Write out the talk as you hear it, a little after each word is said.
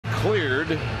cleared.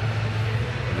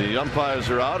 The umpires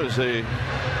are out as they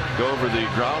go over the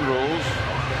ground rules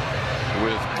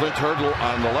with Clint Hurdle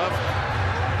on the left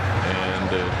and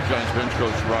Giants bench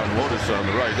coach Ron Wotus on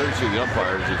the right. There you see the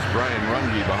umpires. It's Brian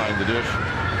Runge behind the dish,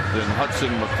 then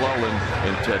Hudson McClellan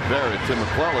and Ted Barrett. Tim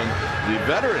McClellan, the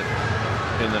veteran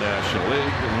in the National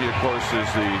League, and he of course is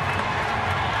the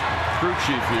crew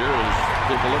chief here.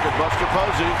 Take a look at Buster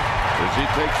Posey as he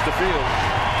takes the field.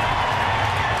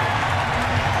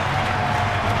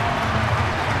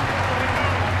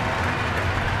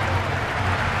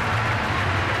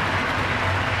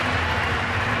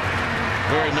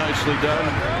 Very nicely done.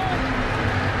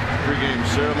 Pre-game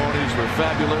ceremonies were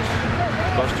fabulous.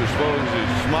 Buster Posey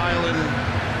is smiling.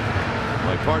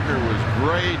 My partner was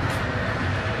great.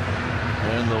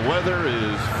 And the weather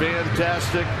is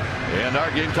fantastic. And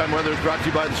our game time weather is brought to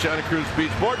you by the Santa Cruz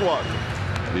Beach Boardwalk.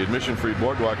 The admission-free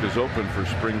boardwalk is open for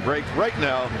spring break right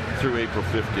now through April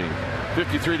 15th.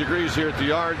 53 degrees here at the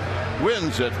yard.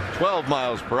 Winds at 12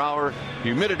 miles per hour.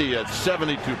 Humidity at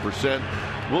 72%.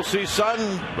 We'll see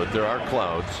sun, but there are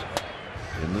clouds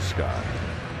in the sky.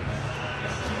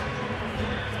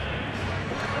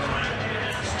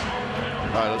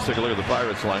 All right, let's take a look at the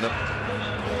Pirates lineup.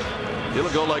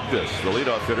 It'll go like this. The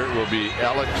leadoff hitter will be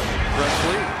Alex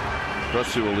Presley.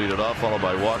 Presley will lead it off, followed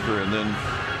by Walker, and then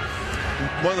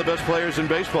one of the best players in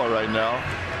baseball right now,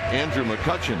 Andrew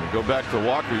McCutchen. Go back to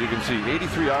Walker, you can see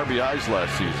 83 RBIs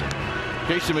last season.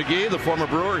 Casey McGee, the former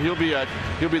Brewer, he'll be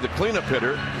the cleanup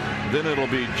hitter. Then it'll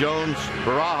be Jones,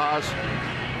 Barajas,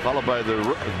 followed by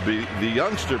the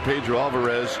youngster Pedro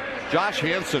Alvarez. Josh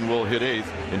Hansen will hit eighth,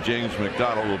 and James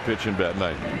McDonald will pitch and bat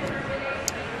ninth.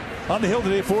 On the hill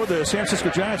today for the San Francisco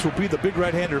Giants will be the big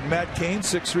right-hander Matt Cain,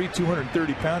 6'3",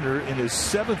 230-pounder in his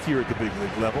 7th year at the big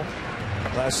league level.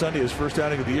 Last Sunday, his first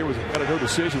outing of the year was a no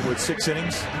decision with 6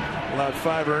 innings, allowed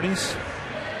 5 earnings.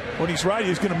 When he's right,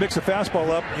 he's going to mix a fastball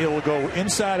up. He'll go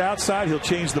inside, outside. He'll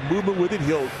change the movement with it.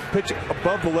 He'll pitch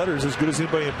above the letters as good as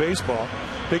anybody in baseball.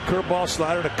 Big curveball,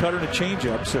 slider, and a cutter, and a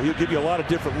changeup. So he'll give you a lot of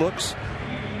different looks.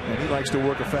 And he likes to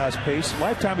work a fast pace.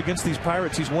 Lifetime against these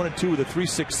Pirates, he's 1-2 with a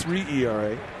 3.63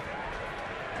 ERA.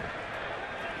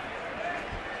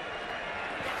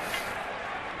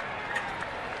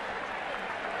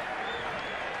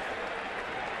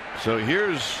 So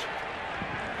here's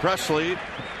Presley.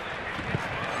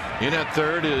 In at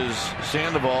third is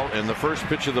Sandoval, and the first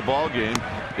pitch of the ball game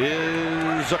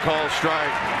is a called strike.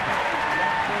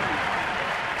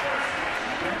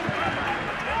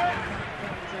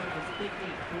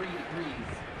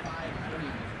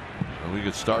 And we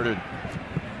get started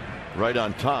right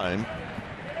on time.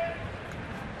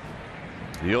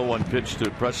 The 0-1 pitch to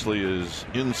Presley is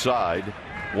inside.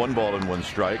 1 ball and 1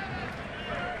 strike.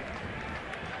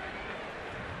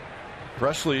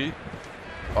 Presley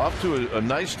off to a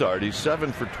nice start. He's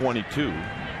 7 for 22.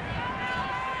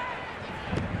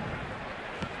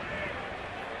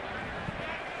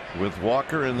 With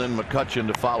Walker and then McCutchen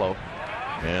to follow.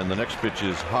 And the next pitch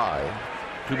is high.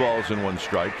 2 balls and 1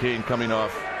 strike. Cain coming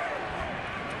off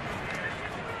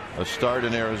a start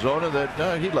in Arizona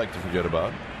that he'd like to forget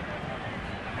about.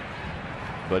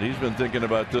 But he's been thinking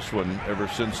about this one ever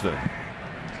since then.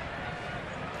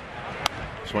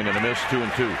 Swing and a miss,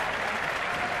 2-2.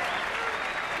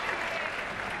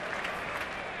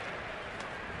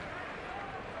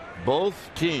 Both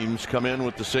teams come in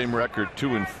with the same record,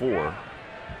 2-4.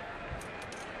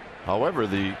 However,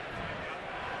 the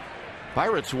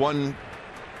Pirates won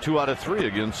 2 out of 3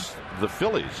 against the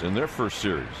Phillies in their first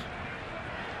series.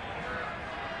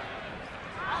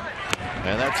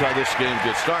 And that's how this game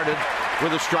gets started,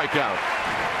 with a strikeout.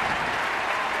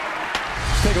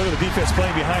 Let's take a look at the defense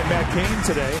playing behind Matt Cain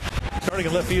today. Starting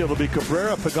in left field, it'll be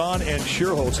Cabrera, Pagan, and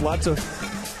Scherholz.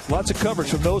 Lots of coverage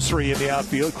from those 3 in the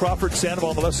outfield. Crawford,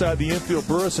 Sandoval on the left side of the infield,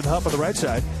 Burris and Huff on the right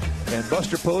side. And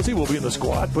Buster Posey will be in the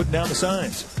squad putting down the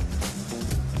signs.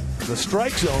 The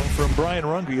strike zone from Brian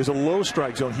Runge is a low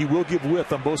strike zone. He will give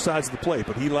width on both sides of the plate,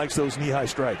 but he likes those knee-high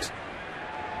strikes.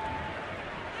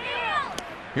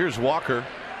 Here's Walker.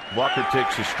 Walker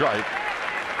takes a strike.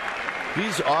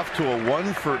 He's off to a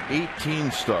 1 for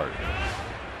 18 start.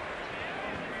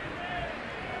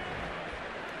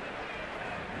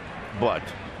 But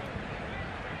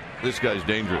this guy's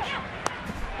dangerous.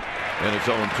 And it's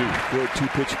 0-2. Good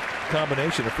 2-pitch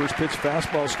combination. The first pitch,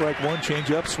 fastball, strike 1,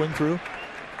 change up, swing through.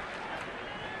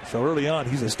 So early on,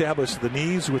 he's established the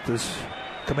knees with this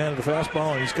command of the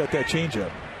fastball, and he's got that change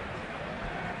up.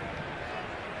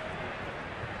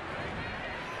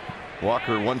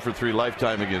 Walker 1 for 3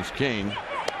 lifetime against Cain.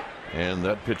 And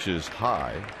that pitch is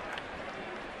high.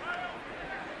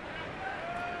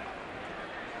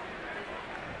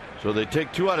 So they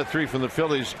take 2 out of 3 from the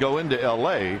Phillies, go into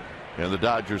LA, and the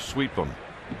Dodgers sweep them.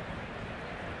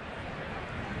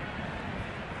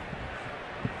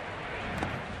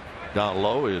 Down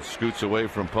low, it scoots away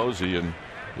from Posey, and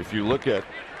if you look at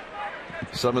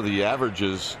some of the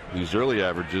averages, these early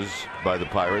averages by the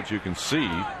Pirates, you can see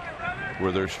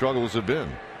where their struggles have been.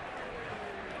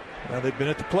 Well, they've been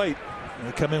at the plate.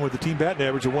 They come in with the team batting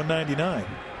average of 199.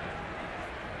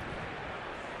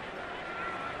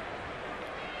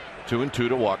 2-2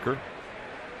 to Walker.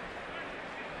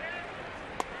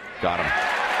 Got him.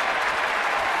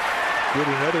 Get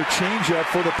another changeup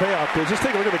for the payoff. Just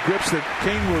take a look at the grips that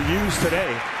Kane will use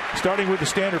today. Starting with the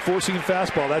standard 4-seam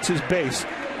fastball. That's his base.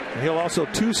 And he'll also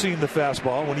 2-seam the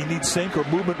fastball when he needs sink or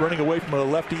movement running away from a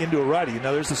lefty into a righty.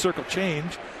 Now there's the circle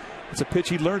change. It's a pitch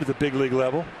he learned at the big league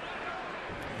level.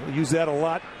 He'll use that a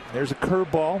lot. There's a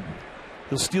curveball.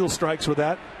 He'll steal strikes with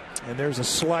that. And there's a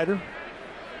slider.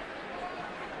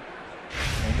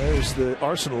 And there's the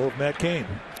arsenal of Matt Cain.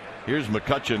 Here's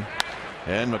McCutchen.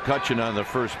 And McCutchen on the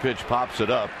first pitch pops it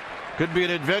up. Could be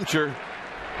an adventure.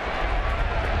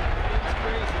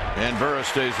 And Burris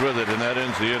stays with it, and that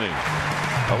ends the inning.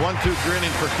 A 1-2-3 inning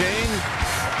for Cain.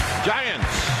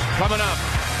 Giants coming up.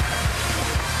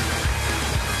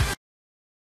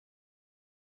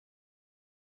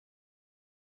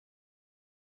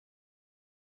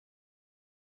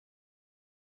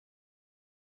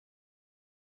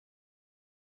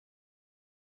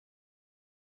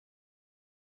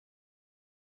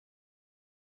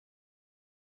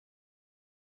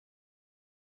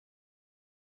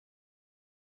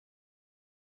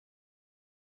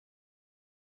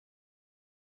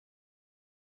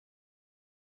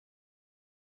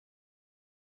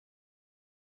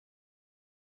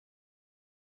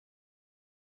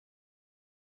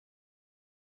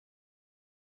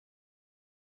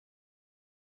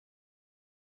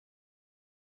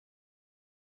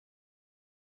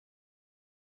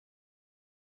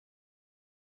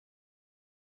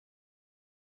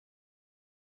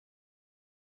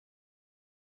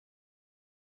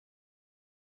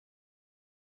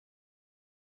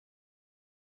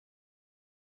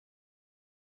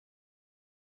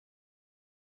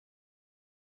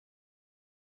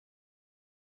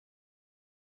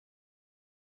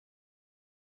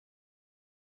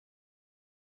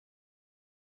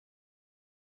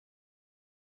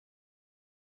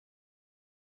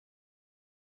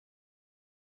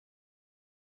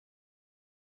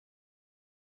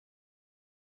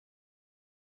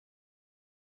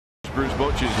 Bruce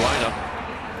Bochy's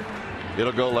lineup.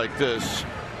 It'll go like this: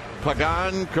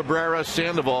 Pagan, Cabrera,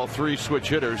 Sandoval, 3 switch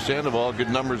hitters. Sandoval, good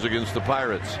numbers against the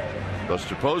Pirates.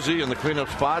 Buster Posey in the cleanup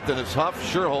spot. Then it's Huff,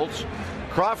 Scherholtz.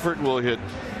 Crawford will hit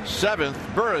 7th,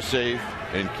 Burris 8th,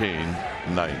 and Cain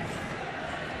 9th.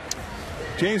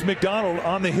 James McDonald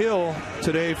on the hill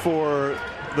today for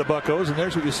the Buccos, and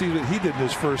there's what you see what he did in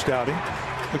his first outing.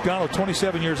 McDonald,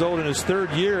 27 years old, in his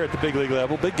 3rd year at the big league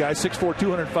level. Big guy, 6'4",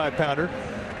 205-pounder.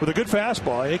 With a good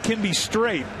fastball. It can be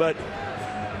straight, but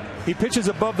he pitches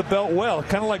above the belt well,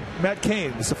 kind of like Matt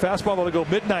Cain. It's a fastball that'll go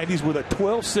mid-90s with a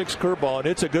 12-6 curveball, and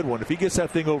it's a good one. If he gets that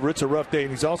thing over, it's a rough day.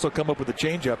 And he's also come up with a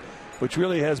changeup, which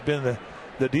really has been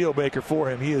the deal maker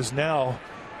for him. He is now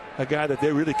a guy that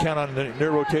they really count on in their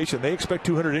rotation. They expect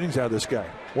 200 innings out of this guy.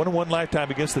 1-in-1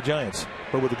 lifetime against the Giants,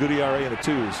 but with a good ERA in the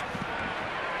 2s.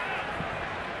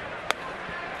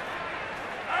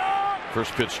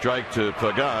 First pitch strike to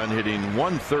Pagan, hitting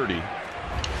 130.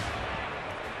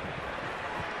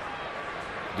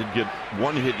 Did get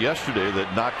one hit yesterday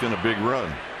that knocked in a big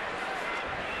run.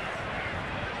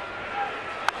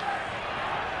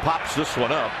 Pops this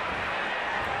one up.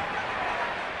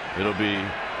 It'll be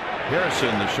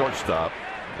Harrison, the shortstop,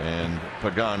 and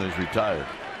Pagan is retired.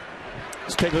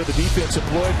 Let's take a look at the defense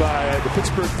employed by the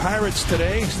Pittsburgh Pirates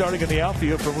today. Starting in the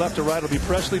outfield from left to right will be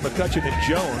Presley, McCutchen, and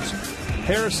Jones.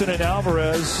 Harrison and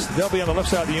Alvarez, they'll be on the left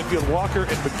side of the infield. Walker and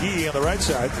McGee on the right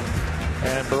side.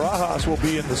 And Barajas will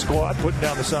be in the squad, putting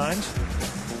down the signs.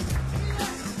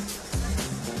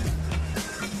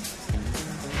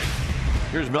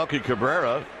 Here's Melky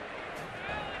Cabrera.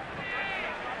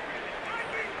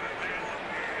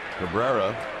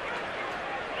 Cabrera,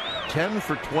 10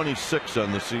 for 26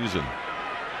 on the season.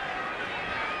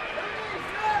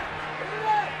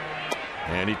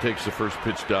 And he takes the first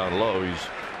pitch down low. He's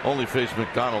only faced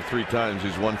McDonald 3 times.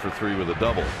 He's 1 for 3 with a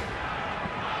double.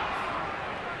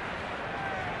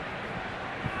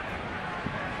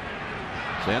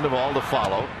 Sandoval to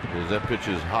follow as that pitch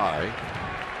is high.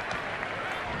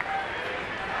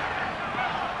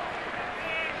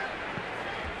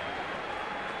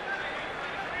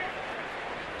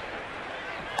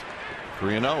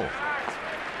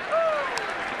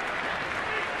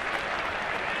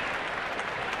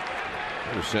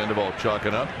 There's Sandoval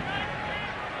chalking up.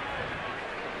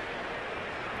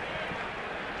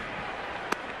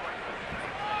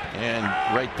 And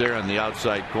right there on the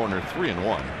outside corner,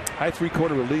 3-1. High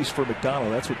three-quarter release for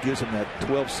McDonald. That's what gives him that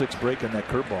 12-6 break on that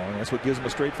curveball, and that's what gives him a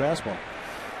straight fastball.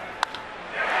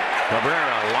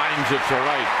 Cabrera lines it to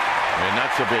right, and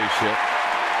that's a base hit.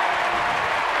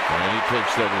 And he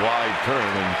takes that wide turn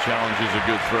and challenges a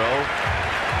good throw.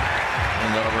 And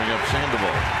that'll bring up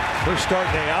Sandoval. First start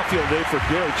in the outfield day for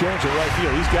Gary Jones in right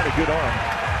field. He's got a good arm.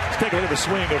 Let's take a look at the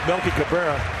swing of Melky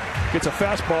Cabrera. Gets a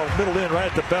fastball middle in right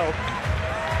at the belt.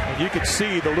 And you can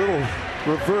see the little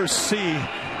reverse C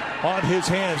on his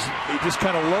hands. He just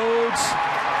kind of loads,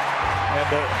 and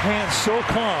the hands so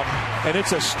calm, and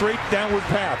it's a straight downward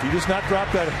path. He does not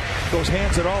drop those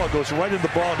hands at all. It goes right in the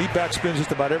ball, and he backspins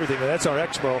just about everything. And that's our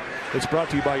Expo. It's brought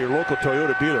to you by your local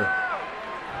Toyota dealer.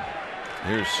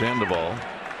 Here's Sandoval.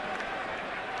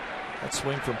 That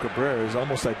swing from Cabrera is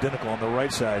almost identical on the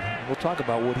right side. We'll talk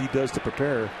about what he does to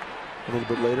prepare a little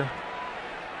bit later.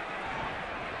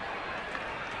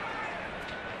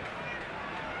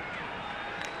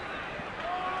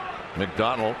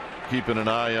 McDonald keeping an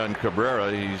eye on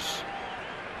Cabrera. He's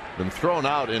been thrown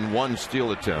out in one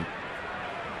steal attempt.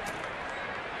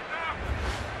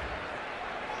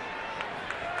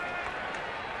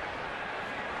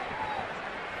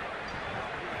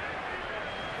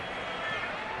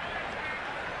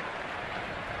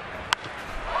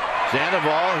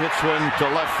 Sandoval hits one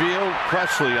to left field.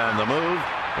 Presley on the move,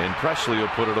 and Presley will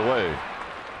put it away.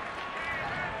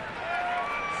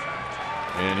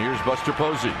 And here's Buster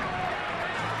Posey.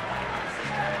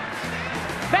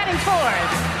 Batting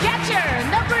fourth, catcher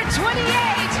number 28,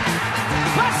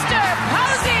 Buster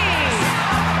Posey.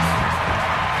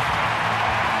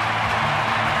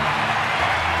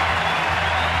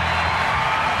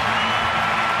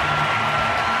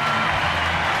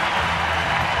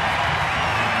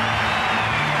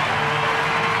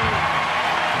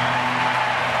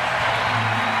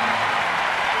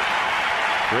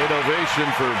 Great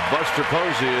ovation for Buster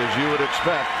Posey, as you would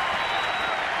expect.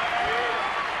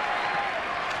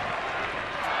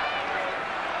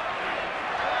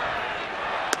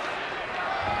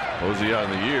 Posey on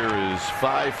the year is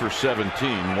 5 for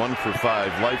 17, 1 for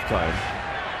 5 lifetime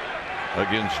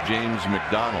against James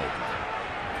McDonald.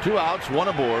 2 outs, 1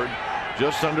 aboard,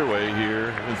 just underway here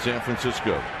in San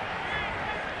Francisco.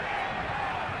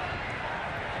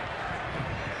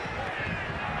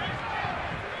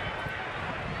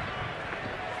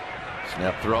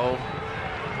 Snap throw.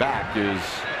 Back is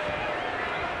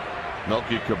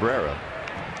Melky Cabrera.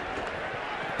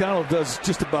 McDonald does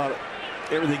just about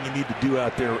everything you need to do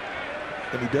out there,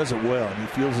 and he does it well, and he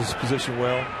feels his position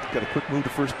well. Got a quick move to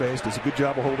first base, does a good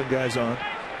job of holding guys on.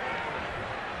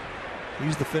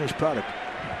 He's the finished product.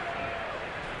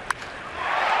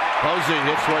 Posey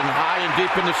hits one high and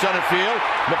deep into center field.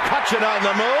 McCutchen on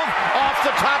the move, off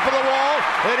the top of the wall,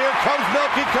 and here comes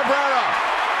Melky Cabrera.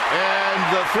 And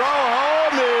the throw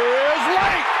home is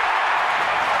late.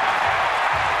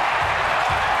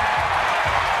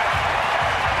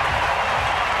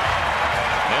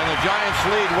 And the Giants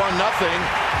lead 1-0.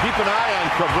 Keep an eye on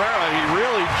Cabrera. He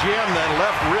really jammed that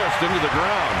left wrist into the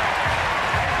ground.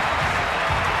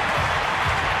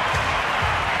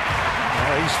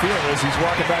 He's feeling this. He's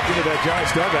walking back into that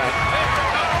Giants dugout.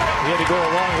 He had to go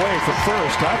a long way from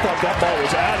first. I thought that ball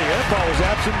was out of here. That ball was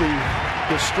absolutely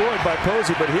destroyed by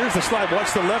Posey, but here's the slide.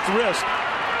 Watch the left wrist.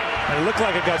 And it looked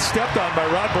like it got stepped on by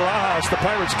Rod Barajas, the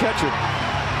Pirates catcher.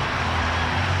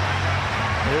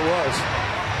 It was.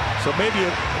 So maybe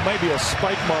it might be a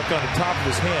spike mark on the top of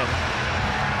his hand.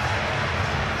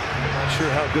 I'm not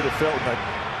sure how good it felt in that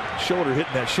shoulder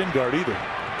hitting that shin guard either.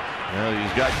 Well,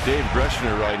 he's got Dave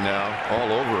Greshner right now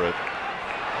all over it.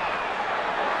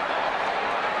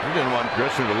 He didn't want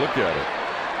Greshner to look at it.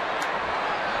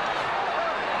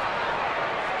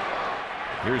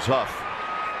 Here's Huff.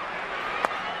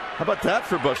 How about that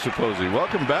for Buster Posey?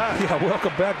 Welcome back. Yeah,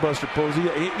 welcome back, Buster Posey.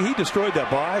 He destroyed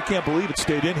that ball. I can't believe it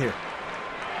stayed in here.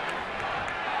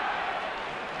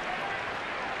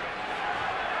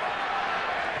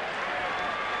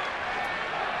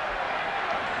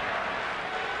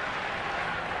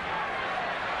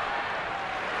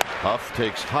 Huff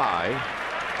takes high.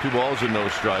 2 balls and no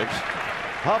strikes.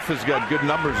 Huff has got good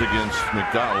numbers against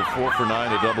McDonald. 4 for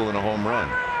 9, a double and a home run.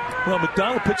 Well,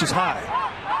 McDonald pitches high,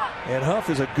 and Huff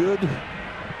is a good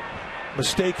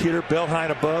mistake hitter, bell high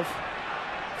and above,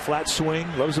 flat swing,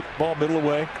 loves the ball middle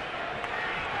away.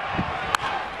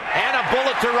 And a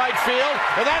bullet to right field,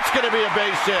 and that's going to be a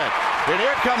base hit. And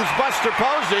here comes Buster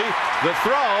Posey. The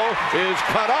throw is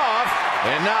cut off,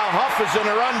 and now Huff is in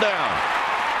a rundown.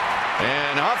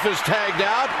 And Huff is tagged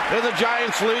out, and the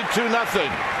Giants lead 2-0.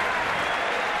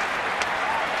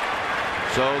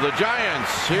 So the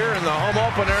Giants here in the home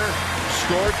opener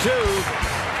score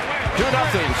 2-0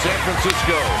 San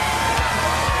Francisco.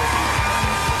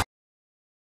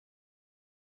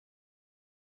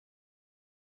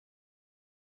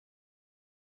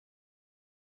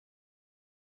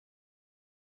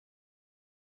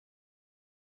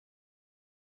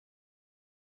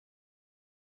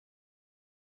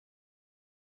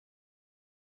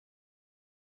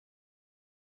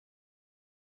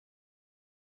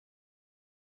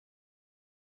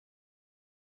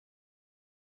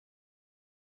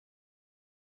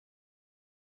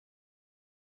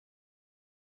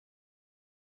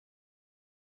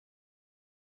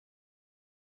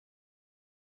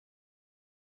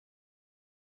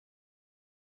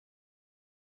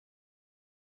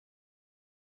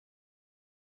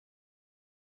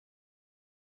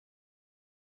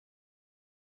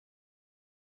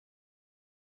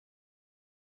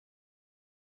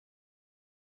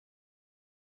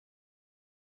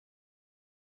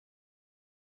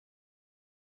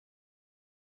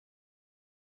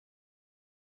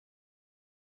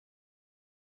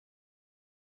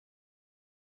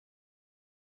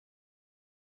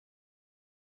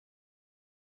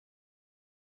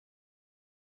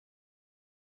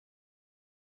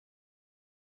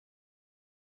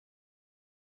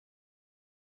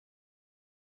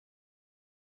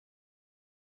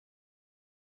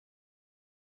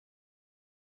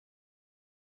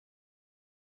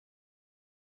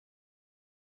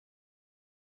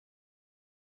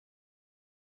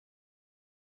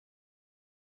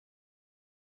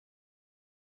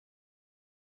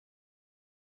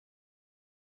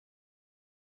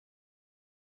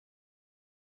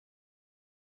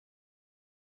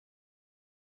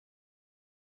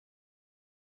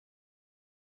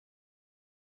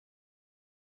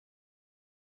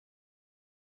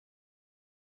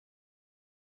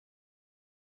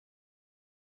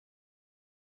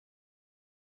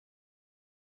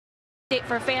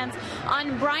 For fans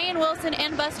on Brian Wilson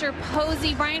and Buster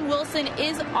Posey. Brian Wilson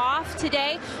is off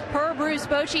today. Per Bruce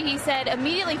Bochy, he said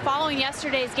immediately following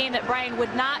yesterday's game that Brian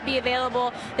would not be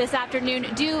available this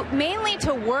afternoon due mainly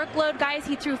to workload. Guys,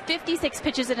 he threw 56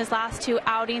 pitches in his last 2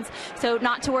 outings, so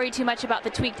not to worry too much about the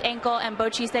tweaked ankle, and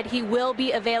Bochy said he will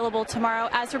be available tomorrow.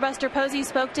 As for Buster Posey,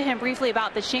 spoke to him briefly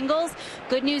about the shingles.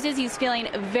 Good news is he's feeling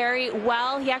very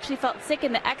well. He actually felt sick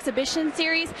in the exhibition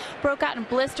series, broke out in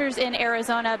blisters in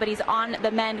Arizona, but he's on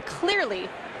the mend, clearly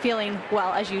feeling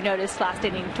well, as you noticed last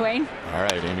inning, Dwayne. All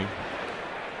right, Amy.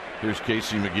 Here's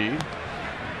Casey McGee.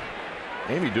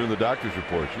 Amy doing the doctor's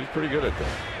report. She's pretty good at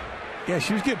that. Yeah,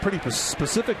 she was getting pretty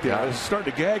specific there. I was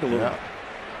starting to gag a little. Yeah.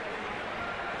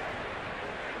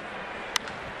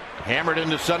 Hammered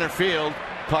into center field.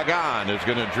 Pagan is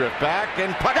going to drift back,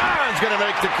 and Pagan's going to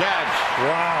make the catch.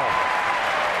 Wow.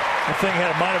 That thing had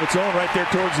a mind of its own right there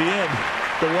towards the end.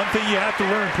 The one thing you have to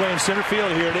learn playing center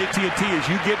field here at AT&T is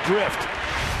you get drift.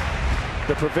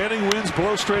 The prevailing winds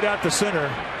blow straight out the center,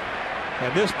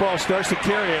 and this ball starts to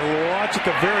carry it. Watch at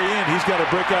the very end. He's got to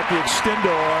break out the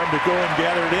extendo arm to go and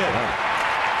gather it in.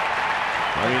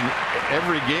 I mean,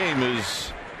 every game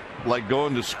is like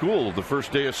going to school, the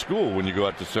first day of school when you go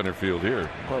out to center field here.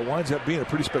 Well, it winds up being a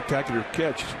pretty spectacular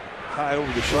catch. High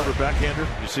over the shoulder backhander.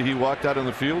 You see he walked out on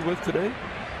the field with today?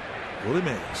 Willie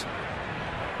Mays.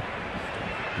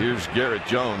 Here's Garrett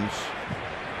Jones.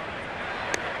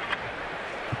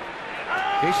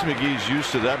 Casey McGee's used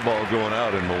to that ball going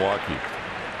out in Milwaukee.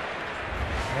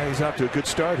 Yeah, he's off to a good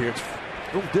start here. It's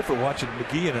a little different watching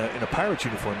McGee in a Pirates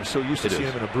uniform. You're so used to seeing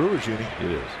him in a Brewers uni.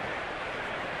 It is.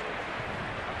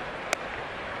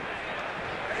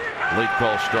 Late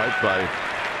call strike by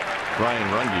Brian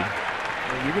Runge.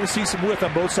 And you're going to see some width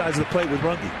on both sides of the plate with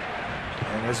Runge.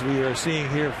 And as we are seeing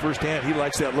here firsthand, he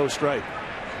likes that low strike.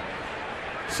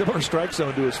 Similar strike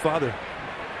zone to his father,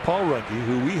 Paul Runge,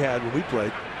 who we had when we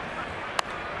played.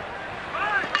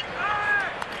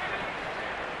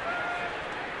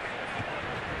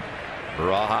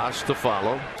 Rojas to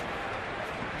follow.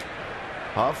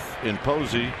 Huff and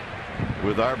Posey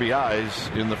with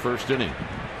RBIs in the first inning.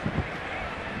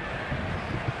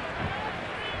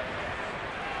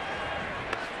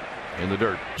 In the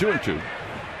dirt, 2-2.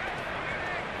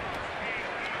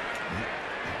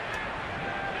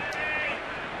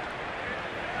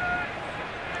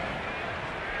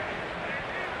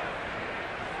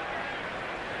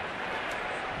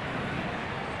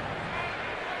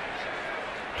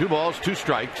 Two balls, 2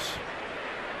 strikes.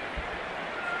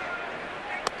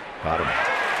 Got him.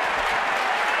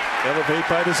 Elevate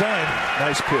by design.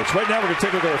 Nice pitch. Right now we're going to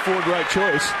take a look at our forward right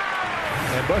choice.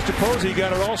 And Buster Posey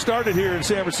got it all started here in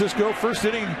San Francisco. First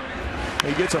inning,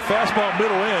 he gets a fastball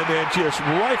middle end and just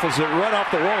rifles it right off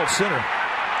the wall at center.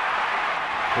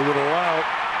 It would allow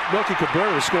Melky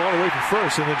Cabrera to score all the way from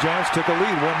first, and the Giants took a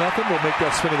lead 1-0. We'll make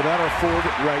that spin of the bat our forward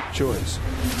right choice.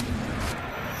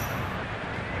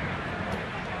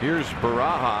 Here's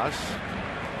Barajas.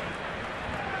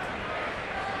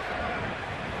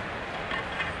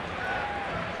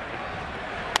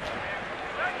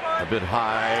 A bit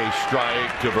high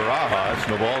strike to Barajas.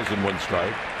 No balls in one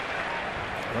strike.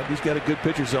 Well, he's got a good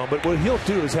pitcher zone, but what he'll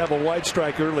do is have a wide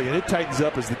strike early, and it tightens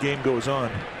up as the game goes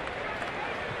on.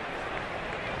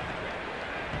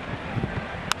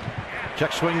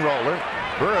 Check swing roller.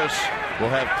 Burris will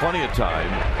have plenty of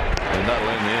time, and that'll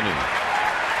end the inning.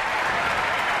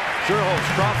 Schuerholz,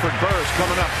 Crawford, Burris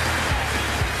coming up.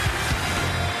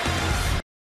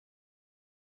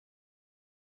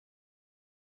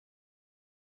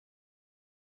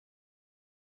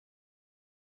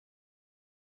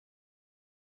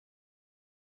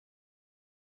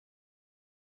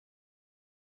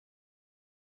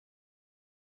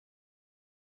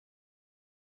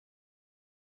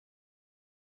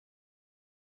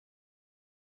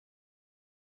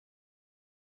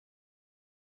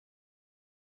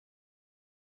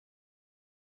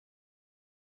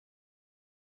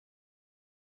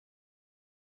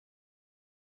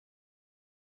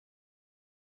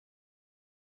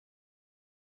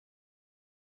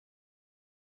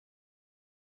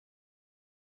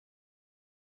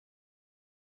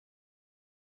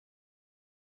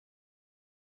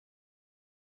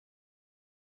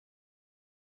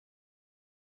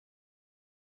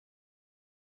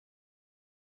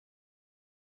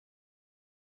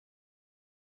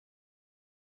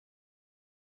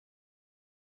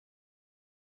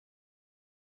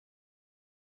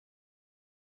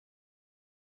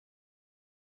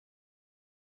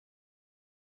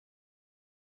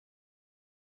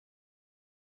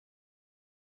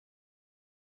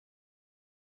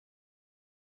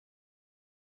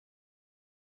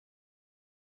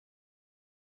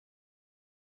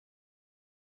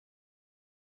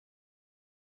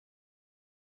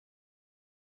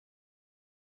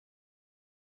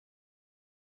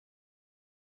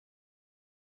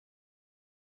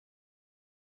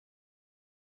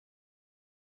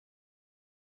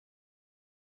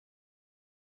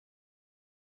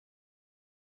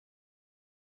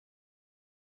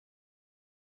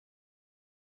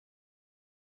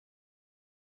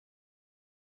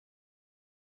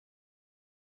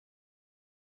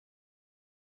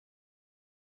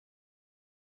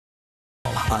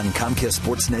 On Comcast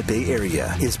Sportsnet Bay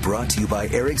Area is brought to you by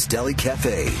Eric's Deli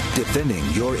Cafe, defending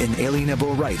your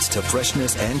inalienable rights to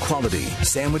freshness and quality,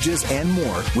 sandwiches and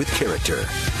more with character.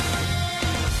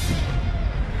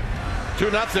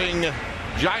 2-0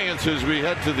 Giants as we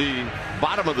head to the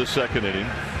bottom of the second inning.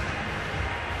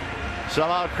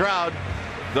 Sellout crowd.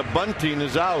 The bunting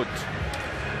is out.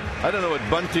 I don't know what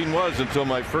bunting was until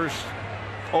my first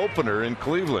opener in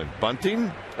Cleveland.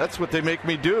 Bunting? That's what they make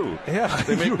me do. Yeah,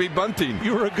 they make me bunting.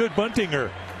 You were a good buntinger.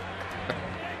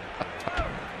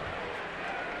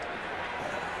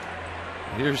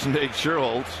 Here's Nate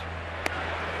Schuerholz.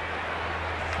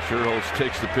 Schuerholz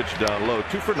takes the pitch down low.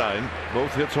 2 for 9.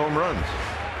 Both hits home runs.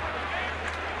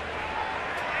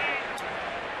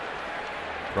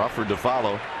 Crawford to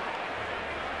follow.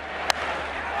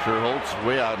 Schuerholz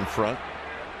way out in front.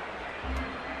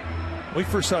 We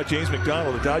first saw James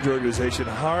McDonald, the Dodger organization,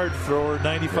 hard thrower,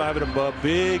 95 and above,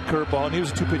 big curveball, and he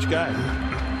was a two-pitch guy.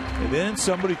 And then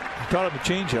somebody taught him a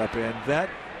changeup, and that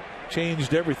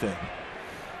changed everything.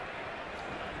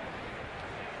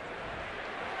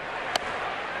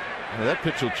 Now that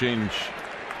pitch will change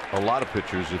a lot of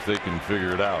pitchers if they can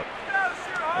figure it out.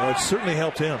 Well, it certainly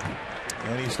helped him.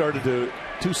 And he started to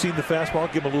two-seam the fastball,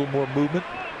 give him a little more movement.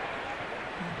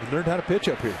 He learned how to pitch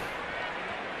up here.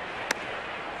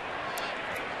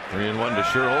 3-1 to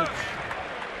Schuerholz.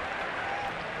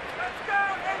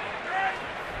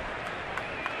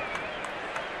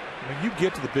 When you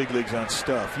get to the big leagues on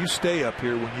stuff, you stay up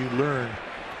here when you learn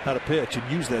how to pitch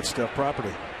and use that stuff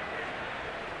properly.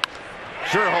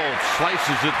 Schuerholz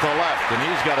slices it to left, and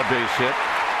he's got a base hit.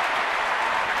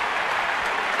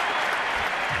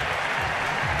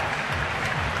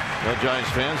 Well, Giants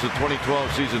fans, the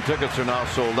 2012 season tickets are now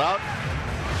sold out.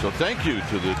 So thank you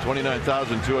to the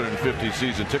 29,250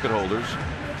 season ticket holders.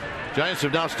 Giants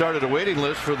have now started a waiting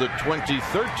list for the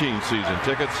 2013 season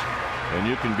tickets, and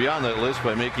you can be on that list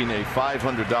by making a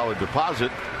 $500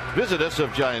 deposit. Visit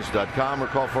sfgiants.com or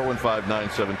call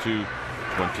 415-972-2298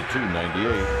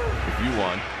 if you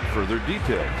want further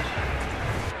details.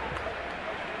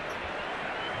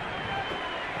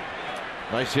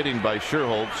 Nice hitting by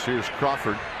Sherholtz. Here's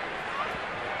Crawford.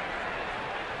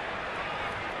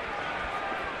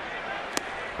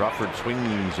 Crawford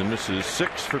swings and misses.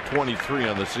 6 for 23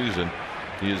 on the season.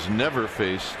 He has never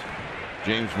faced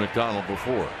James McDonald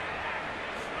before.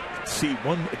 See,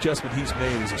 one adjustment he's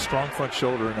made is a strong front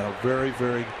shoulder and a very,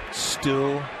 very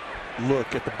still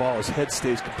look at the ball. His head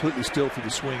stays completely still through the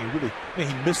swing.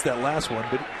 He missed that last one,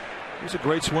 but it was a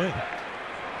great swing.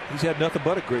 He's had nothing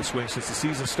but a great swing since the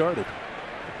season started.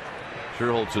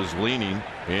 Sherholtz is leaning,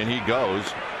 and he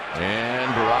goes.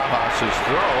 And Barajas'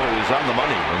 throw is on the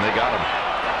money, and they got him.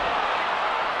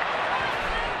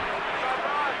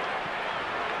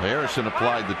 Harrison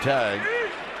applied the tag.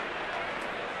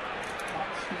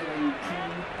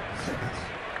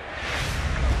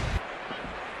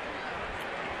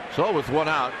 So with one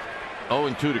out,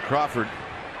 0-2 to Crawford.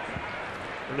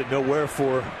 Really nowhere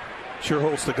for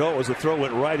Sherholtz to go as the throw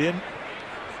went right in.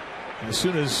 And as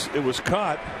soon as it was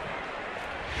caught,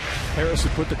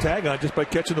 Harrison put the tag on just by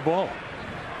catching the ball.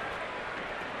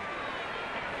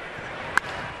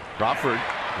 Crawford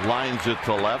lines it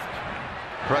to left.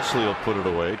 Presley will put it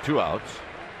away. 2 outs.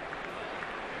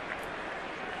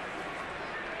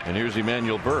 And here's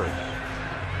Emmanuel Burris.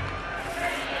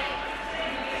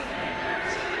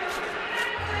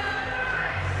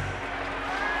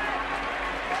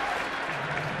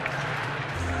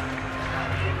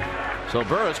 So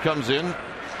Burris comes in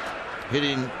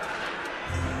hitting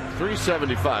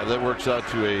 .375. That works out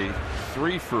to a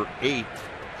 3 for 8.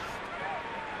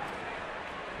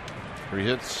 3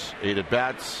 hits, 8 at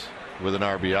bats with an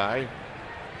RBI.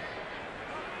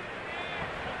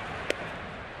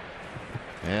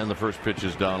 And the first pitch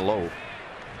is down low.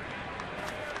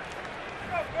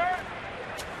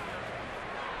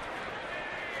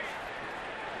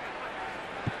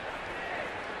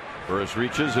 Burris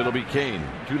reaches. It'll be Kane.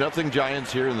 2-0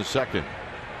 Giants here in the second.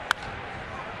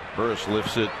 Burris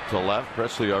lifts it to left.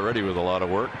 Presley already with a lot of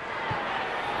work.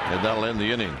 And that'll end the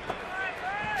inning.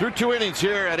 Through 2 innings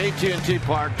here at AT&T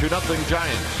Park. 2-0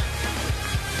 Giants.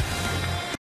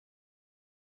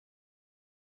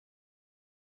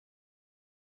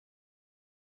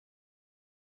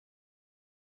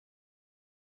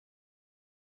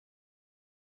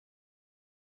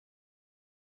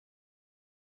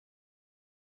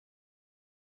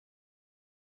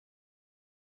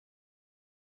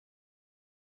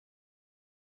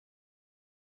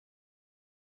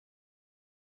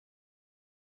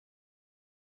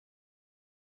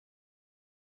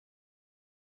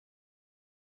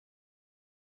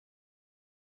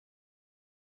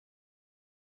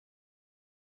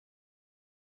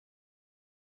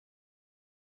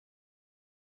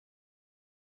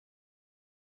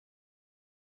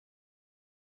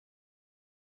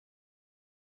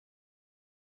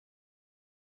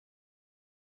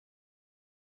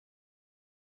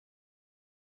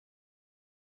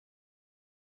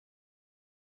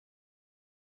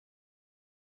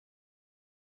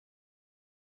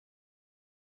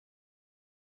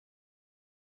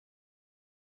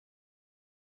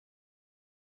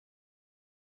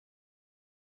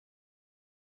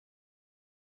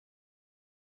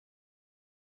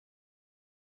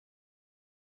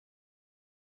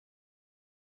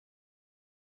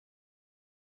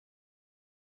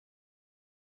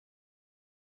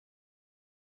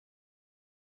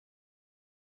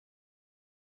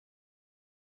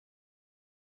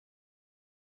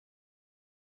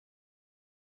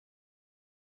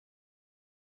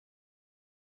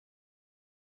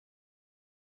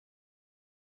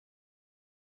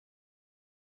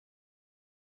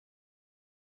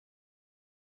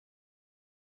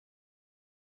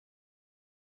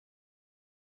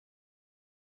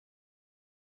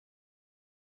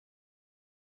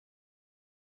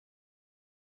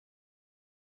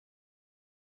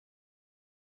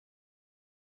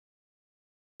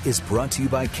 Is brought to you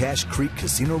by Cache Creek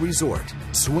Casino Resort.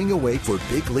 Swing away for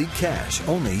big league cash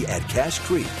only at Cache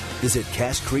Creek. Visit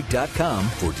CacheCreek.com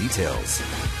for details.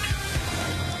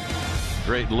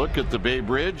 Great look at the Bay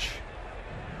Bridge.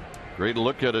 Great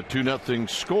look at a 2-0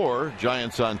 score.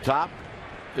 Giants on top.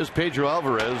 As Pedro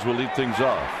Alvarez will lead things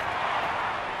off.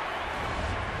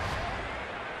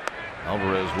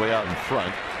 Alvarez way out in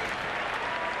front.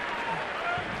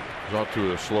 He's off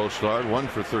to a slow start. 1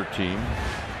 for 13.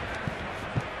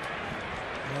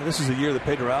 This is a year that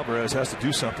Pedro Alvarez has to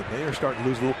do something. They are starting to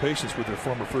lose a little patience with their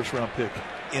former first-round pick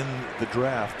in the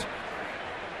draft.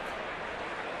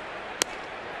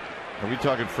 Are we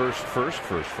talking first? We're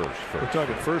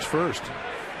talking first.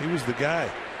 He was the guy.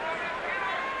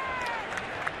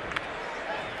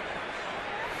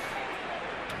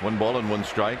 One ball and one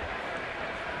strike.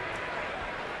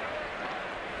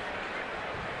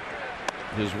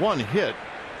 his one hit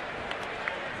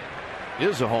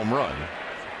is a home run.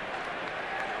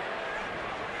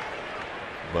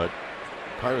 But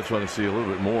Pirates want to see a little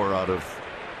bit more out of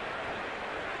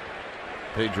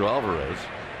Pedro Alvarez.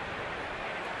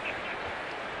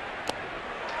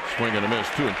 Swing and a miss,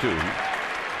 2-2.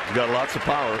 He's got lots of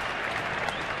power.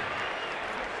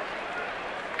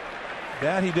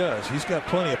 That he does. He's got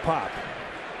plenty of pop.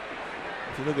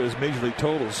 If you look at his major league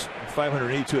totals,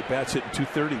 582 at bats, hitting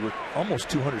 230 with almost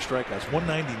 200 strikeouts,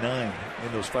 199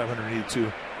 in those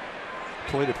 582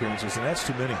 plate appearances, and that's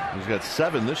too many. He's got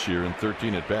 7 this year and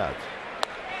 13 at bats.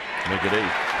 Make it 8.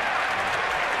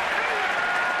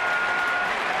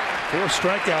 4th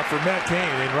strikeout for Matt Cain,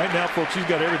 and right now, folks, he's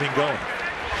got everything going.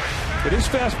 But his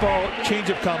fastball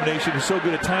changeup combination is so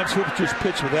good at times he'll just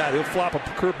pitch with that. He'll flop a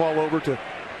curveball over to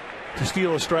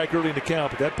steal a strike early in the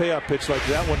count. But that payoff pitch like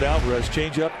that one to Alvarez,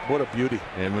 changeup, what a beauty.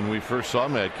 And when we first saw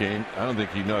Matt Cain, I don't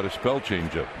think he knew how to spell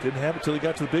changeup. Didn't have it till he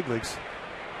got to the big leagues.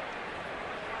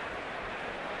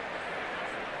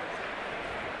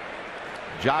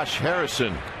 Josh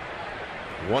Harrison,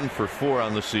 1 for 4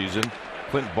 on the season.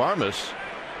 Clint Barmas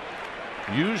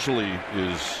usually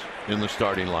is in the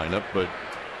starting lineup, but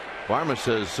Barmas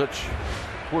has such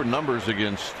poor numbers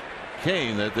against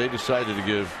Cain that they decided to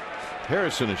give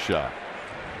Harrison a shot.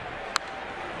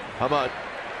 How about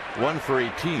 1 for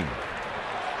 18?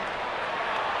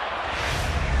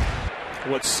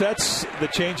 What sets the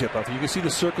changeup up, you can see the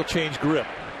circle change grip,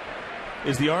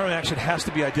 is the arm action has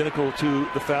to be identical to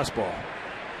the fastball.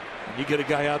 And you get a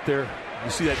guy out there, you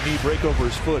see that knee break over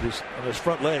his foot, on his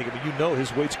front leg. I mean, you know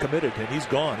his weight's committed, and he's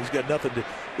gone. He's got nothing to.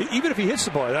 Even if he hits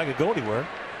the ball, he's not going to go anywhere.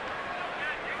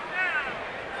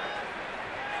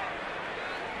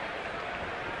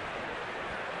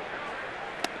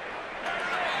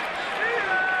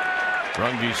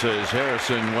 Runge says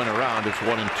Harrison went around. It's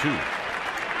 1-2.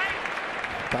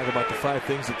 Talk about the 5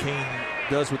 things that Cain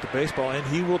does with the baseball, and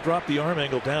he will drop the arm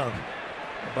angle down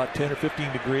about 10 or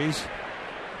 15 degrees.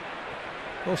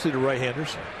 Mostly to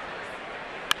right-handers.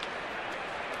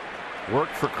 Work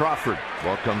for Crawford.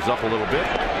 Ball comes up a little bit.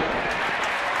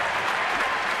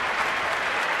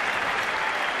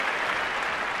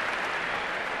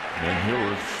 And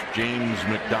here is James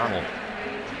McDonald.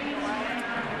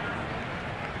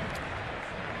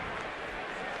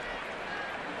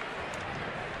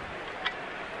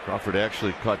 Crawford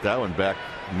actually caught that one back.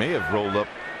 May have rolled up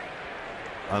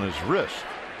on his wrist.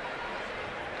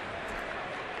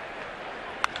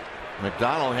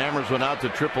 McDonald hammers one out to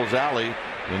Triple's alley,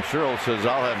 and Sherrill says,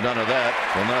 "I'll have none of that,"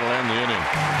 and that'll end the inning.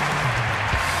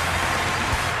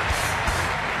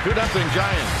 2-0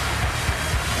 Giants.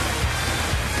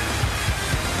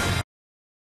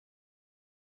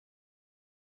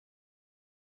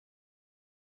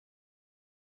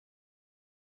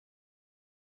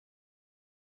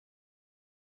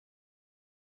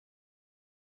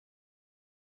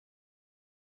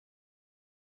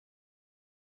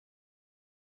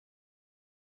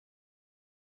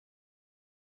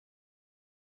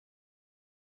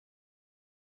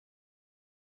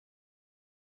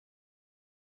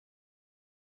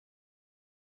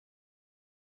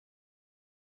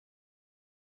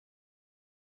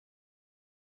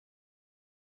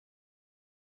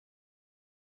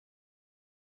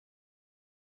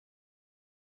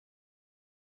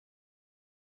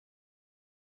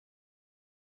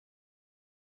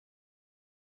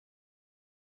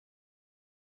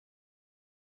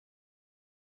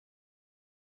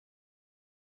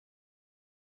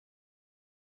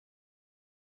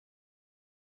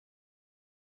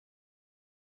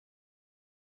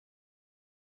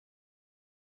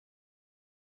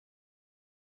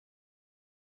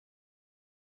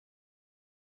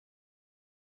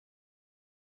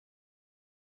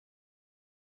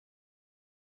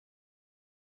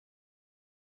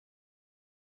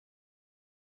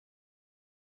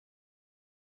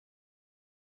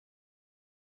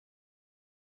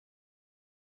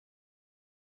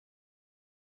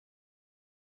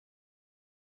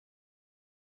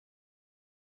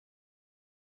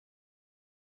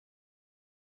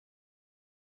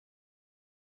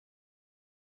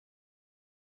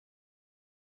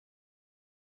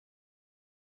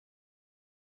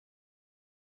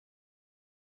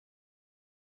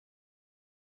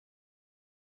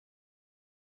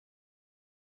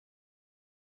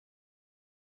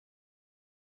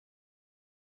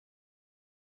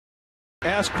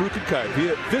 Ask Crooked Kite.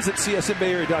 Visit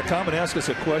csnbayarea.com and ask us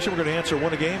a question. We're going to answer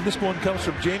one a game. This one comes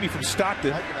from Jamie from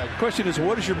Stockton. The question is,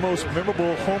 what is your most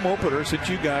memorable home opener since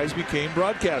you guys became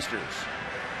broadcasters?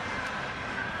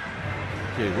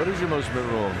 Okay, what is your most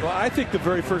memorable? Well, I think the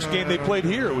very first game they played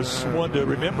here was one to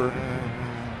remember.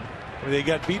 When they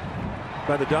got beat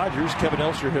by the Dodgers, Kevin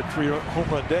Elster hit 3 home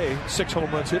run day, 6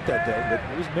 home runs hit that day, but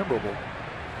it was memorable.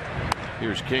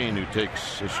 Here's Kane, who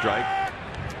takes a strike.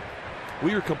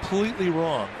 We were completely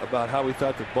wrong about how we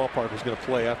thought the ballpark was going to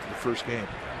play after the first game.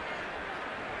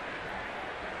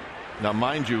 Now,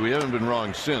 mind you, we haven't been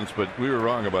wrong since, but we were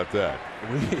wrong about that.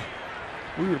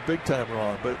 We were big time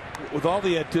wrong, but with all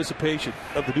the anticipation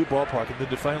of the new ballpark, and then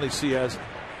to finally see as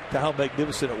to how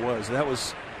magnificent it was, that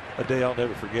was a day I'll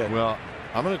never forget. Well,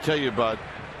 I'm going to tell you about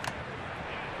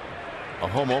a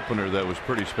home opener that was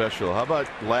pretty special. How about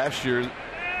last year?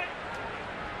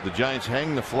 The Giants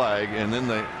hang the flag, and then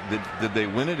did they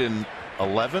win it in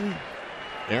 11?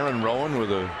 Aaron Rowan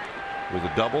with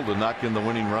a double to knock in the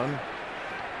winning run.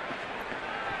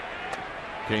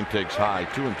 Kane takes high,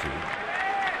 2-2.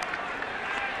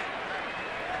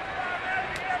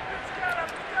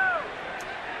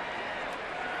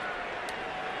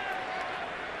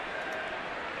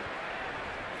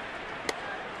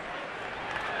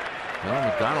 Well,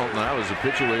 McDonald now is a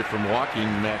pitch away from walking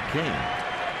Matt Cain.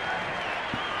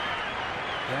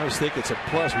 I always think it's a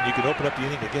plus when you can open up the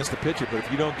inning against the pitcher, but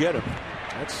if you don't get him,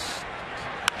 that's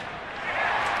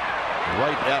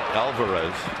right at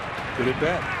Alvarez. Good at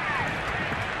bat.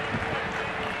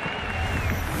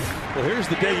 Well, here's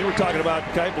the day you were talking about,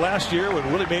 Kipe, last year when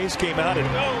Willie Mays came out and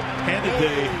handed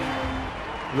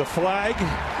the flag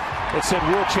that said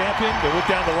world champion. They went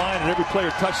down the line and every player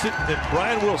touched it, and then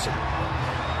Brian Wilson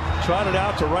trotted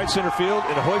out to right center field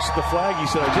and hoisted the flag. He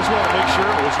said, I just want to make sure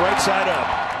it was right side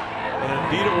up. And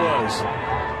indeed it was.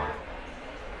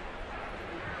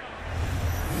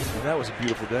 And that was a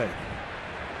beautiful day.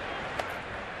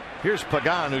 Here's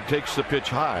Pagan, who takes the pitch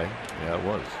high. Yeah, it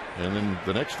was. And then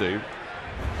the next day,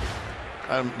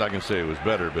 I'm not going to say it was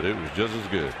better, but it was just as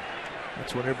good.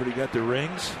 That's when everybody got their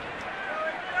rings.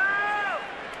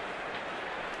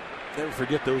 Never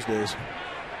forget those days.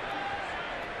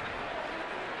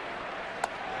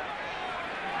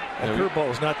 That curveball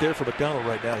is not there for McDonald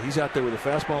right now. He's out there with a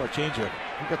fastball and a changeup.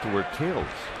 He got to wear tails.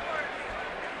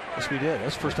 Yes, we did.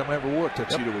 That's the first time I ever wore a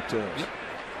tuxedo with tails. Yep.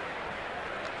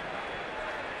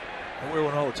 I wear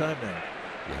one all the time now.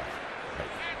 Yeah.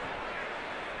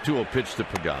 2-0 pitch to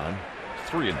Pagan.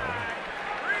 3-0.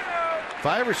 If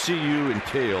I ever see you in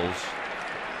tails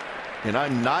and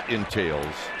I'm not in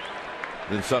tails,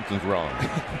 then something's wrong.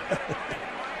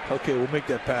 Okay, we'll make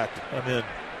that pact. I'm in.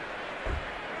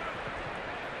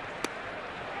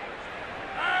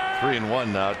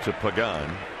 3-1 now to Pagan.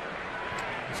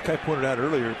 As Kai pointed out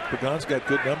earlier, Pagan's got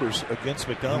good numbers against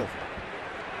McDonald.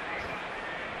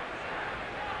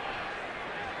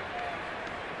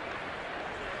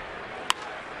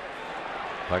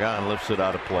 Pagan lifts it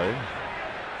out of play.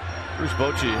 Bruce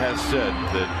Bochy has said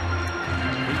that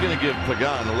he's going to give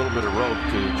Pagan a little bit of rope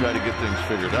to try to get things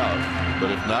figured out. But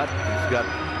if not, he's got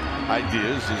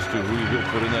ideas as to who he'll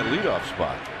put in that leadoff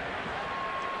spot.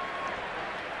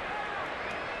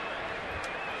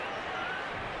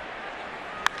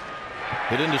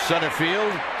 Hit into center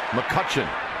field. McCutchen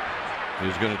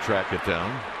is going to track it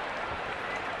down.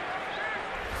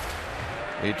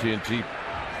 AT&T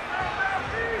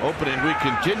opening week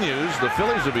continues. The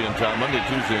Phillies will be in town Monday,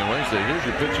 Tuesday, and Wednesday. Here's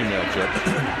your pitching matchup.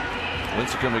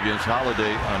 Lincecum against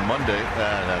Holiday on Monday.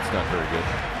 That's not very good.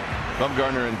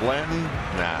 Bumgarner and Blanton.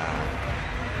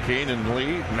 Nah. Kane and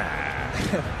Lee. Nah.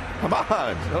 Come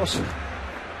on.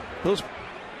 Those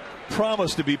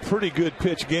promise to be pretty good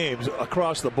pitch games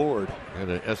across the board. Go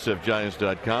to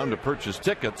sfgiants.com to purchase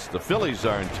tickets. The Phillies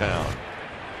are in town.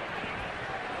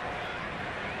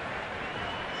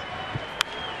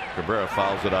 Cabrera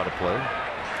fouls it out of play.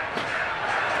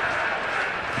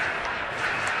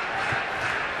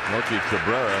 Melky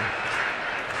Cabrera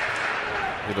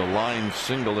hit a line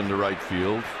single into right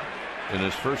field in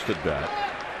his first at bat.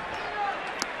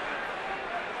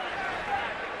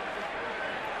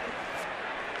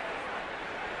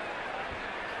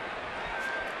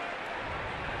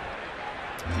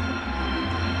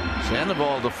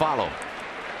 Sandoval to follow.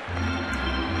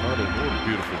 What a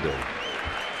beautiful day.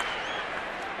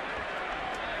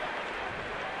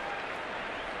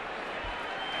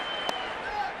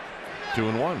 Two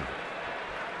and one.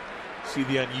 See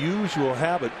the unusual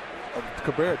habit of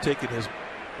Cabrera taking his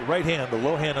right hand, the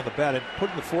low hand on the bat, and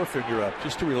putting the forefinger up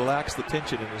just to relax the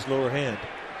tension in his lower hand.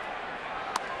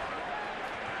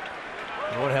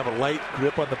 You want to have a light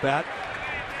grip on the bat,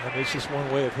 and it's just one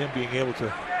way of him being able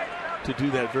to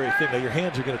do that very thing. Now your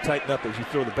hands are going to tighten up as you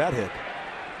throw the bat head.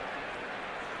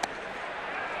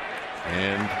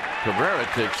 And Cabrera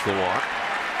takes the walk.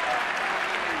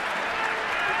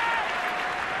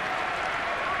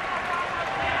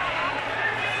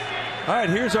 All right,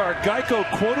 here's our Geico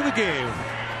quote of the game.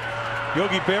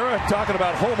 Yogi Berra talking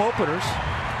about home openers.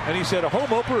 And he said a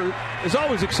home opener is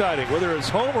always exciting, whether it's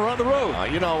home or on the road.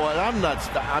 You know what?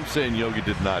 I'm saying Yogi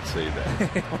did not say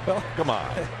that. Well, come on.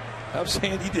 I'm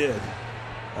saying he did.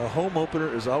 A home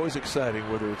opener is always exciting,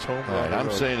 whether it's home or on the road.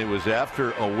 I'm saying it was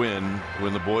after a win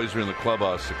when the boys were in the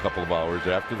clubhouse a couple of hours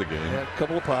after the game. Yeah, a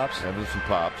couple of pops. Having some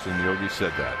pops, and Yogi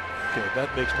said that. Okay,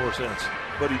 that makes more sense.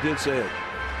 But he did say it.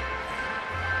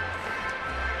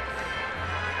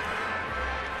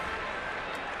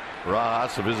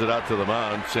 Rojas a visit out to the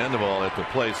mound. Sandoval at the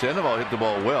plate. Sandoval hit the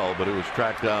ball well, but it was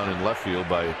tracked down in left field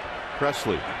by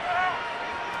Presley.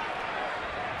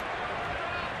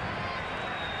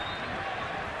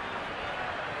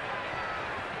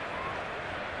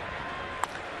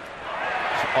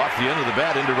 Off the end of the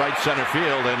bat into right center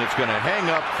field, and it's going to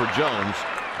hang up for Jones,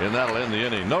 and that'll end the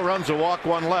inning. No runs, a walk,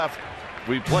 one left.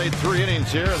 We played 3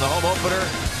 innings here in the home opener.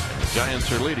 The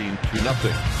Giants are leading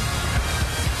 2-0.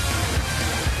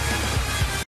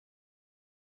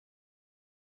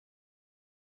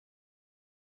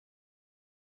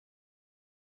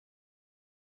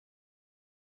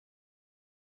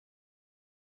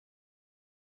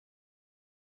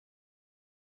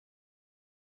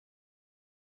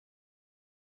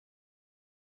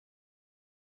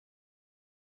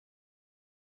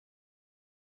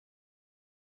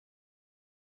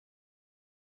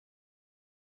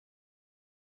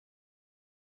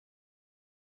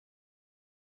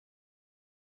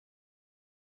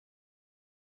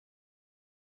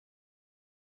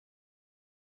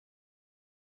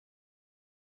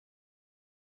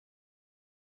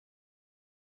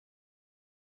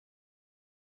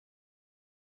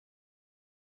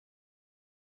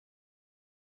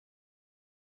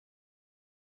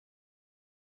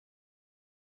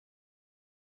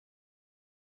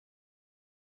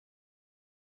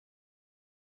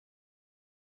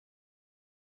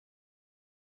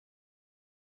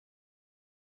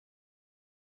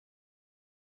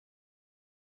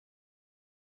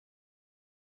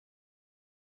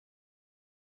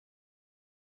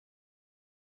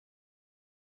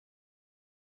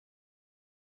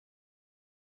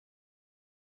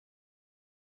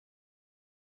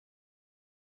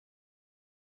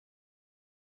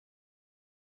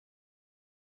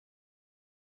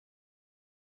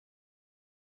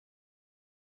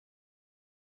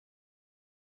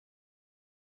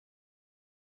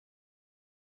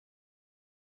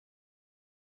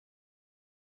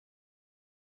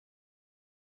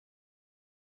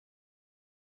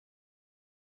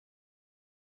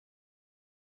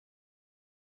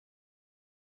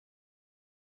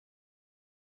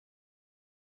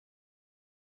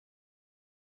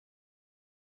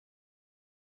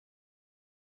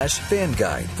 Fan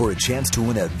Guide for a chance to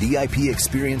win a VIP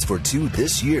experience for 2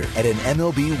 this year at an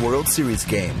MLB World Series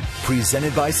game.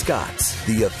 Presented by Scotts,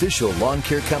 the official lawn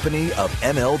care company of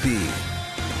MLB.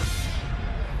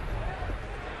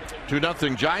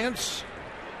 2-0 Giants.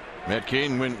 Matt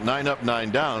Cain went 9 up,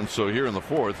 9 down. So here in the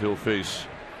 4th, he'll face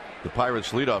the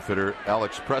Pirates leadoff hitter,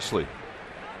 Alex Presley.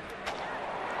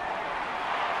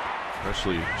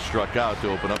 Presley struck out to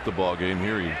open up the ball game.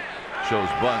 Here he shows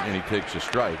bunt and he takes a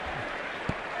strike.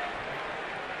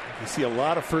 You see a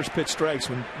lot of first pitch strikes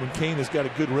when Cain has got a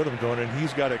good rhythm going, and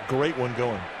he's got a great one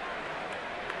going.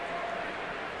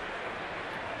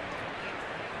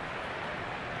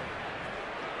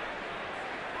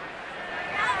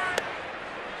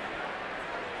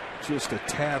 Just a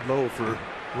tad low for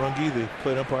Runge, the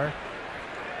plate umpire.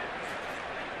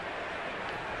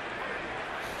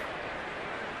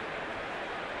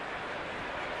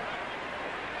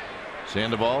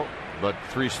 Sandoval, but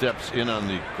 3 steps in on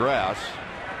the grass.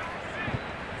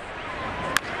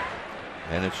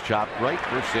 And it's chopped right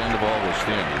where Sandoval was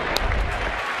standing.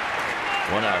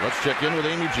 1 out. Let's check in with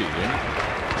Amy G. Amy?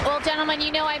 Well, gentlemen,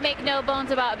 you know I make no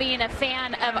bones about being a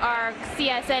fan of our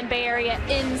CSN Bay Area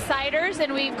insiders,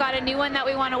 and we've got a new one that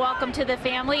we want to welcome to the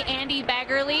family. Andy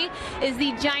Baggerly is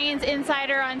the Giants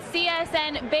insider on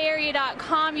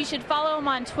CSNBayArea.com. You should follow him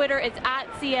on Twitter. It's at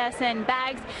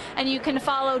CSNBags, and you can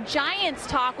follow Giants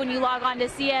Talk when you log on to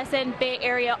CSN Bay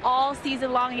Area all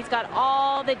season long. He's got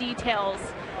all the details.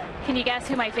 Can you guess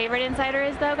who my favorite insider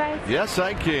is, though, guys? Yes,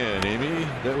 I can, Amy.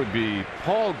 That would be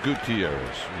Paul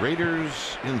Gutierrez,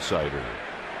 Raiders insider.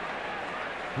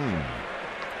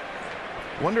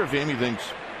 Wonder if Amy thinks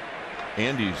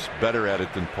Andy's better at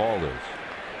it than Paul is.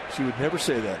 She would never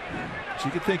say that. She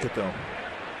could think it, though.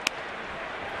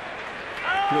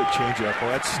 Good changeup. Well,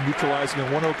 that's neutralizing a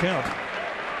 1-0 count.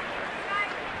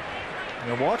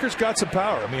 Now, Walker's got some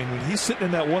power. I mean, when he's sitting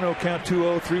in that 1-0 count,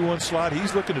 2-0, 3-1 slot,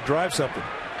 he's looking to drive something.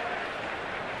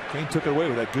 Cain took it away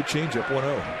with that good changeup,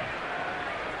 1-0.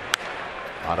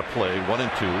 Out of play,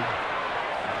 1-2.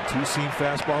 Two-seam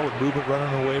fastball with movement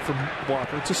running away from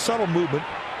Walker. It's a subtle movement.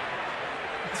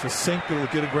 It's a sink that'll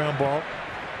get a ground ball.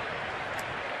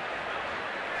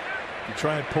 You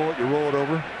try and pull it, you roll it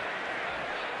over.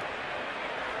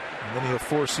 And then he'll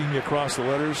four-seam you across the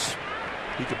letters.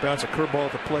 He could bounce a curveball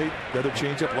at the plate. The other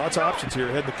changeup. Lots of options here.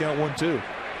 Ahead in the count 1-2.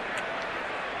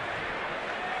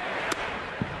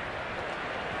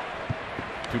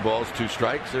 Two balls, two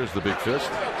strikes. There's the big fist.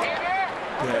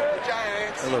 Yeah.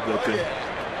 I love that thing.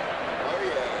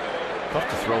 Tough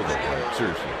to throw that way,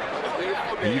 seriously.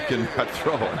 You cannot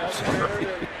throw. I'm sorry.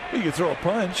 You can throw a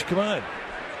punch. Come on.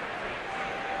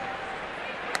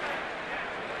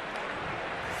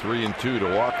 3-2 to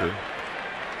Walker.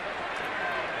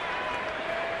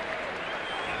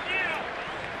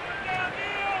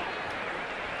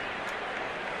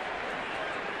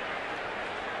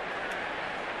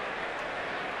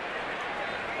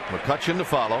 McCutchen to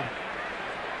follow.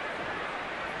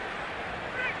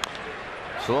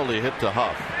 Slowly hit to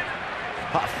Huff.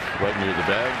 Huff right near the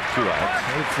bag. 2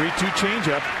 outs. 3-2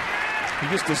 changeup. He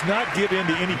just does not give in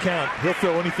to any count. He'll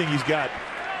throw anything he's got.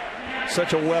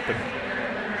 Such a weapon.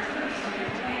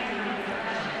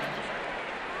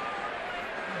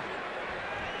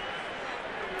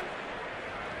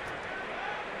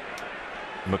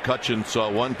 McCutchen saw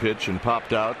one pitch and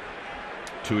popped out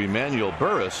to Emmanuel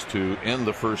Burris to end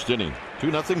the first inning.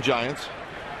 2-0 Giants.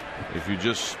 If you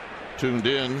just tuned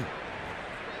in,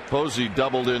 Posey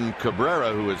doubled in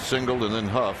Cabrera, who had singled, and then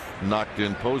Huff knocked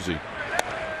in Posey.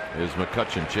 Is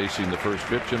McCutchen chasing the first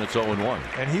pitch, and it's 0-1.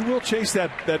 And he will chase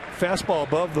that fastball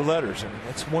above the letters. And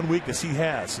that's one weakness he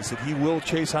has, is that he will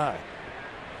chase high.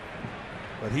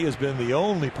 But he has been the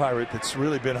only Pirate that's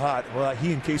really been hot. Well,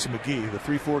 he and Casey McGee, the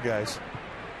 3-4 guys.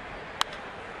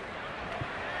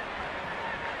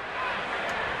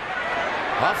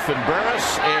 Huff and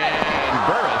Burris,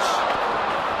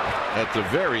 at the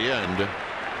very end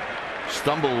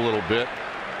stumbled a little bit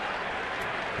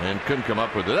and couldn't come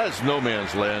up with it. That's no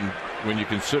man's land when you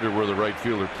consider where the right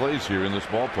fielder plays here in this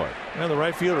ballpark. Now the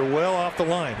right fielder well off the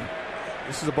line.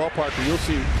 This is a ballpark where you'll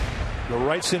see the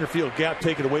right center field gap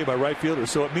taken away by right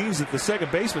fielders. So it means that the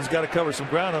second baseman's got to cover some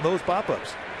ground on those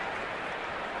pop-ups.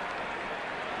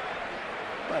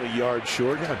 About a yard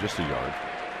short. Yeah, just a yard.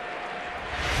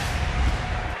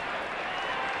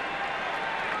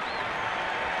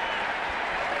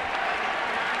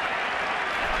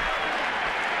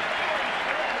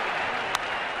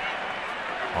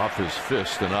 Off his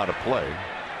fist and out of play.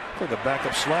 Like a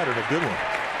backup slider and a good one.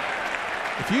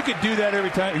 If you could do that every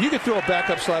time, if you could throw a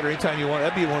backup slider anytime you want,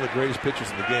 that'd be one of the greatest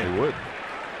pitches in the game. It would.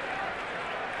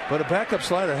 But a backup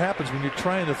slider happens when you're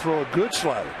trying to throw a good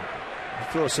slider. You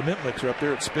throw a cement mixer up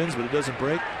there, it spins, but it doesn't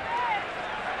break.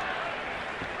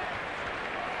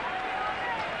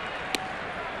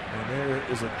 And there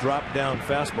is a drop down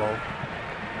fastball.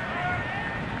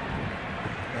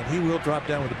 And he will drop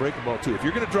down with a breaking ball too. If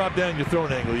you're going to drop down your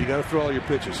throwing angle, you got to throw all your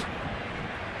pitches. You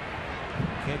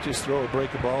can't just throw a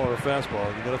breaking ball or a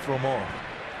fastball. You got to throw them all.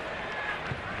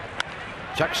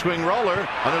 Check swing roller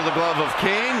under the glove of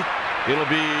Kane. It'll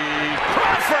be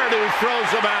Crawford who throws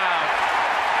him out.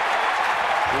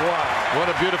 Wow.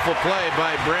 What a beautiful play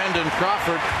by Brandon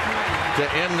Crawford to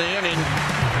end the inning.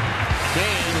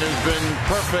 Kane has been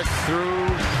perfect through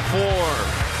 4.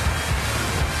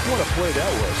 What a play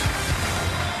that was.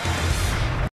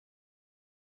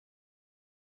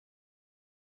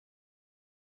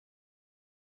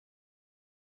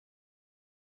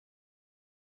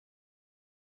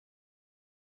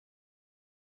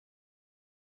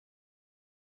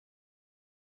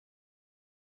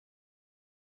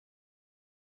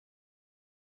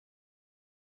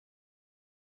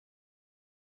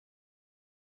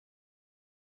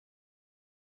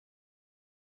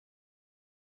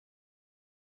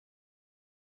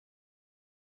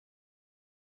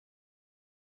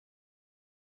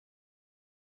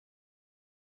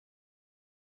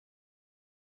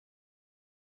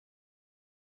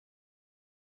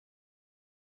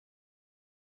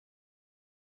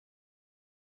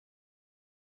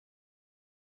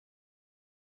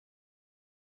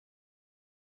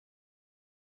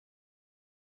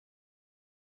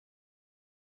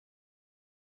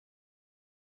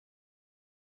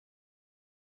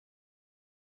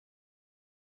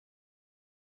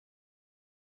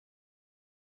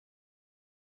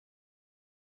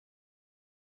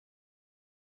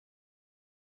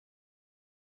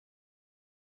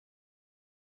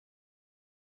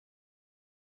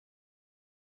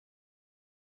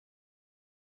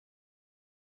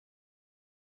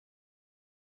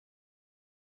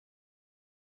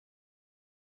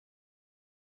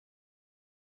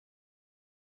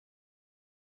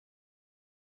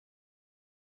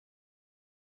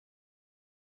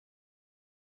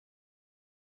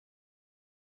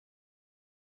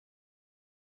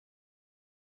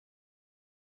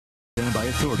 presented by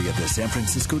authority of the San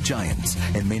Francisco Giants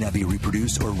and may not be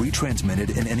reproduced or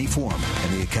retransmitted in any form.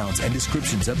 And the accounts and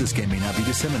descriptions of this game may not be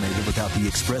disseminated without the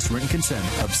express written consent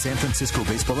of San Francisco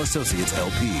Baseball Associates,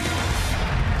 LP.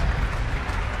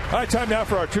 All right, time now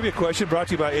for our trivia question brought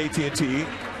to you by AT&T.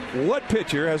 What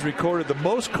pitcher has recorded the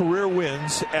most career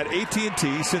wins at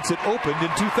AT&T since it opened in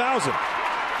 2000?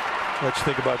 What you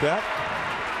think about that?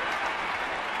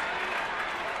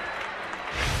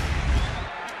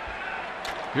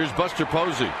 Here's Buster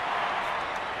Posey.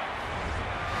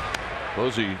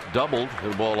 Posey doubled,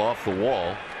 hit the ball off the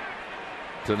wall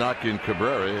to knock in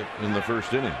Cabrera in the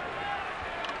first inning.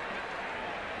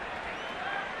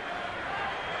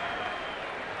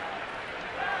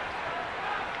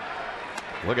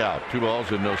 Look out, 2 balls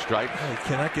and no strikes. He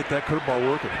cannot get that curveball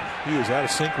working. He is out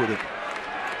of sync with it.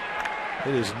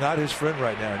 It is not his friend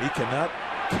right now, and he cannot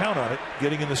count on it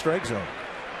getting in the strike zone.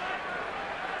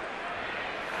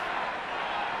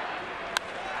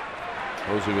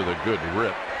 Posey with a good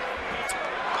rip.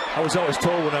 I was always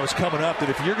told when I was coming up that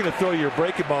if you're going to throw your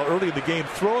breaking ball early in the game,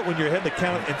 throw it when you're ahead in the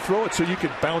count and throw it so you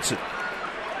can bounce it.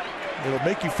 It'll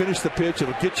make you finish the pitch.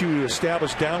 It'll get you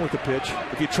established down with the pitch.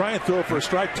 If you try and throw it for a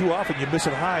strike too often, you miss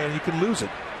it high and you can lose it.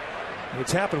 And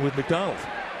it's happened with McDonald.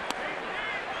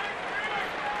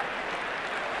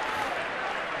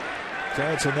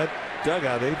 Giants in that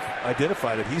dugout, they've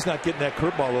identified it. He's not getting that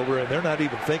curveball over, and they're not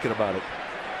even thinking about it.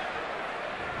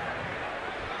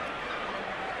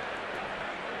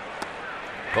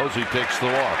 Posey takes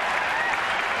the walk.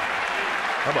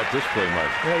 How about this play,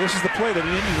 Mike? Yeah, this is the play that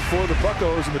ended for the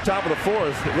Buccos in the top of the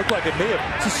 4th. It looked like it may have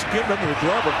just skimmed under the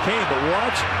glove of Kane, but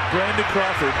watch Brandon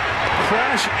Crawford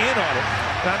crash in on it.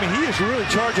 I mean, he is really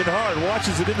charging hard,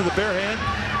 watches it into the bare hand,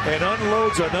 and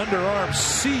unloads an underarm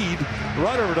seed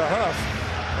right over to Huff.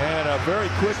 And a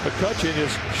very quick McCutchen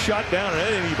is shot down, and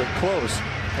it ain't even close.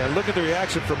 And look at the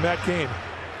reaction from Matt Kane.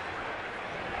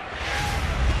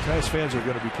 Giants fans are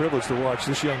going to be privileged to watch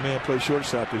this young man play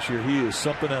shortstop this year. He is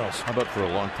something else. How about for a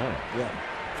long time? Yeah,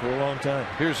 for a long time.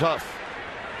 Here's Huff.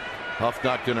 Huff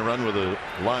not going to run with a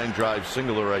line drive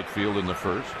single to right field in the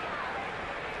first.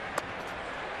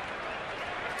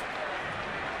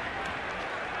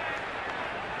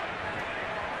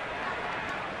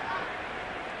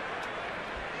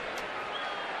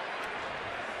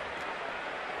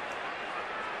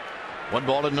 One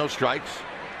ball and no strikes.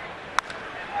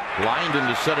 Lined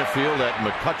into center field at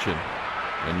McCutchen,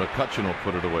 and McCutchen will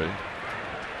put it away.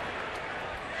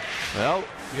 Well,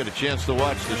 you had a chance to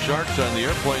watch the Sharks on the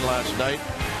airplane last night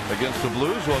against the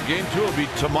Blues. Well, game 2 will be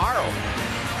tomorrow.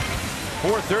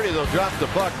 4:30, they'll drop the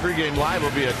puck. Pregame live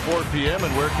will be at 4 p.m.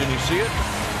 And where can you see it?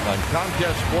 On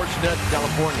Comcast Sportsnet,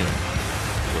 California.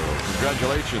 So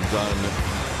congratulations on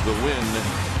the win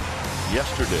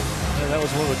yesterday. And that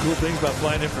was one of the cool things about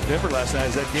flying in from Denver last night,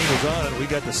 is that game was on and we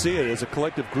got to see it as a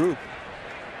collective group.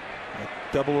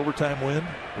 A double overtime win.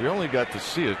 We only got to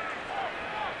see it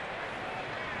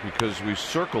because we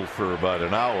circled for about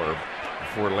an hour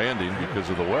before landing because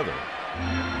of the weather.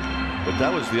 But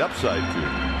that was the upside to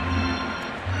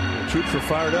it. The troops were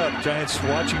fired up. Giants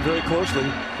watching very closely.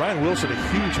 Brian Wilson, a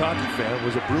huge hockey fan,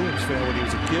 was a Bruins fan when he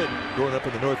was a kid growing up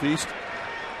in the Northeast.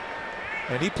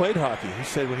 And he played hockey. He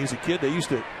said when he was a kid, they used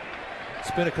to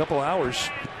spend a couple hours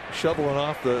shoveling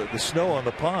off the snow on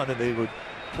the pond, and they would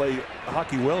play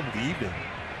hockey well in the evening.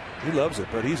 He loves it,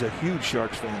 but he's a huge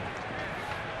Sharks fan.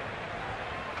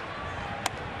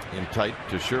 In tight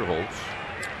to Sherholtz.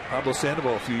 Pablo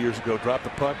Sandoval a few years ago dropped the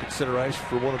puck at center ice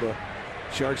for one of the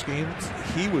Sharks games.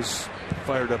 He was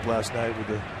fired up last night with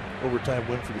the overtime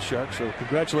win for the Sharks. So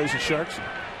congratulations, Sharks.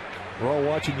 We're all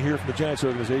watching you here from the Giants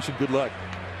organization. Good luck.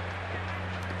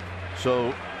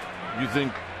 So you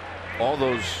think all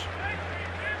those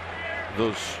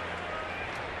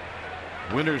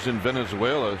winners in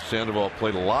Venezuela, Sandoval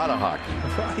played a lot of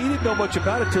hockey. He didn't know much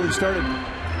about it until he started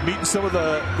meeting some of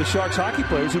the Sharks hockey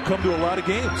players who come to a lot of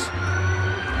games.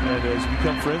 And has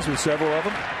become friends with several of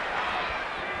them.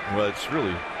 Well, it's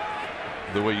really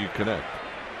the way you connect.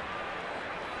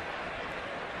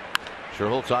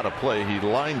 Sherholtz out of play. He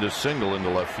lined a single into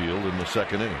left field in the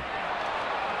second inning.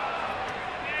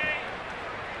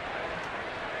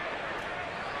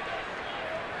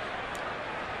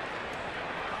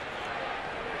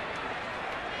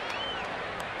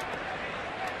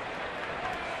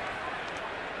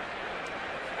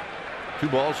 Two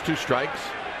balls, two strikes.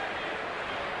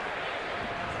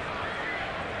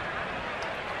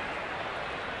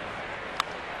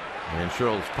 And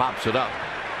Sherholtz pops it up.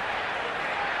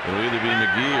 It'll either be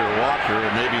McGee or Walker,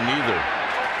 or maybe neither.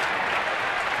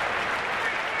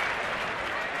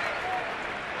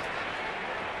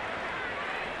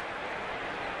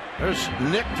 There's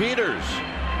Nick Peters.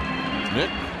 Nick,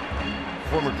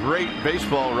 former great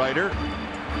baseball writer,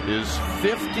 his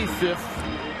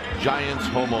 55th Giants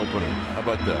home opener. How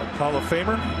about that? Hall of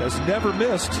Famer, has never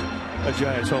missed a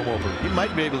Giants home opener. He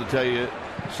might be able to tell you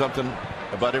something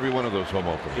about every one of those home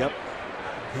openers. Yep.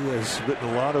 He has written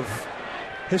a lot of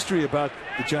history about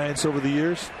the Giants over the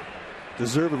years.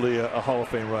 Deservedly a Hall of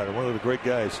Fame writer. One of the great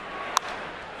guys.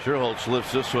 Sherholtz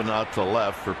lifts this one out to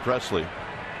left for Presley.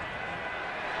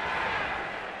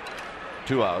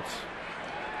 2 outs.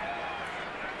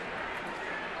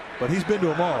 But he's been to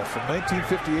them all, from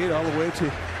 1958 all the way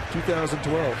to 2012.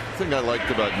 The thing I liked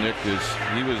about Nick is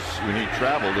when he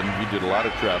traveled, and he did a lot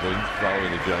of traveling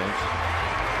following the Giants,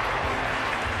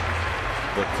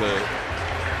 but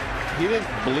he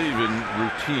didn't believe in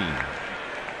routine.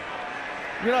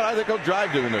 I think I'll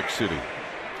drive to the next city.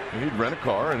 And he'd rent a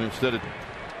car, and instead of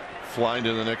flying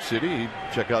to the next city, he'd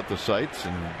check out the sights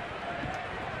and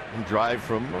drive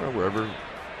from wherever,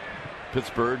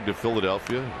 Pittsburgh to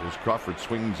Philadelphia, as Crawford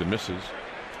swings and misses.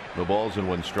 No balls and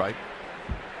 1 strike.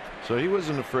 So he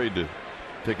wasn't afraid to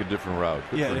take a different route.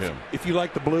 Good for him. If you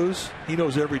like the blues, he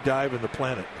knows every dive in the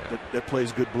planet that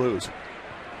plays good blues.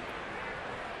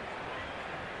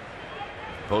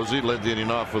 Posey led the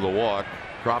inning off with a walk.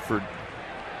 Crawford,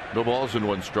 no balls and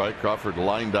 1 strike. Crawford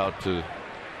lined out to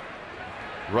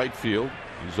right field.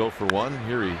 He's 0 for 1.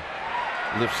 Here he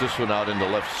lifts this one out into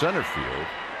left center field.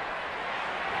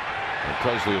 And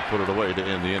Presley will put it away to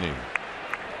end the inning.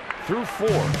 Through 4.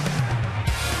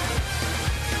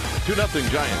 2-0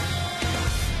 Giants.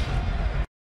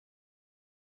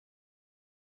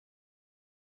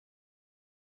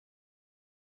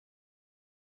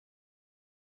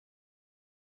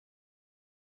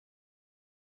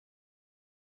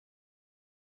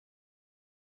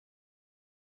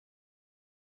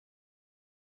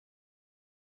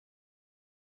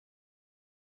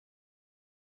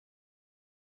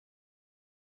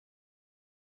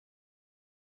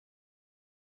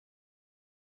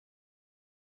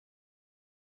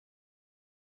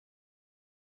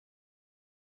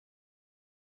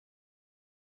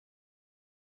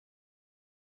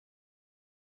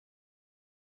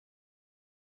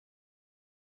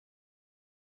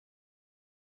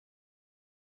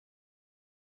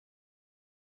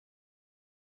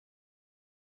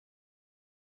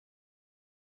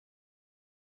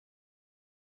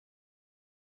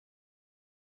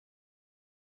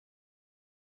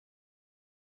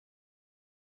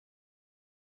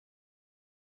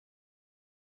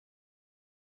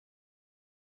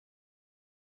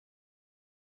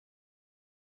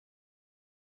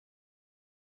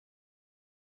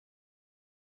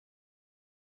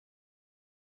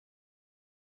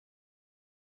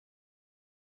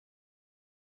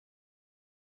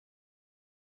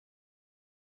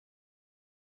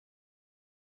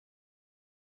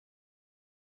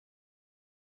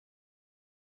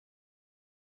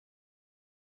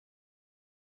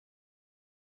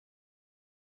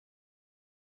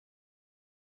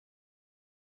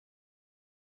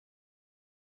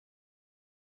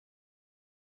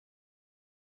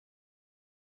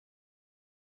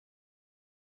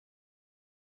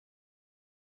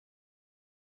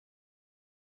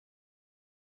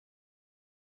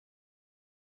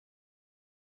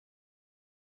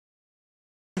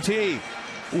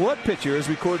 What pitcher has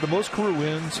recorded the most career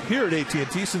wins here at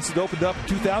AT&T since it opened up in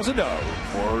 2000?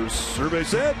 Or survey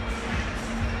said.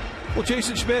 Well,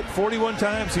 Jason Schmidt, 41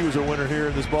 times he was a winner here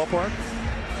in this ballpark.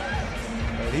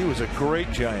 And he was a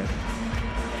great Giant.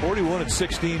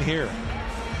 41-16 here.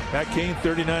 Matt Cain,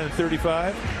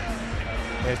 39-35.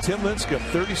 And Tim Lincecum,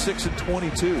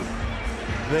 36-22.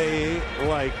 They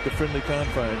like the friendly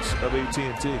confines of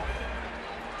AT&T.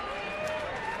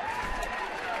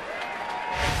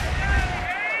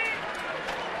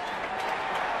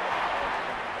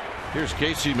 Here's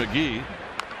Casey McGee.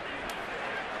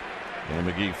 And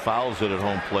McGee fouls it at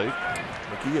home plate.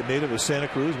 McGee, a native of Santa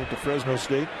Cruz, went to Fresno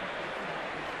State.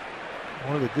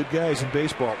 One of the good guys in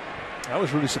baseball. I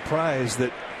was really surprised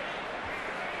that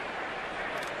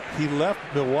he left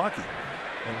Milwaukee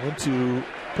and went to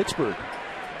Pittsburgh.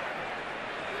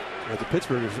 But the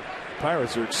Pittsburgh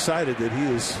Pirates are excited that he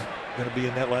is going to be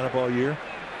in that lineup all year.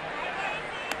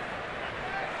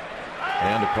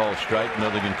 And a call strike,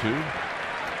 0-2.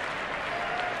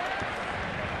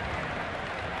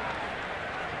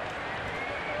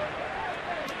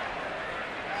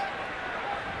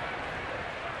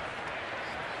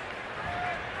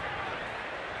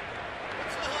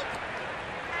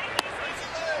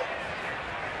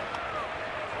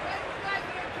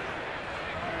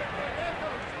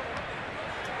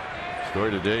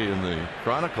 Story today in the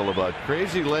Chronicle about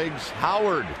Crazy Legs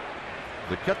Howard.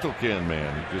 the kettle can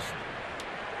man. He just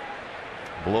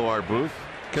below our booth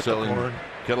selling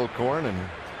kettle corn, and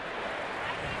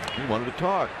he wanted to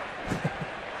talk.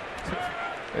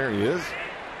 There he is.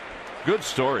 Good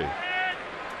story.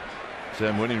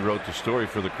 Sam Winning wrote the story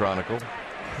for the Chronicle.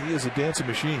 He is a dancing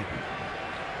machine.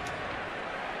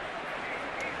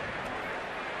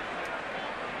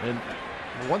 And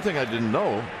one thing I didn't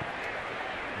know,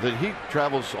 that he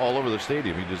travels all over the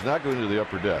stadium. He does not go into the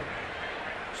upper deck.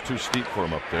 It's too steep for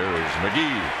him up there. Is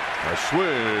McGee. A swing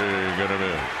and a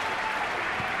miss.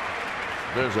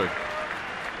 There's a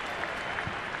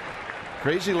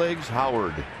Crazy Legs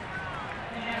Howard.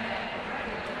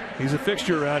 He's a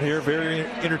fixture around here, very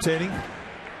entertaining.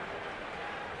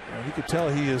 And you can tell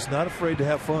he is not afraid to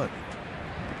have fun.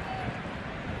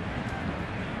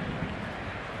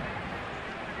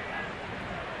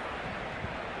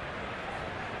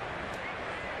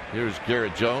 Here's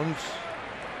Garrett Jones.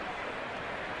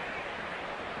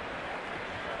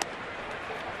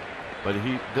 But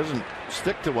he doesn't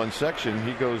stick to one section.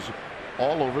 He goes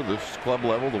all over this club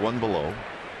level, the one below.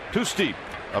 Too steep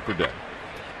upper deck.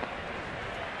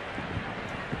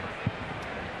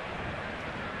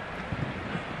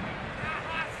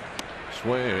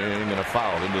 Swing and a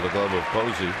foul into the glove of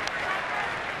Posey.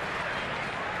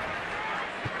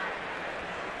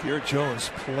 Garrett Jones,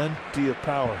 plenty of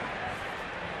power.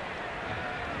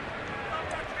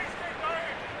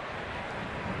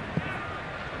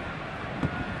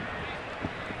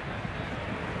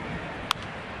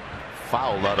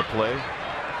 Fouled out of play.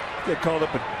 Got called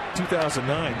up in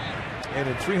 2009, and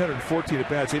in 314 at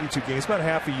bats, 82 games, about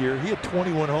half a year. He had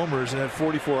 21 homers and had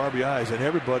 44 RBIs, and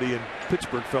everybody in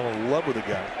Pittsburgh fell in love with the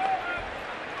guy.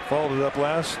 Followed it up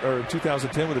in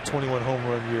 2010 with a 21 home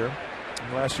run year.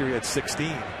 And last year he had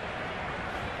 16.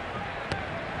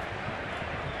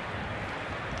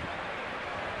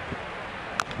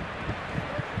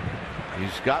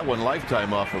 He's got one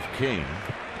lifetime off of King.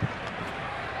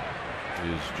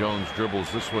 As Jones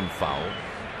dribbles this one foul.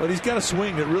 But he's got a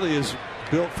swing that really is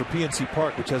built for PNC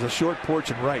Park, which has a short porch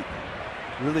and right.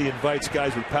 Really invites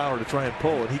guys with power to try and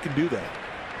pull, and he can do that.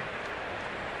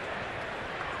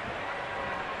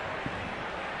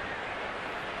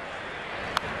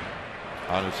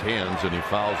 On his hands, and he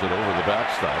fouls it over the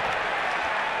backstop.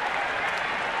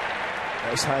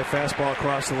 Nice high fastball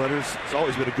across the letters. It's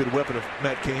always been a good weapon of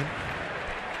Matt Cain.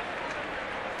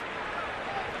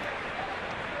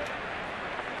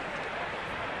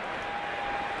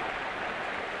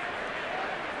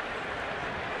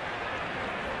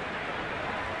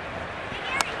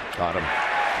 Got him.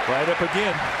 Right up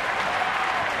again.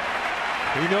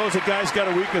 He knows the guy's got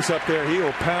a weakness up there. He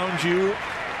will pound you.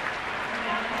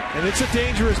 And it's a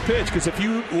dangerous pitch, because if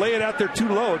you lay it out there too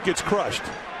low, it gets crushed.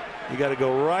 You got to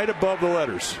go right above the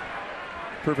letters.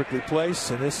 Perfectly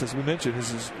placed. And this, as we mentioned,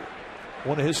 this is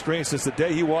one of his strengths since the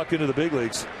day he walked into the big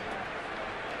leagues.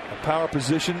 A power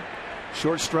position,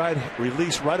 short stride,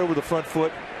 release right over the front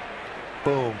foot.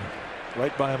 Boom.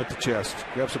 Right by him at the chest.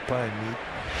 Grabs some pine meat.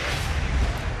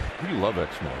 You love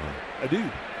Exmo. Huh? I do.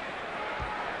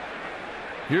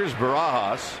 Here's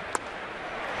Barajas.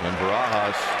 And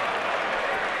Barajas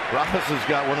has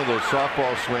got one of those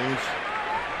softball swings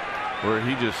where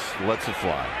he just lets it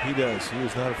fly. He does. He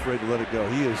is not afraid to let it go.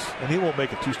 He is, and he won't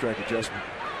make a two-strike adjustment.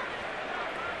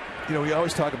 You know, we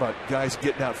always talk about guys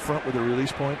getting out front with a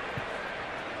release point.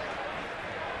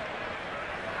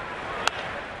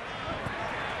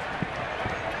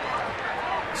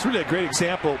 It's really a great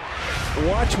example.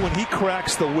 Watch when he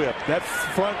cracks the whip. That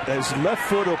front, his left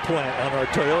foot will plant on our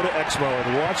Toyota Exmo,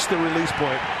 and watch the release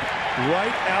point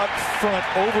right out front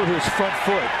over his front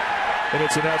foot. And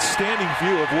it's an outstanding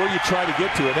view of where you try to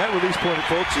get to. And that release point,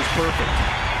 folks, is perfect.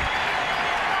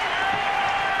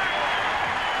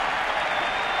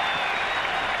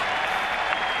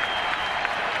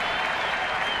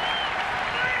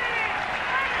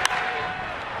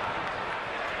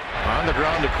 On the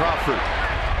ground to Crawford.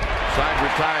 Side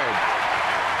retired.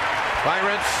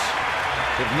 Pirates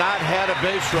have not had a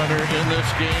base runner in this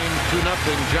game.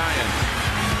 2-0 Giants.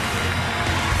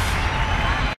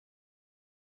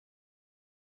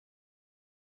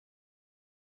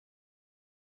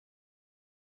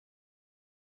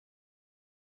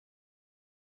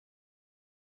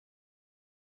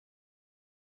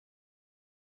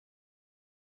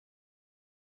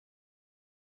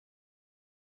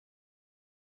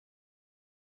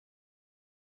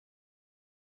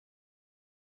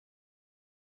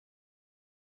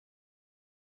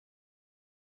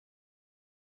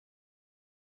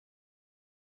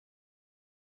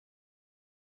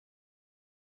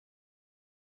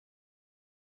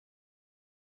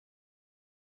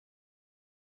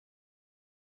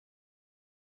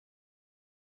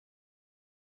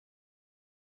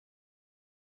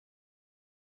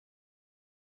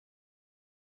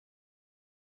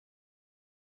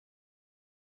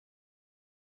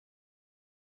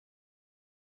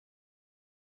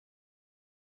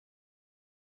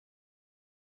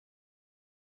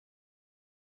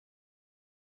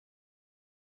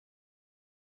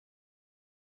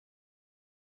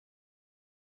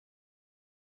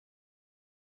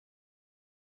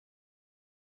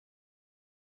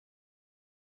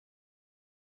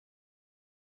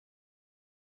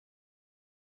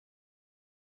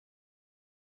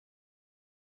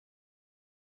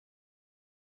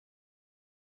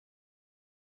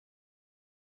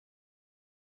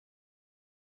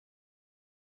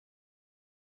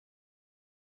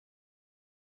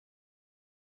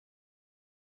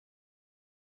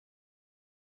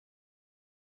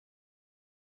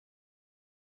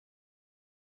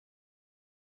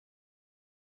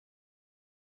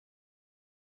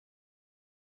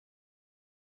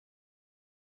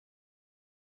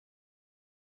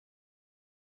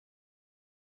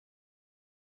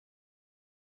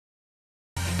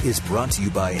 is brought to you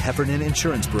by Heffernan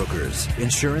Insurance Brokers.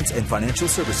 Insurance and financial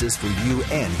services for you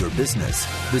and your business.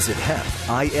 Visit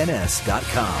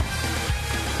HEFINS.com.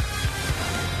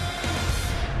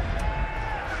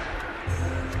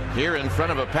 Here in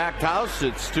front of a packed house,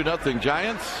 it's 2-0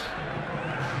 Giants.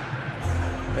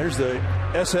 There's the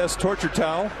SS torture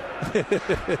towel. That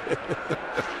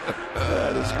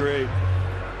is great.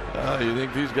 You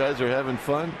think these guys are having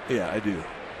fun? Yeah, I do.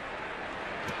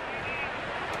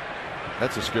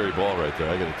 That's a scary ball right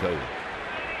there, I got to tell you.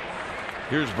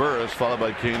 Here's Burris, followed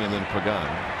by Kane and then Pagan.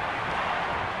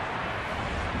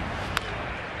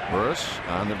 Burris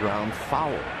on the ground,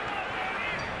 foul.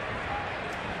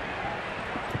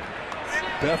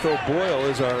 Beth O'Boyle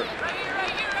is our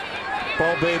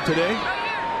ball babe today.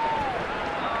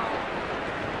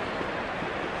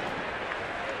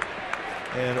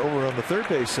 And over on the third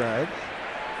base side,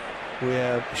 we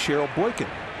have Cheryl Boykin.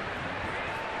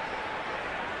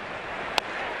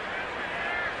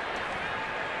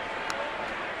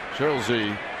 Cheryl's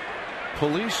a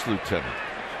police lieutenant.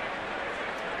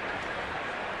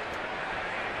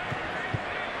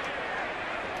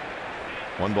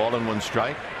 One ball and one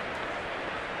strike.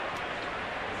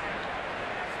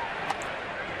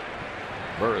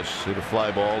 Burris hit a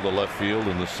fly ball to left field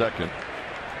in the second.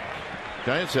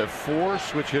 Giants have 4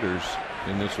 switch hitters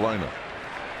in this lineup.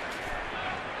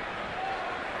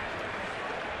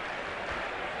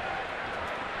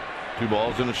 Two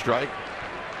balls and a strike.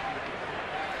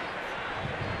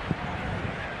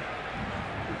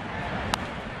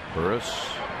 Burris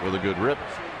with a good rip,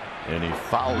 and he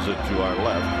fouls it to our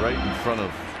left, right in front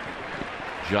of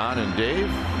John and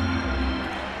Dave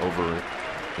over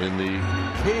in the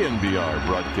KNBR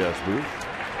broadcast booth.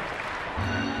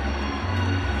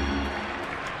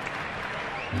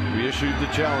 We issued the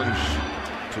challenge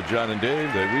to John and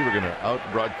Dave that we were going to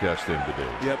out-broadcast them today.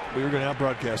 Yep, we were going to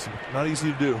out-broadcast them. Not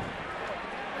easy to do.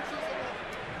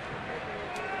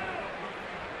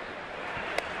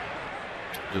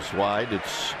 Just wide,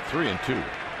 it's 3-2.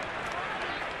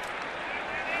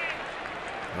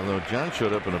 Although John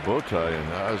showed up in a bow tie,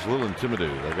 and I was a little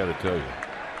intimidated, I got to tell you.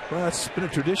 Well, it's been a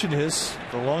tradition of his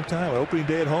for a long time. Opening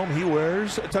day at home, he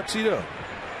wears a tuxedo.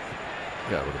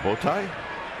 Yeah, with a bow tie?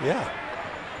 Yeah.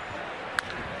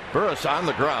 Burris on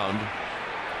the ground.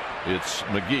 It's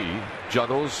McGee,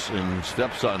 juggles and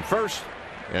steps on first.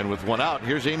 And with one out,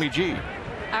 here's Amy G.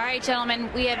 All right, gentlemen,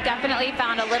 we have definitely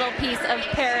found a little piece of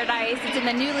paradise. It's in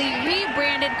the newly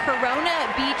rebranded Corona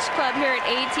Beach Club here at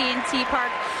AT&T Park.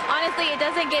 Honestly, it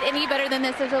doesn't get any better than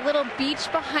this. There's a little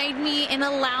beach behind me in a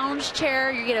lounge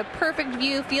chair. You get a perfect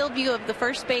view, field view of the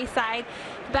first base side.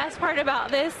 Best part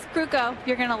about this, Kruko,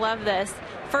 you're going to love this.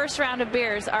 First round of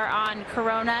beers are on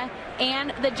Corona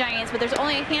and the Giants, but there's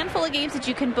only a handful of games that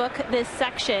you can book this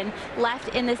section left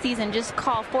in the season. Just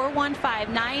call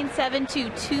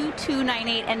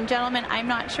 415-972-2298. And gentlemen, I'm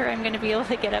not sure I'm going to be able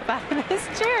to get up out of this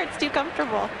chair. It's too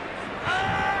comfortable.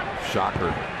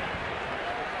 Shocker.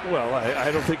 Well,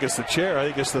 I don't think it's the chair. I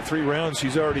think it's the 3 rounds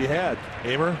she's already had.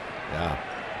 Amer? Yeah.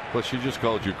 Plus, she just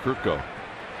called you Kruko.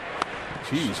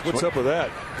 Jeez, what's up with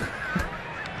that?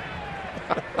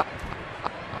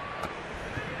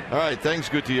 All right, thanks,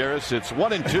 Gutierrez. It's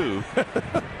 1-2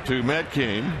 to Matt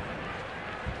Cain.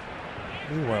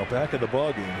 Meanwhile, back in the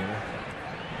ballgame here.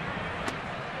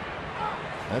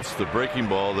 That's the breaking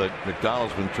ball that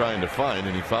McDonald's been trying to find,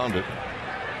 and he found it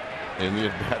in the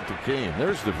at-bat to Cain.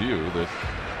 There's the view that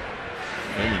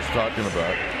Amy's talking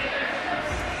about.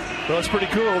 Well, it's pretty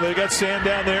cool. They got sand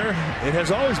down there. It has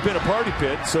always been a party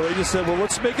pit, so they just said, well,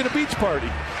 let's make it a beach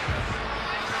party.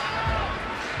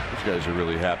 These guys are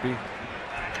really happy.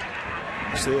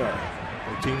 Yes, they are.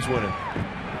 Their team's winning.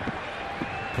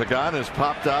 Pagan has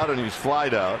popped out and he's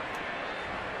flied out.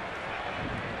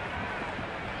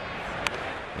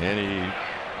 And he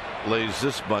lays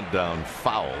this bunt down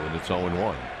foul, and it's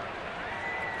 0-1.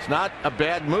 It's not a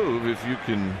bad move if you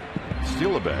can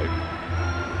steal a bag.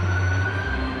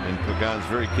 And Pagan's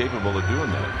very capable of doing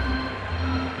that.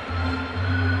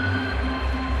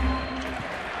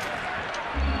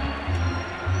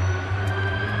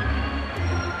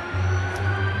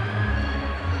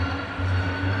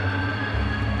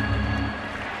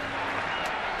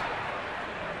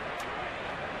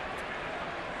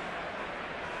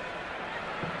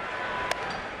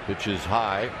 Pitch is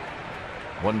high.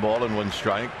 1 ball and 1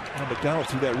 strike. Well, McDonald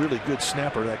threw that really good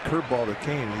snapper, that curveball to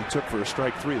Cain, and he took for a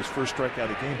strike 3, his first strikeout of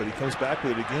the game, but he comes back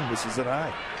with it again, misses it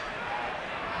high.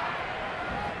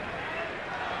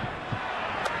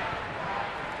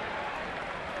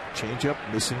 Changeup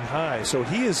missing high, so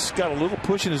he has got a little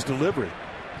push in his delivery.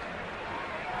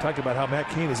 Talked about how Matt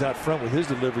Cain is out front with his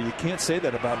delivery. You can't say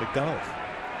that about McDonald.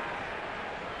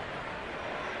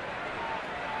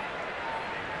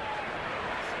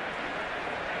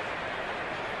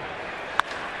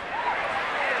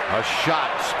 A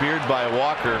shot speared by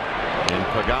Walker, and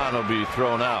Pagan will be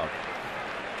thrown out.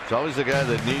 It's always the guy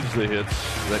that needs the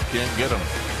hits that can't get them.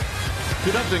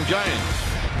 2-0 Giants.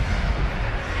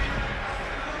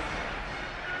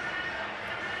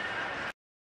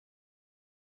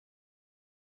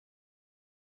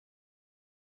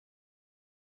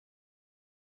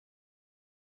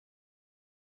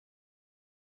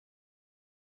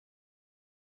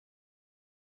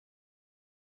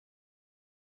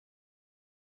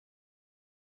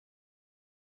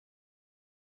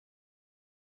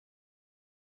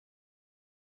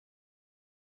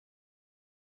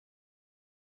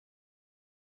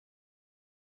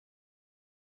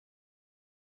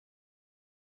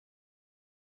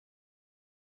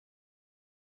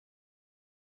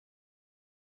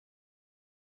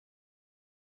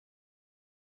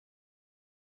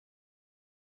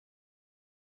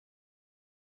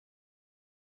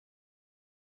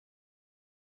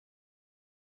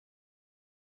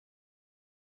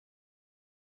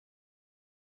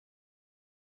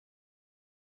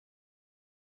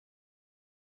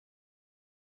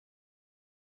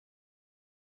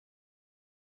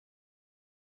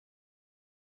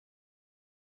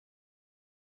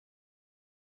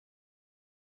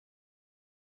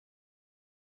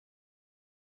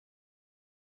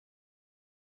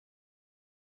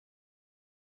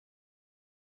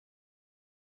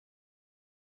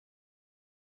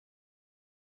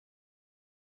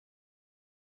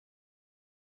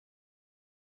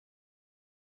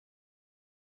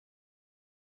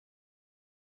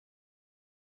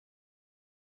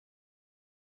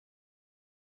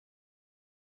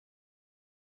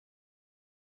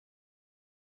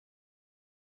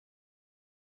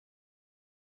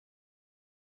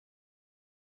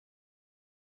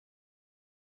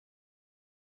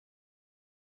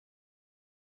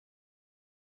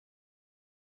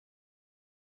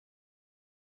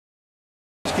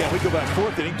 We go back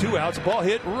 4th inning, 2 outs, ball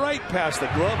hit right past the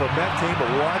glove of Matt Cain, but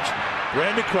watch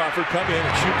Brandon Crawford come in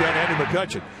and shoot down Andrew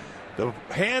McCutchen. The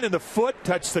hand and the foot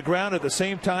touch the ground at the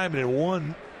same time, and in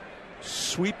one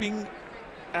sweeping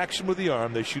action with the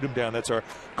arm, they shoot him down. That's our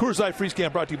Coors Light Freeze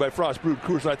Can, brought to you by Frost Brewed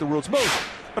Coors Light, the world's most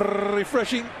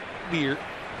refreshing beer.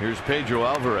 Here's Pedro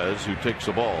Alvarez, who takes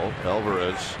the ball.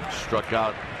 Alvarez struck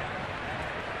out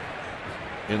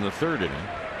in the 3rd inning.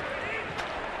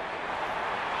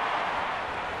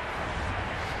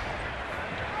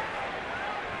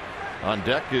 On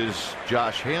deck is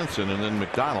Josh Hansen, and then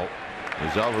McDonald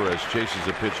as Alvarez chases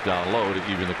a pitch down low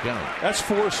to even the count. That's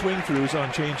 4 swing throughs on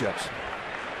changeups.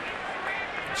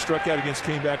 Struck out against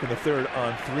Cain back in the 3rd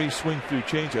on 3 swing through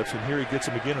changeups, and here he gets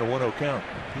him again in a 1-0 count.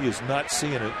 He is not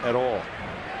seeing it at all.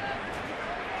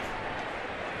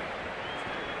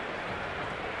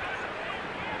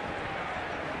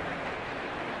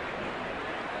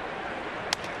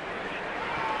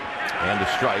 And a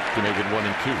strike to make it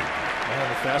 1-2. And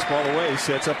the fastball away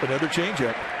sets up another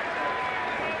changeup.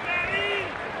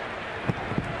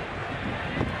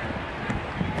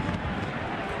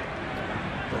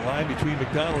 The line between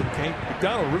McDonald and Cain.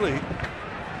 McDonald really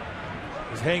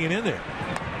is hanging in there.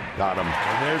 Got him.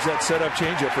 And there's that setup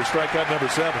changeup for strikeout number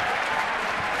 7.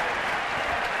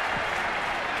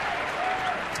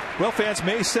 Well, fans,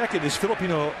 May 2nd is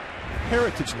Filipino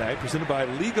Heritage Night, presented by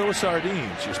Ligo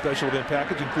Sardines. Your special event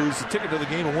package includes the ticket to the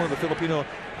game and one of the Filipino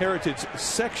Heritage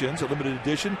sections, a limited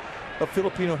edition of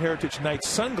Filipino Heritage Night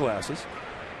sunglasses.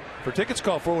 For tickets,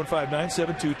 call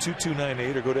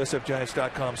 415-972-2298 or go to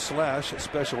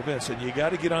sfgiants.com/special events. And you got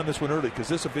to get on this one early because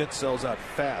this event sells out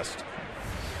fast.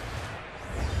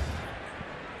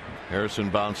 Harrison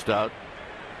bounced out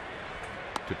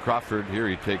to Crawford. Here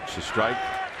he takes a strike.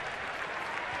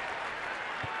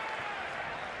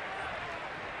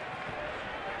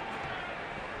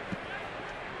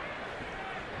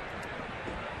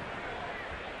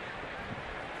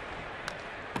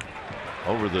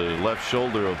 Over the left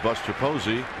shoulder of Buster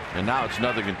Posey, and now it's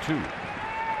 0-2.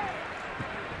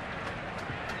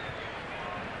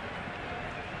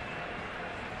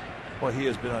 Well, he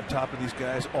has been on top of these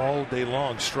guys all day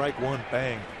long. Strike one,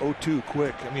 bang, 0-2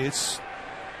 quick. I mean, he's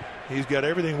got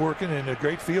everything working and a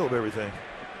great feel of everything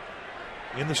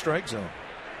in the strike zone.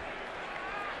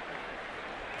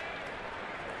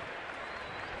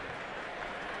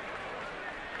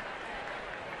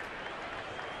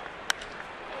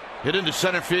 Hit into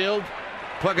center field.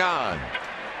 Pagan.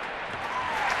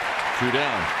 2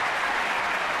 down.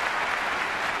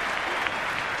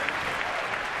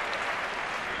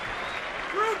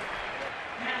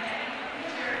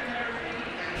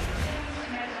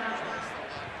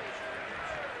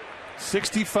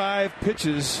 .65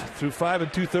 pitches through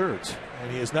 5 2/3,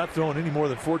 and he has not thrown any more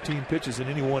than 14 pitches in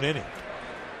any one inning.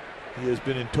 He has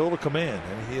been in total command,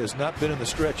 and he has not been in the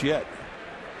stretch yet.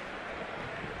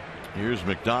 Here's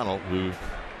McDonald, who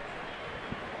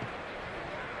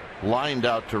lined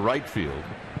out to right field.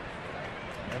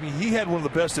 I mean, he had one of the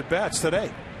best at bats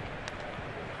today.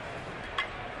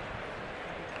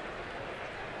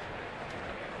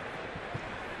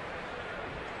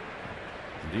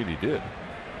 Indeed, he did.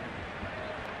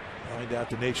 Lined out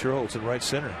to Nate Scherholz in right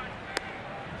center.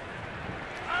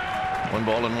 1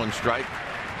 ball and 1 strike.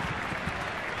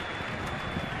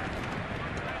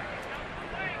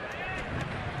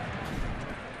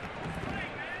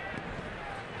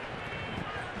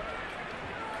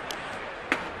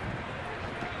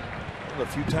 Well, a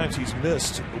few times he's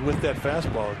missed with that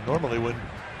fastball. Normally when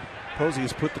Posey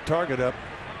has put the target up,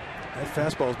 that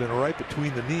fastball has been right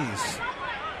between the knees.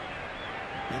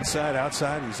 Inside,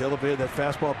 outside, he's elevated that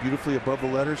fastball beautifully above the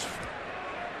letters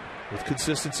with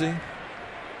consistency.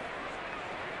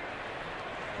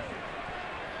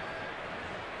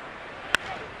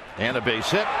 And a base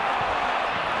hit.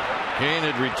 Cain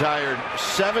had retired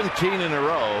 17 in a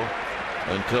row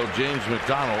until James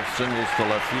McDonald singles to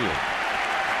left field.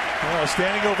 Well, a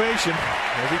standing ovation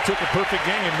as he took a perfect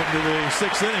game into the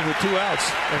 6th inning with 2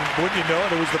 outs. And wouldn't you know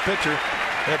it, it was the pitcher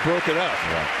that broke it up.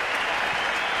 Yeah.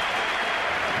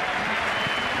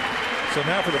 So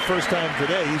now for the first time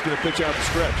today, he's going to pitch out the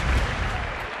stretch.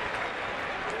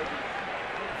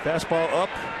 Fastball up,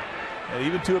 and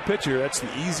even to a pitcher, that's the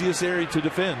easiest area to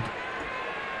defend.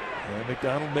 And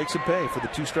McDonald makes him pay for the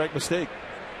 2-strike mistake.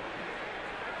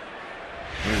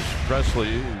 Here's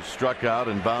Presley, who struck out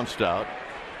and bounced out.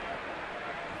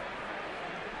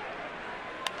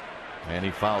 And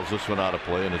he fouls this one out of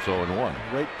play, and it's 0-1.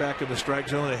 Right back in the strike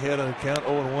zone, ahead on the count,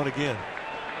 0-1 again.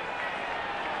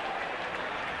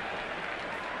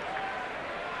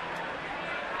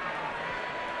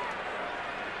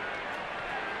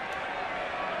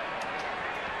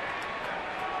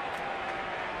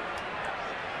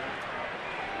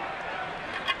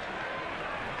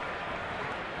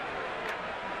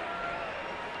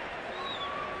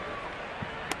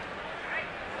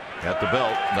 At the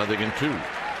belt, 0-2.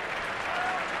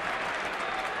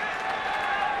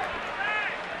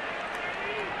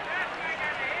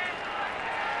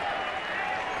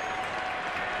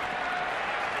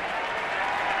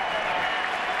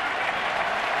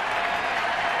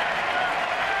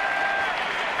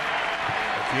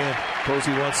 Again,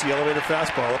 Posey wants the elevated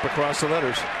fastball up across the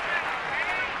letters.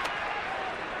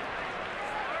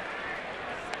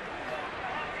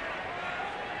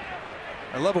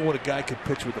 I love it when a guy can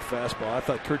pitch with a fastball. I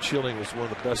thought Curt Schilling was one of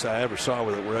the best I ever saw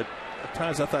with it, where at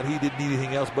times I thought he didn't need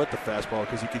anything else but the fastball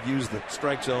because he could use the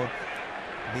strike zone,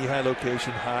 knee-high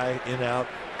location, high, in, out.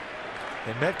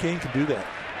 And Matt Cain can do that.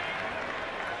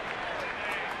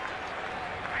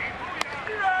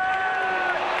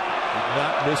 Did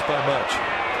not miss by much.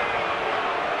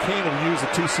 Cain will use the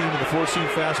 2-seam and the 4-seam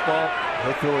fastball.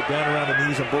 He'll throw it down around the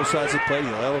knees on both sides of the plate.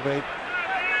 He'll elevate.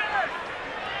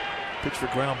 Pitch for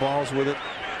ground balls with it.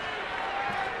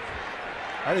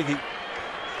 I think he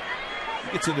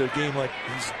gets into a game like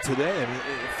he's today. I mean,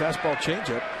 fastball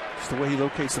changeup, just the way he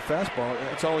locates the fastball,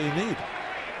 that's all you need.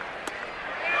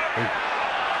 He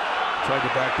tried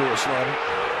to backdoor a slider.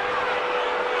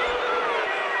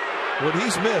 When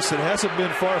he's missed, it hasn't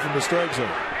been far from the strike zone.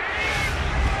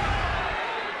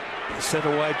 The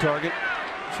center wide target,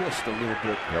 just a little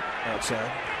bit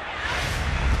outside.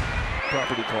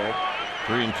 Property called.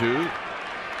 3-2.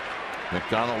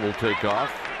 McDonald will take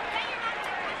off.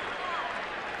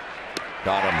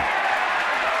 Got him.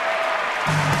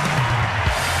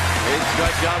 8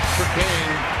 strikeouts for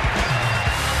Cain.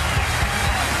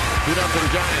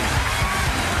 2-0 Giants.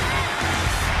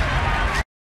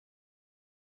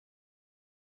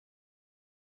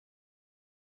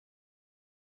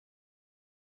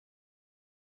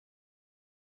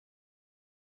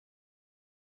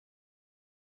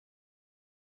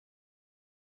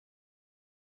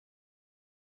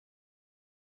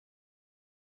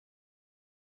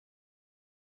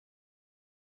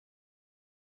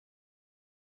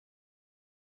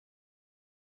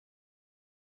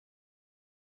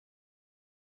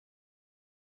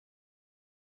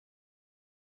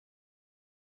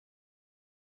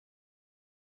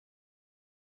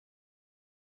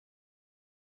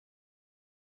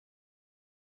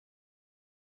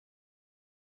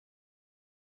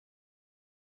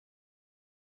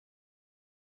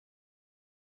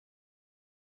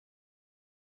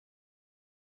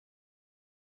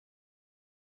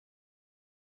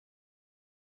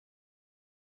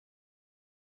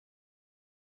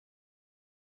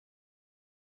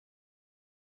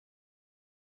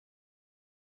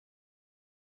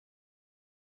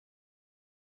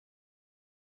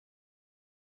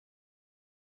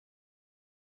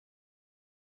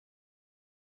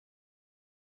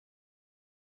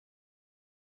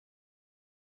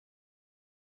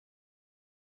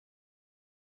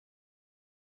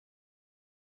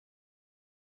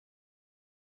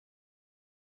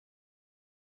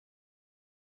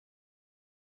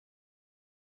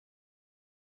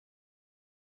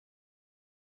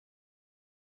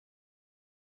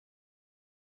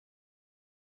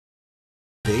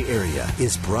 area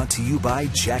is brought to you by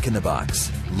Jack in the Box.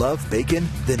 Love bacon?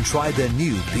 Then try the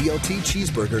new BLT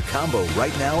Cheeseburger Combo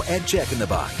right now at Jack in the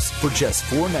Box for just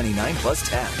 $4.99 plus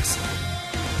tax.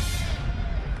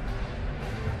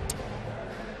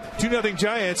 2-0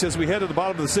 Giants as we head to the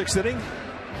bottom of the 6th inning.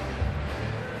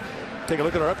 Take a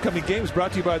look at our upcoming games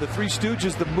brought to you by the Three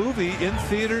Stooges, the movie, in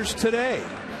theaters today.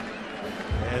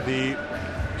 And the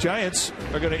Giants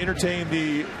are going to entertain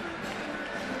the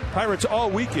Pirates all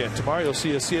weekend. Tomorrow you'll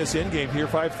see a CSN game here,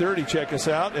 5:30. Check us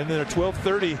out. And then a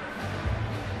 12:30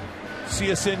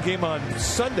 CSN game on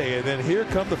Sunday. And then here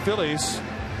come the Phillies.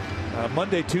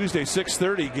 Monday, Tuesday,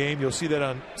 6:30 game. You'll see that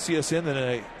on CSN. Then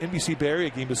an NBC Bay Area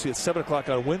game you'll see at 7 o'clock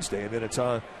on Wednesday. And then it's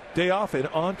on day off and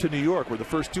on to New York, where the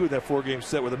first 2 of that 4-game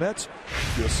set with the Mets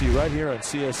you'll see right here on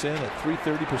CSN at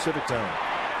 3:30 Pacific time.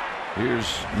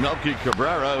 Here's Melky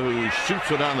Cabrera, who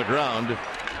shoots it on the ground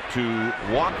to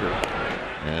Walker.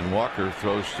 And Walker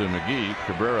throws to McGee.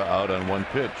 Cabrera out on 1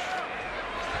 pitch.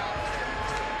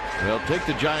 Well, take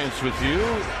the Giants with you.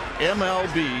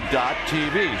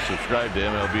 MLB.TV. Subscribe to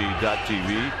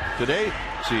MLB.TV today.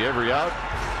 See every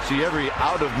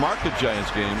out of market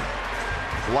Giants game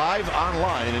live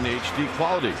online in HD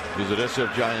quality. Visit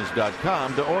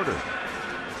sfgiants.com to order.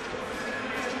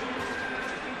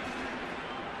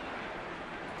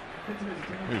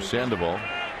 Here's Sandoval.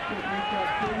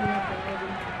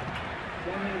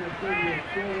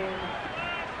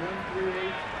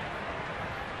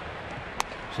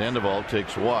 Sandoval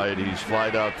takes wide. He's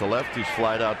flied out to left. He's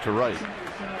flied out to right.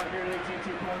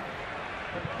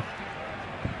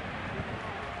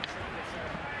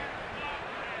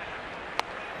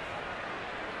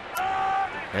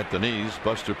 At the knees,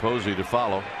 Buster Posey to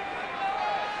follow.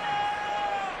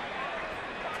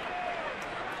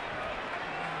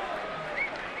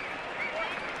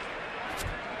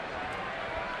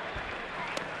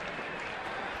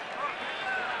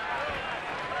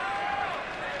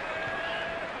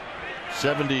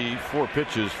 .74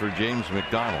 pitches for James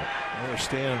McDonald. They're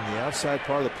standing on the outside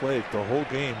part of the plate the whole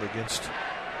game against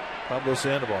Pablo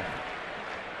Sandoval.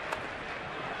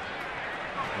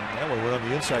 And that one went on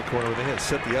the inside corner where they had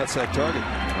set the outside target.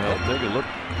 Well, take a look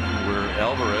where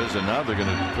Alvarez, and now they're going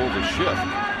to pull the shift.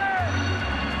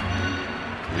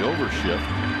 The overshift.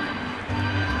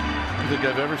 I don't think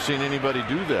I've ever seen anybody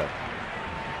do that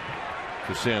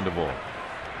to Sandoval.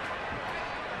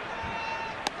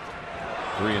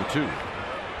 3-2.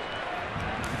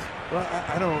 Well,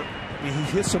 I don't. I mean, he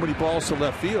hits so many balls to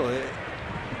left field.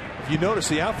 If you notice,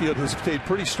 the outfield has stayed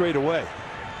pretty straight away.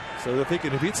 So they're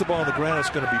thinking if he hits the ball on the ground, it's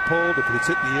going to be pulled. If it's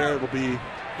hit in the air, it will be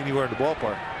anywhere in the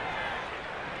ballpark.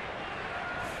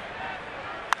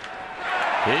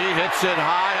 He hits it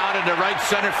high out into right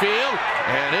center field,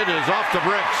 and it is off the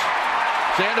bricks.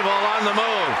 Sandoval on the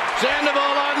move.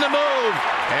 Sandoval on the move,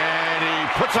 and he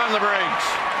puts on the brakes.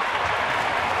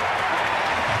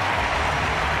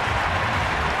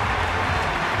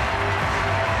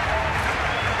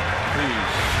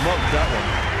 Smoked that one.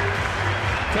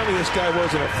 Tell me this guy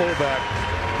wasn't a fullback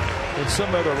in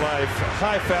some other life.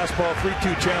 High fastball,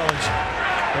 3-2 challenge,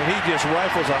 and he just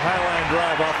rifles a high line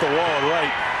drive off the wall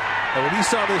right. And when he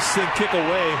saw this thing kick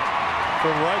away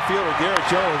from right fielder Garrett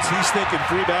Jones, he's thinking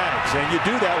 3 bags. And you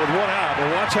do that with 1 out. And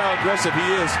watch how aggressive he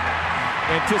is,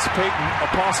 anticipating a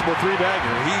possible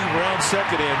 3-bagger. He rounds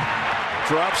second in,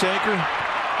 drops anchor.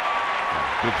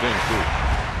 Good thing too.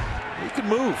 He can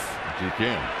move. He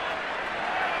can.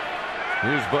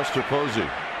 Here's Buster Posey,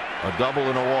 a double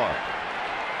and a walk.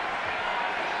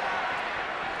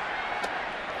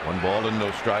 1 ball and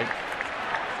no strike.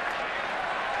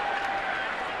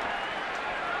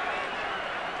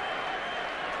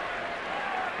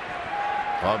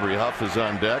 Aubrey Huff is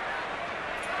on deck.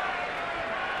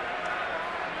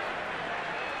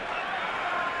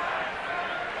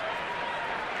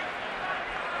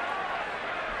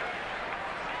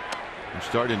 We're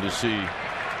starting to see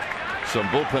some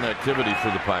bullpen activity for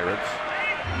the Pirates.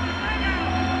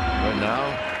 Right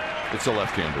now, it's a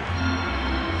left-hander.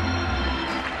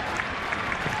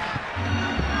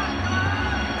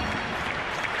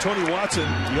 Tony Watson,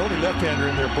 the only left-hander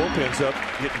in their bullpen's up,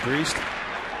 getting greased.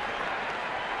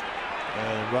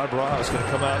 And Rod Barajas is going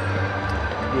to come out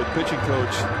with pitching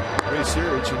coach Ray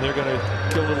Searage, and they're going to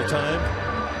kill a little time,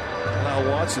 allow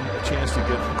Watson a chance to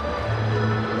get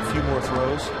a few more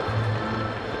throws.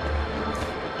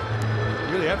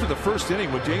 Really, after the first inning,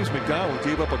 when James McDonald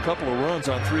gave up a couple of runs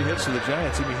on 3 hits to the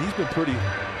Giants, I mean, he's been pretty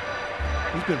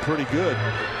good,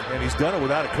 and he's done it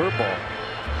without a curveball.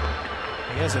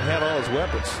 He hasn't had all his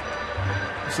weapons.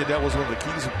 He said that was one of the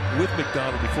keys with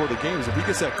McDonald before the game, is if he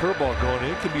gets that curveball going,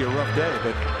 it can be a rough day,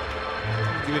 but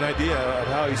give you an idea of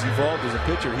how he's evolved as a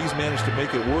pitcher. He's managed to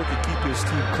make it work and keep his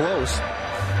team close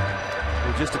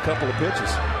with just a couple of pitches.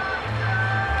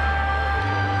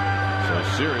 So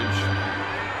Searage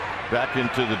back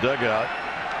into the dugout.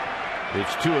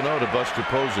 It's 2-0 to Buster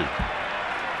Posey.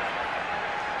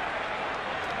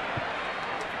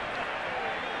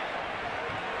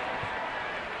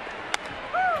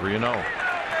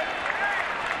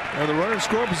 Now the runner in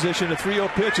score position, a 3-0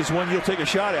 pitch is one you'll take a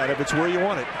shot at if it's where you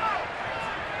want it.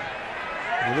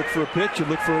 You look for a pitch, you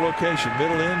look for a location.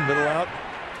 Middle in, middle out.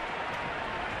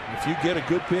 If you get a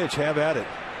good pitch, have at it.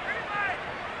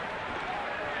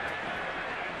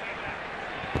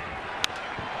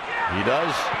 He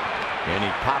does, and he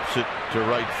pops it to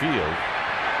right field.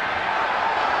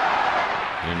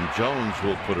 And Jones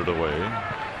will put it away.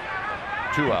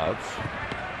 2 outs.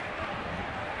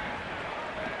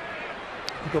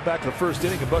 You go back to the first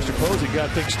inning, and Buster Posey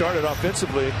got things started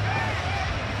offensively.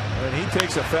 And he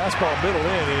takes a fastball middle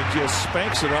in and just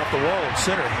spanks it off the wall in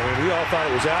center. I mean, we all thought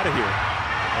it was out of here.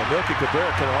 And Melky Cabrera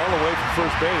coming all the way from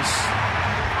first base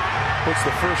puts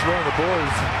the first run on the board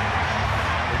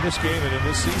in this game and in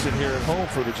this season here at home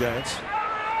for the Giants.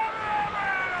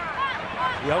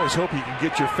 You always hope you can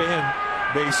get your fan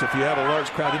base if you have a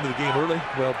large crowd into the game early.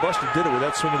 Well, Buster did it with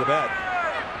that swing of the bat.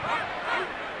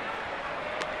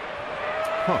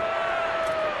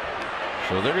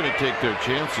 So they're going to take their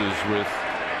chances with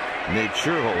Nate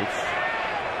Scherholtz.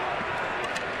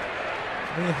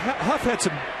 I mean, Huff had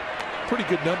some pretty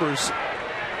good numbers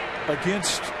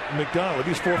against McDonald.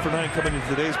 He's 4 for 9 coming into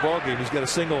today's ball game. He's got a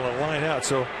single and a line out.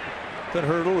 So Ben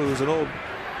Hurdle, who's an old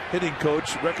hitting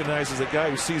coach, recognizes a guy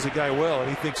who sees a guy well, and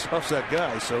he thinks Huff's that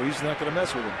guy. So he's not going to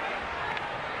mess with him.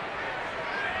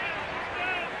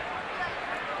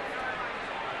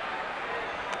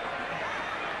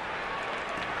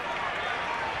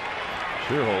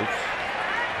 Scherholtz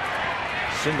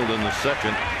singled in the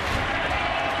second.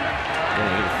 Going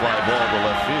to hit a fly ball to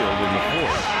left field in the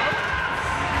fourth.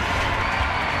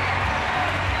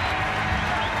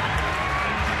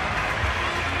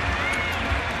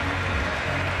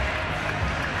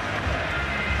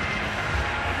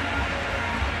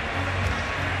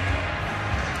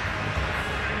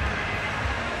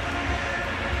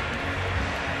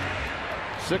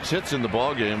 Six hits in the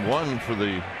ball game, 1 for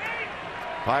the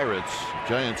Pirates.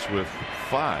 Giants with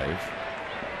 5.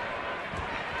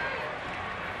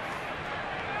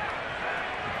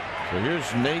 So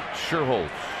here's Nate Scherholtz.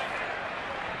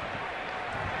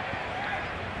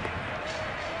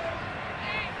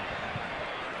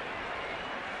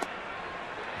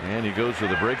 And he goes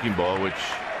with a breaking ball, which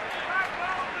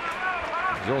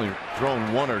he's only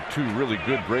thrown 1 or 2 really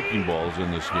good breaking balls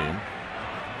in this game.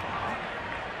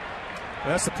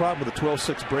 That's the problem with the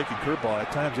 12-6 breaking curveball.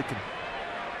 At times it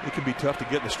can be tough to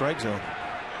get in the strike zone.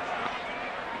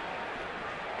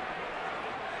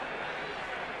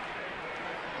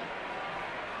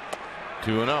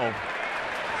 Two and 0.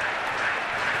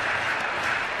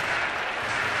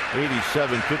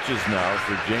 87 pitches now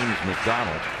for James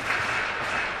McDonald.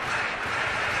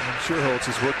 And Scherholtz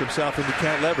has worked himself into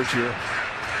count leverage here.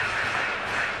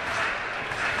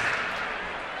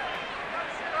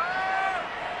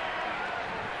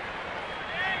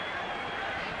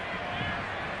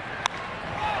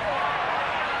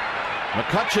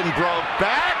 McCutchen broke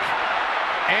back,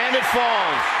 and it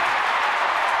falls.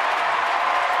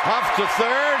 Huff to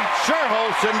third,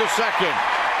 Scherholtz into second.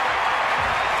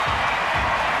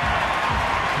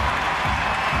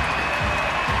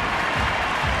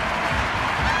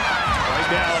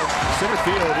 Right now, center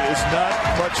field is not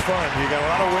much fun. You got a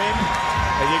lot of wind,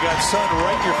 and you got sun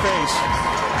right in your face.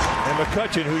 And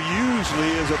McCutchen, who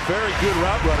usually is a very good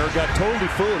route runner, got totally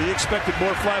fooled. He expected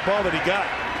more fly ball than he got.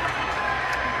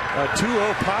 A 2-0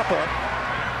 pop-up,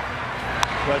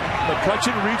 but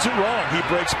McCutchen reads it wrong. He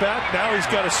breaks back. Now he's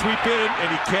got to sweep in, and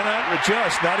he cannot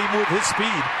adjust, not even with his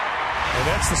speed. And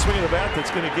that's the swing of the bat that's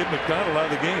going to get McDonald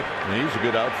out of the game. And he's a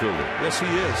good outfielder. Yes,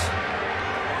 he is.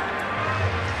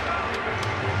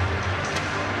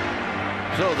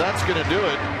 So that's going to do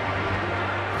it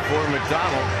for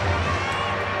McDonald.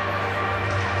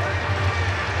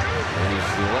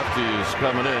 As the lefty is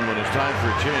coming in when it's time for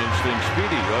a change, think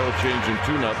Speedy Oil Change and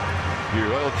Tune-Up,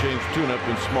 your oil change, tune-up,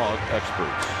 and smog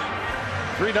experts.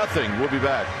 3-0. We'll be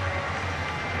back.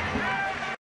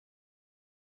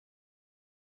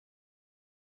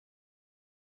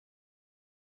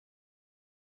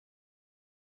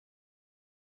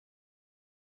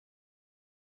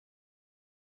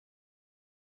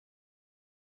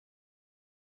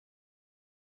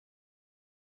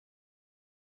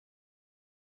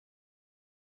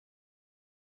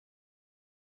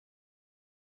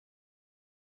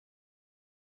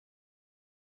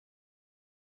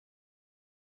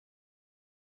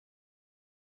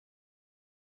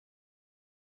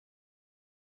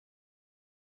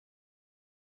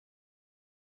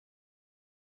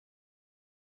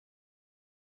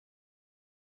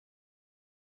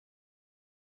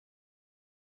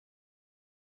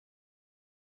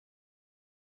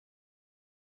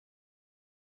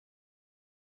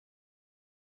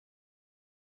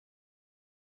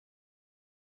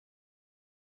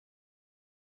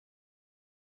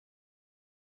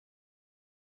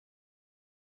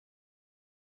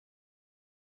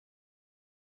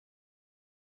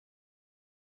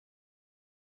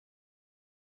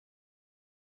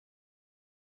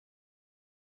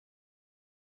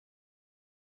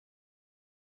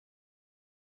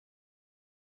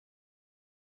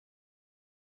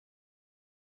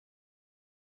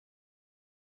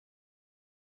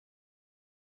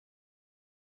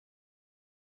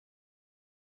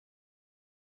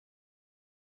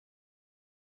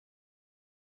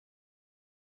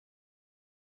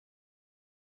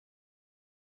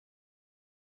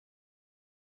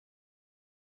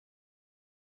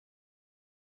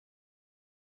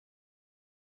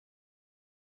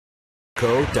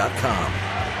 PackForCo.com.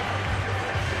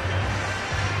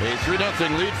 A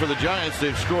 3-0 lead for the Giants.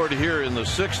 They've scored here in the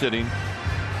 6th inning.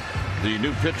 The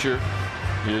new pitcher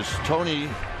is Tony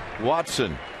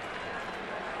Watson.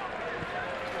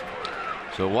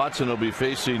 So Watson will be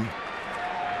facing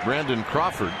Brandon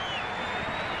Crawford.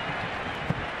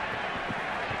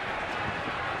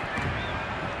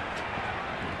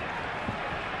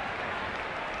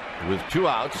 With 2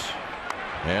 outs,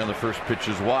 and the first pitch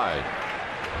is wide.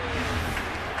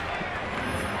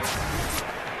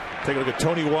 Take a look at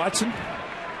Tony Watson.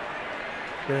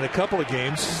 Been in a couple of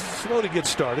games, slow to get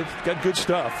started. Got good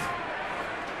stuff.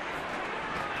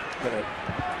 Got a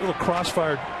little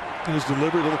crossfire in his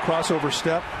delivery, a little crossover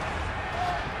step.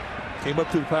 Came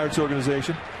up to the Pirates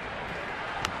organization.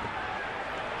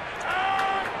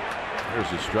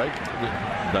 There's a strike.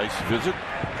 Nice visit.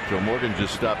 Joe Morgan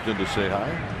just stopped in to say hi.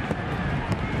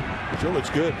 Joe looks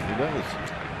good. He does.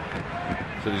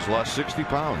 Said he's lost 60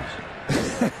 pounds.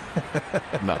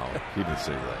 No, he didn't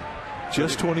say that.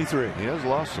 Just 23. He has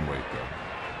lost some weight, though.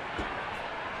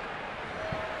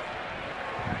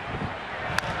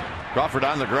 Crawford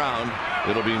on the ground.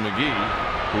 It'll be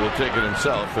McGee who will take it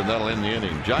himself, and that'll end the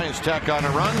inning. Giants tack on a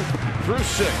run through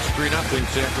 6. 3-0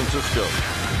 San Francisco.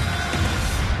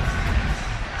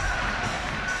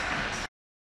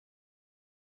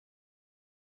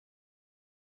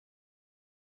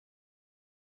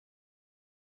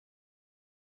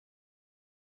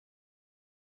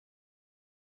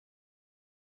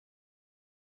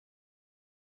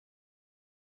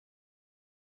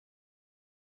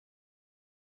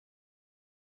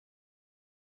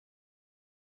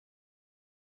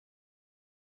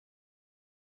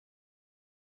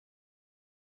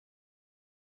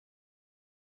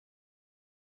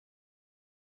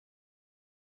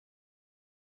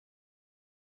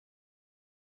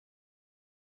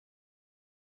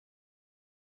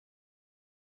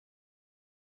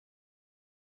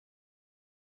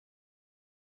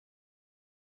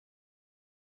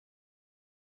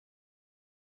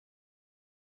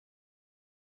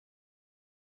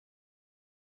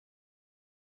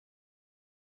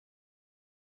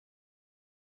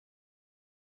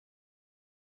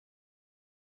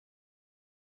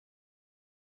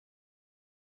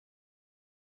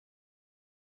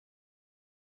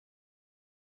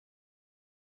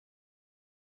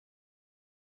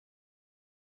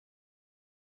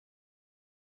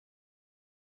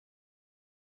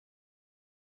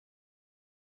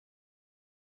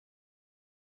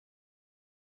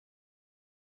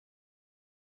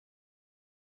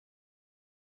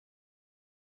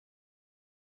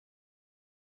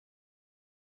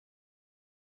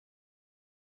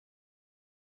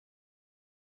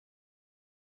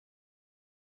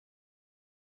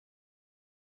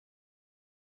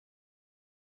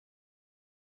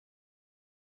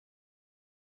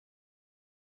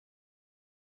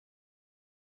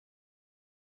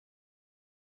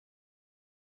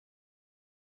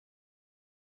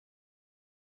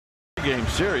 Game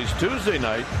series Tuesday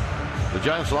night. The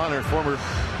Giants will honor former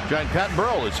Giant Pat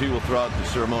Burrell as he will throw out the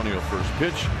ceremonial first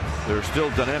pitch. There are still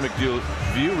dynamic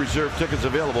view reserve tickets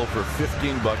available for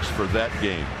 $15 for that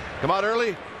game. Come out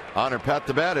early. Honor Pat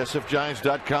the Bat.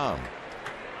 sfgiants.com.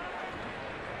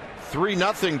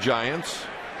 3-0 Giants.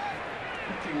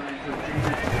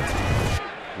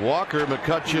 Walker,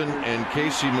 McCutchen, and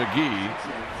Casey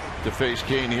McGee to face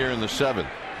Kane here in the 7th.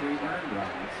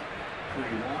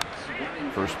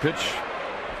 First pitch,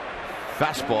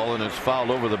 fastball, and it's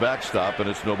fouled over the backstop, and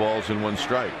it's no balls and 1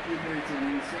 strike.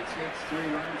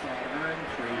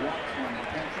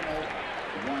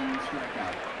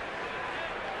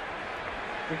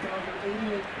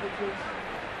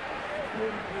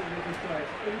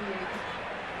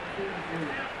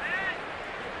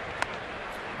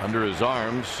 Under his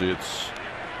arms, it's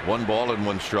 1 ball and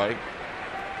 1 strike.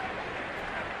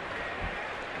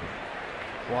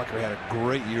 Walker had a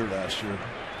great year last year,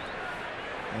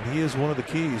 and he is one of the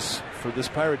keys for this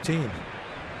Pirate team.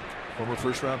 Former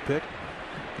first-round pick.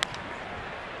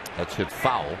 That's hit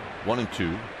foul.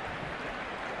 1-2.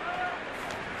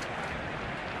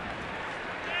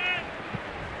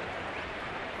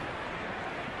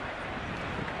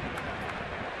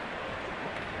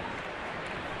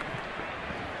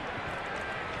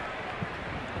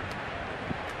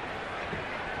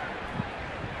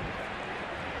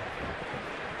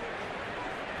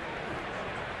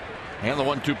 And the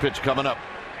 1-2 pitch coming up.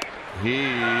 He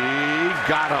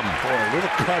got him. Boy, a little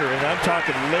cutter, and I'm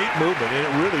talking late movement, and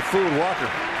it really fooled Walker.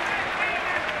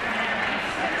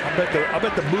 I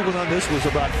bet the movement on this was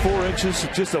about 4 inches,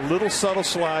 just a little subtle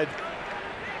slide.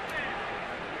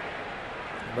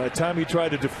 By the time he tried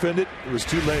to defend it, it was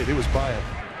too late. It was by him.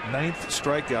 9th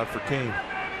strikeout for Kane.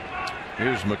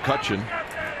 Here's McCutchen.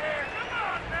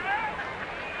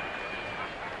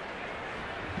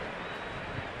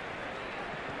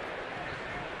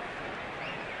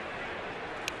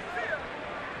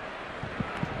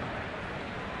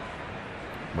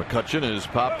 McCutchen is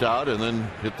popped out and then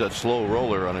hit that slow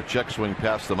roller on a check swing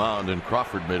past the mound, and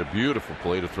Crawford made a beautiful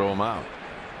play to throw him out.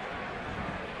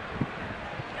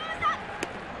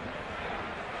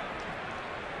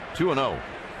 Two and 0.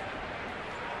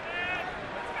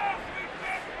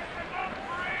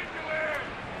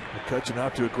 McCutchen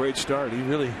out to a great start. He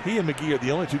and McGee are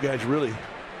the only two guys really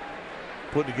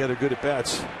putting together good at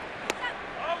bats.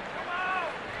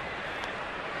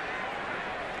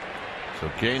 So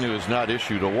Kane, who has not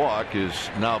issued a walk, is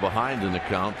now behind in the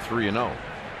count, 3-0.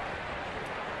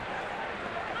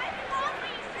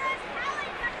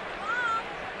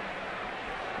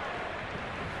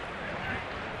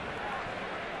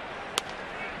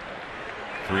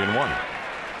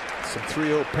 Some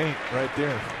 3-0 paint right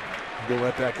there. Go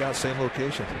right back out, same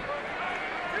location.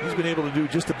 He's been able to do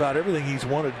just about everything he's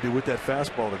wanted to do with that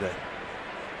fastball today.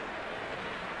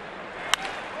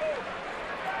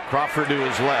 Crawford to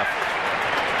his left.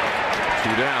 2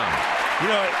 down. You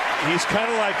know, he's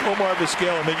kind of like Omar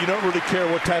Vizquel. I mean, you don't really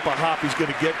care what type of hop he's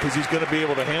going to get because he's going to be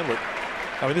able to handle it.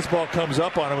 I mean, this ball comes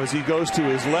up on him as he goes to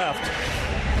his left,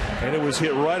 and it was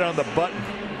hit right on the button.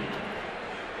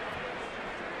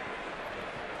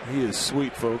 He is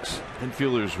sweet, folks.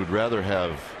 Infielders would rather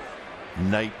have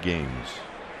night games.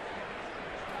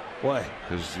 Why?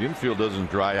 Because the infield doesn't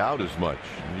dry out as much.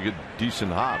 You get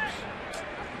decent hops.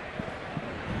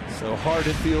 So hard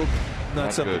infield,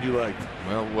 not something good. you like.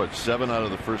 Well, what, 7 out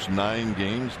of the first 9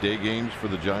 games, day games for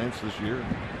the Giants this year?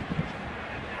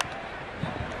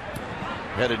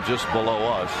 Headed just below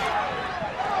us.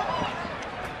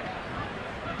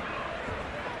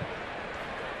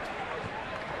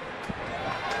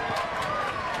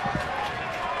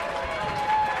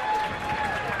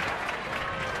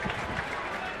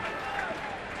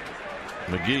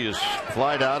 McGee is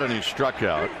flied out and he's struck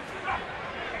out.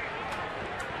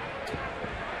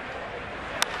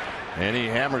 And he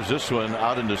hammers this one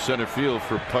out into center field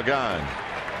for Pagan.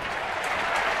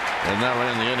 And that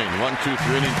went in the inning.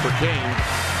 1-2-3 inning for Kane.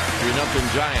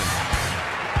 3-0 Giants.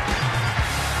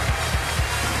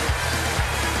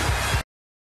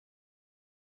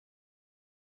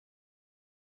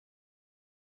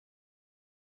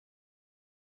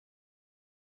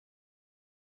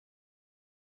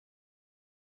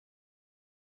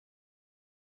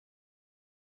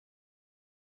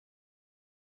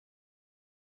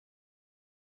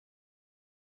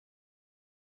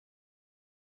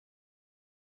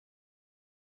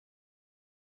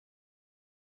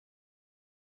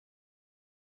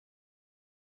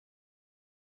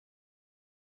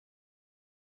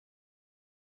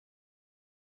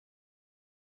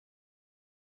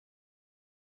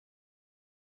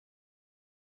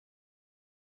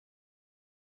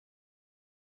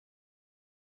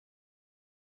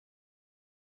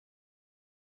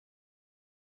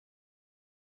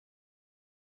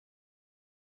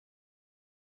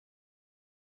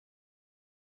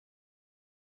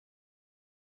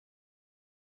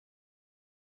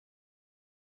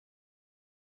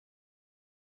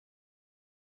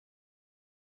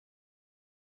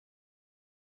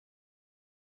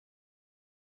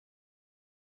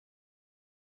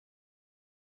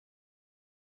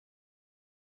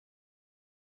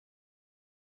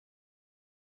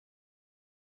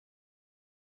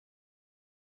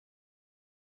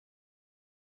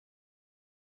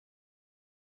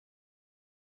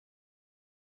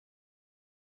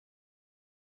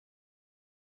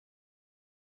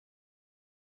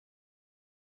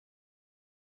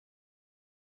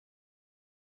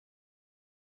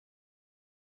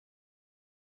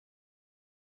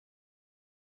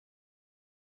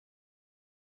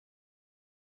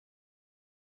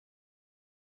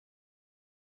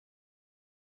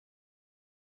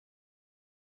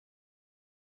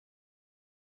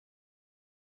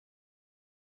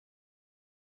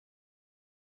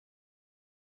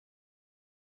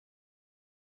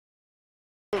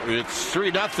 It's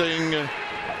 3-0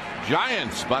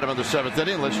 Giants, bottom of the 7th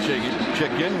inning. Let's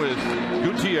check in with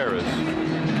Gutierrez.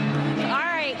 All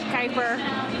right, Kuiper.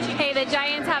 Hey, the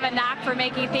Giants have a knack for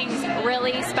making things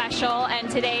really special, and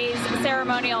today's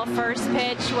ceremonial first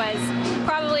pitch was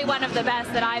probably one of the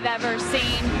best that I've ever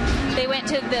seen. They went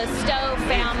to the Stowe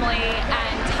family,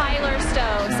 and Tyler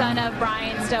Stowe, son of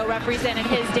Brian Stowe, represented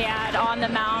his dad on the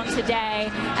mound today,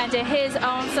 and to his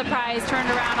own surprise turned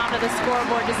around onto the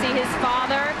scoreboard to see his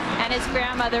father and his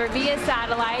grandmother via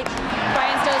satellite.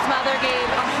 Brian Stowe's mother gave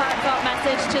a heartfelt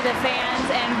message to the fans,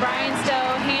 and Brian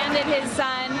Stowe handed his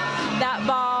son that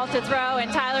ball to throw, and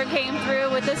Tyler came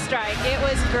through with a strike. It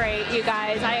was great, you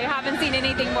guys. I haven't seen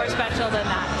anything more special than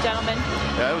that, gentlemen.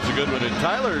 That was a good one. And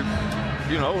Tyler,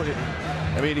 you know,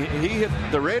 I mean, he hit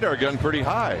the radar gun pretty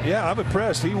high. Yeah, I'm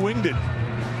impressed. He winged it.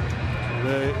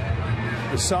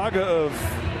 The saga of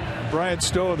Brian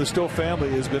Stowe and the Stowe family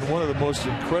has been one of the most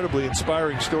incredibly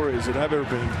inspiring stories that I've ever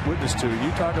been witness to.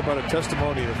 You talk about a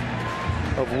testimony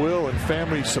of will and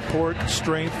family support,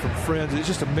 strength from friends. It's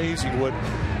just amazing what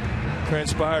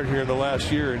transpired here in the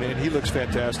last year, and he looks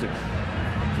fantastic.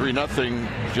 3-0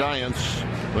 Giants.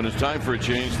 When it's time for a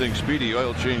change, think Speedy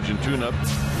Oil Change and Tune-Up.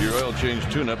 Your oil change,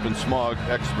 tune-up, and smog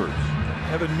experts.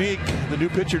 Evan Meek, the new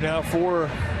pitcher now for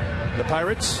the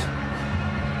Pirates,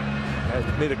 has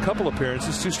made a couple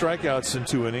appearances, 2 strikeouts in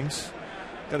 2 innings.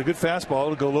 Got a good fastball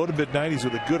to go low to mid-90s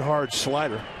with a good hard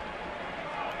slider.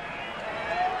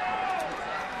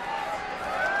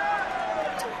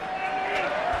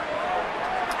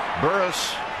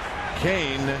 Burris,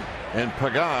 Kane, and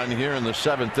Pagan here in the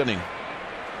 7th inning.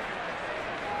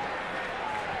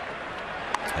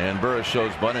 And Burris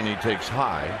shows bunt, and he takes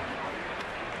high.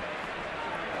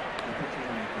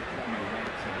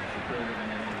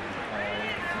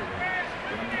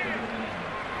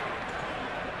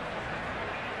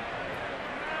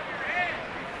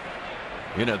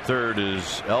 In at third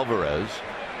is Alvarez.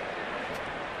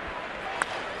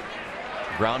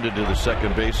 Grounded to the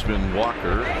second baseman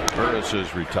Walker. Burris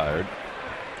is retired.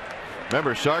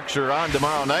 Remember, Sharks are on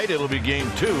tomorrow night. It'll be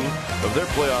game 2 of their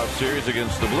playoff series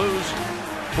against the Blues.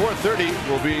 4:30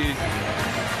 will be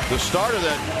the start of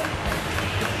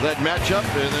that matchup,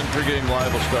 and then pregame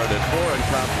live will start at 4 on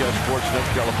Comcast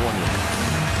Sportsnet California.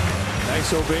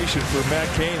 Nice ovation for Matt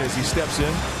Cain as he steps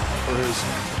in for his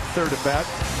 3rd at bat.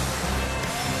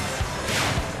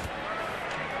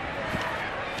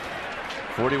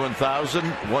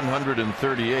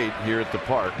 41,138 here at the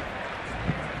park.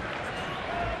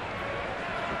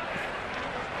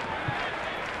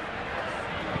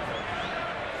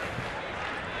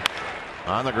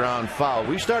 On the ground foul.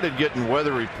 We started getting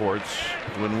weather reports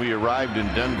when we arrived in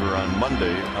Denver on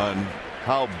Monday on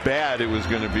how bad it was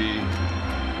going to be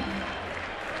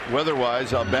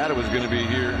weather-wise, how bad it was going to be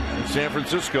here in San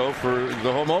Francisco for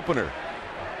the home opener.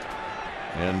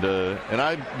 And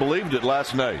I believed it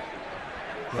last night.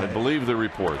 I believe the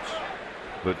reports,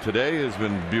 but today has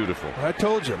been beautiful. I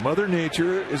told you, Mother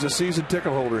Nature is a season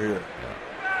ticket holder here.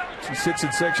 She sits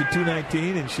in section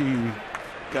 219, and she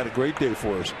got a great day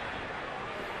for us.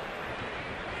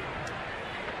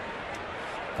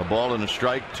 A ball and a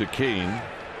strike to Kane.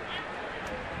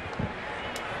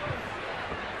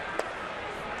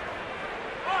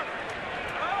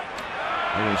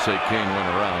 I'm going to say Kane went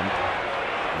around.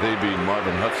 They beat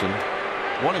Marvin Hudson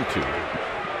 1-2.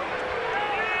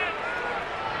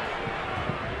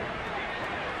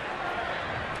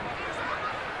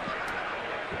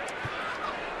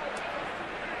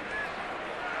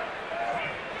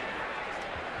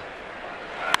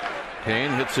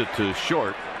 Kane hits it to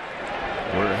short,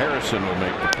 where Harrison will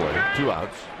make the play. 2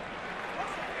 outs.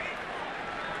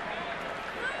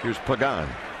 Here's Pagan.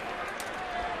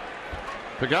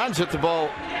 Pagan's hit the ball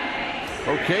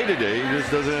okay today. He just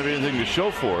doesn't have anything to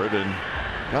show for it, and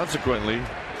consequently,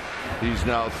 he's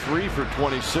now 3 for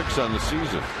 26 on the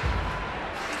season.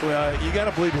 Well, you got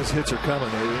to believe his hits are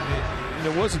coming. And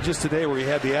it wasn't just today where he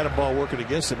had the atom ball working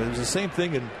against him. It was the same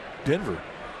thing in Denver.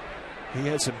 He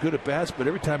had some good at-bats, but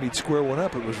every time he'd square one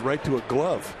up, it was right to a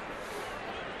glove.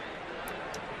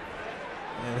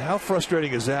 And how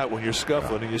frustrating is that when you're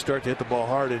scuffling and you start to hit the ball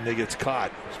hard and it gets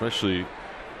caught? Especially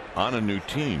on a new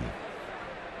team.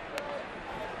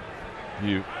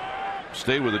 You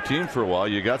stay with a team for a while,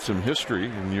 you got some history,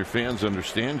 and your fans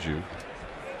understand you.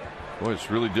 Boy,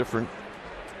 it's really different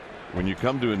when you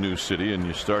come to a new city and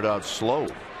you start out slow.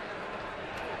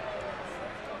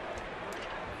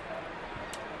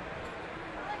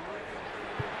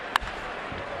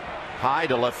 High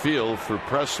to left field for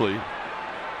Presley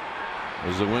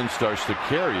as the wind starts to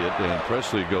carry it, and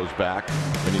Presley goes back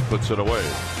and he puts it away.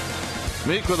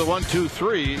 Meek with a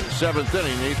 1-2-3, 7th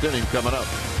inning, 8th inning coming up.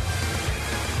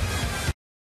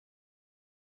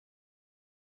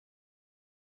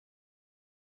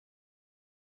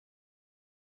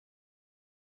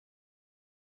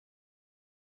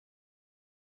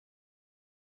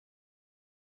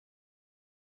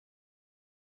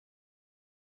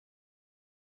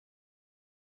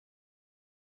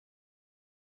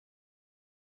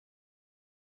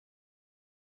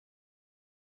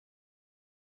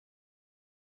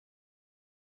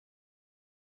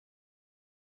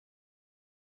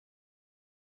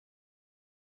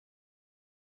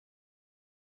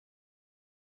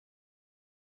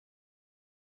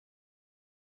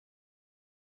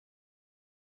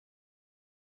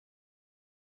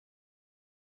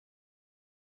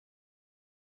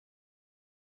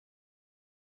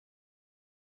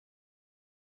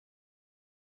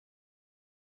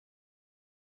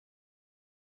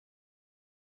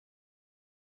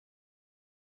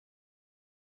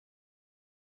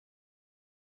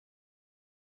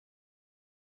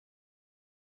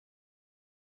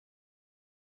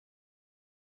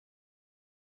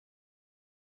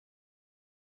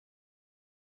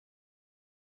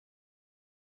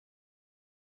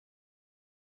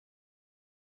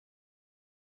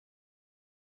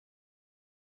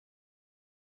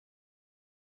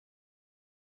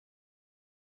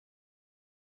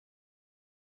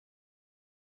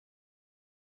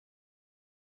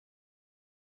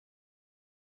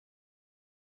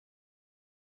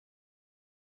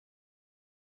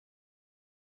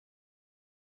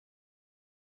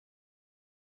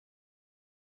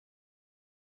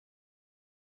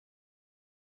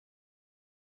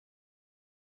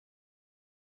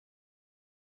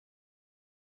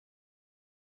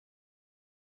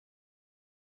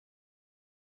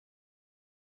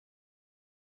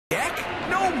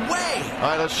 All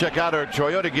right, let's check out our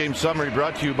Toyota game summary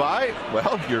brought to you by,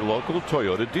 well, your local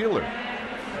Toyota dealer.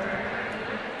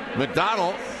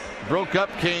 McDonald broke up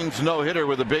Kane's no-hitter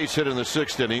with a base hit in the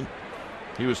 6th inning.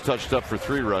 He was touched up for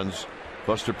 3 runs.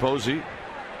 Buster Posey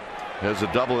has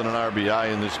a double and an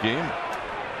RBI in this game.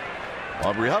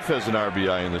 Aubrey Huff has an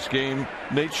RBI in this game.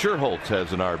 Nate Scherholtz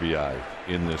has an RBI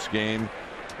in this game.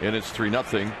 And it's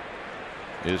 3-0.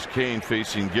 Is Kane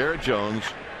facing Garrett Jones,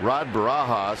 Rod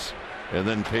Barajas, and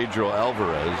then Pedro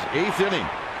Alvarez. 8th inning.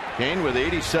 Kane with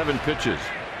 87 pitches.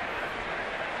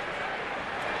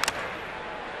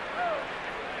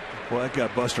 Well, that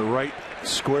got Buster right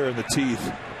square in the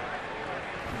teeth.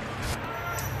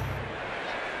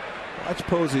 Watch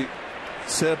Posey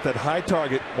set up that high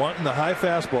target, wanting the high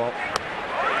fastball.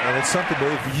 And it's something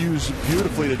they've used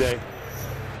beautifully today.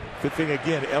 Good thing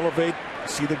again, elevate,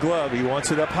 see the glove. He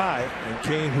wants it up high. And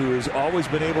Kane, who has always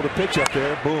been able to pitch up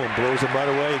there, boom, blows him right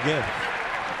away again.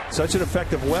 Such an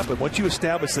effective weapon. Once you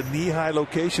establish the knee-high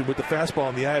location with the fastball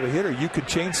in the eye of a hitter, you can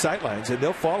change sight lines, and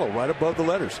they'll follow right above the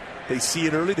letters. They see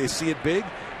it early, they see it big,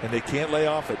 and they can't lay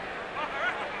off it.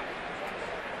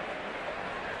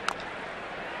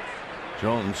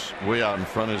 Jones way out in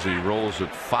front as he rolls it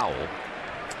foul.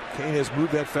 Kane has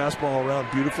moved that fastball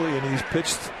around beautifully, and he's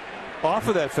pitched off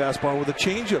of that fastball with a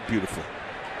changeup beautifully.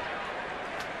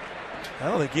 I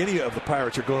don't think any of the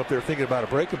Pirates are going up there thinking about a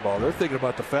breaking ball. They're thinking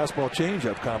about the fastball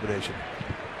changeup combination.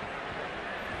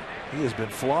 He has been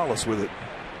flawless with it.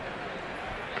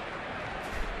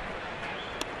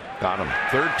 Got him.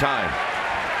 3rd time.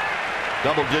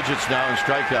 Double digits now in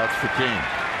strikeouts for Kane.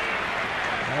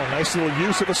 Oh, nice little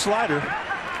use of a slider.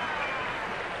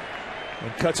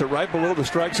 And cuts it right below the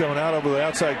strike zone out over the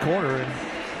outside corner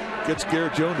and gets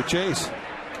Garrett Jones to chase.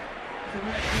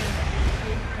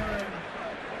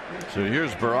 So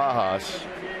here's Barajas.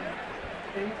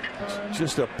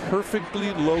 Just a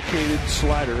perfectly located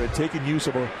slider and taking good use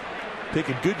of a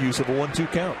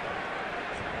 1-2 count.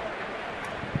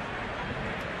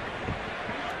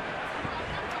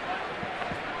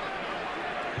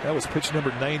 That was pitch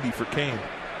number 90 for Kane.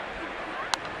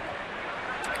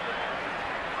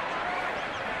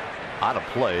 Out of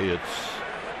play. It's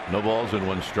no balls and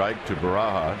 1 strike to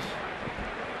Barajas.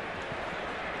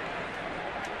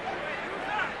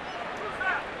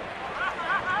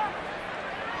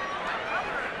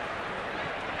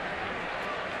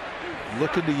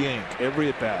 Looking to yank every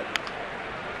at bat.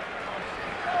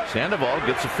 Sandoval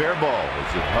gets a fair ball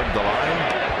as it hugged the line.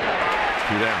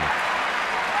 2 down.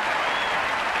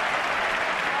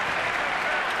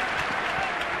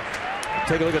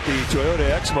 Take a look at the Toyota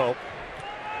Exmo.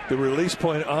 The release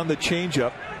point on the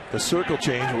changeup, the circle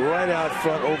change right out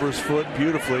front over his foot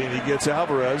beautifully, and he gets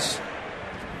Alvarez.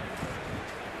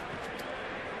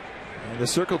 And the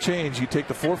circle change, you take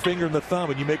the forefinger and the thumb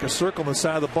and you make a circle on the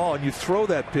side of the ball and you throw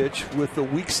that pitch with the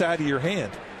weak side of your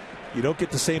hand. You don't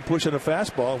get the same push on a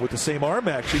fastball. With the same arm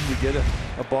action, you get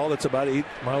a ball that's about 8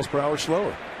 miles per hour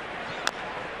slower.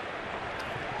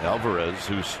 Alvarez,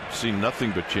 who's seen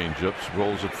nothing but changeups,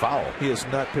 rolls it foul. He has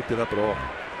not picked it up at all.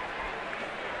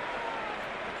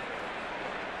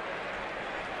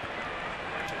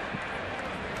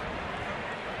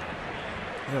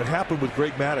 You know, it happened with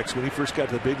Greg Maddux when he first got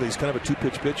to the big leagues, kind of a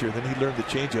 2-pitch pitcher. Then he learned the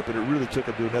changeup, and it really took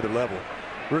him to another level.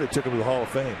 Really took him to the Hall of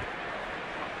Fame.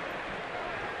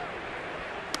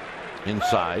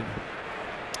 Inside.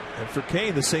 And for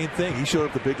Kane, the same thing. He showed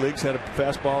up the big leagues, had a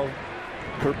fastball,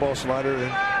 curveball, slider,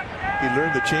 and he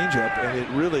learned the changeup, and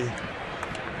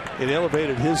it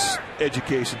elevated his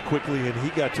education quickly, and he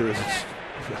got to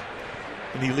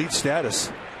an elite status.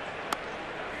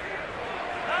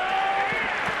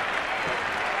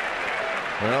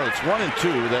 Well, it's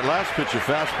 1-2. That last pitch of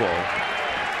fastball.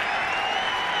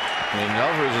 And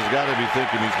Alvarez has got to be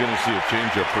thinking he's going to see a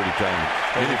changeup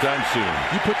anytime soon.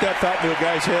 You put that thought into a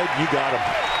guy's head, you got him.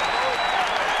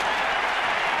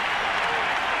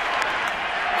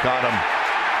 Got him.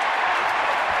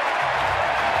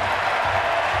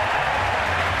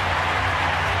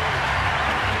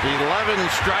 .11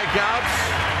 strikeouts.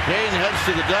 Kane heads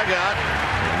to the dugout.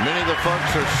 And many of the folks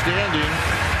are standing.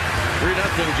 3-0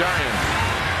 Giants.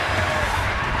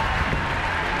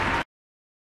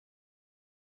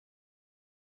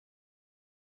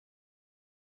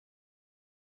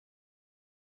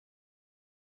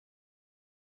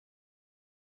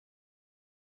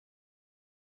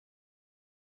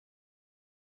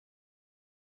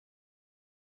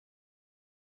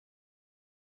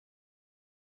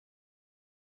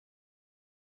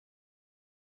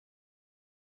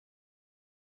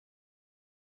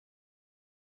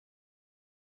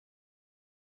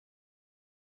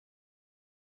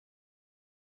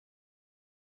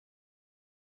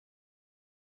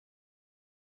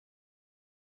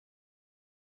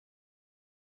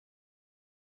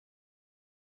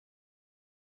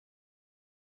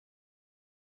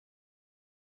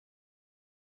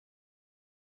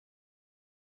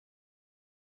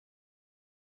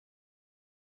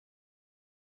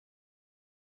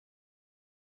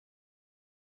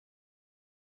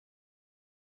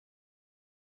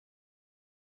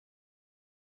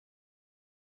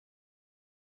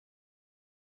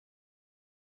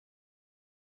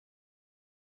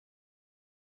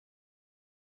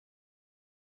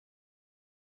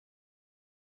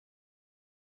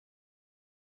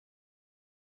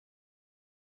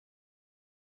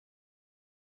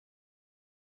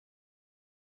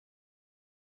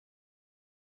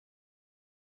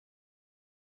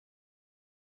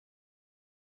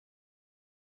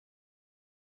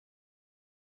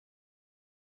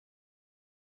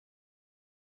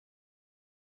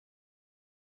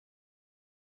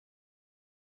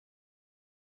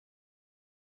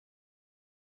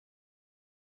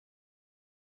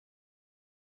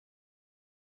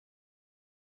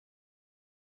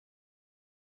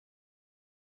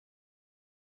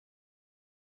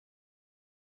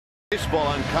 Baseball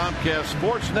on Comcast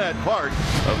Sportsnet, part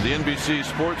of the NBC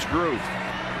Sports Group.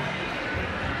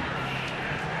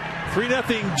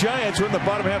 3-0 Giants. We're in the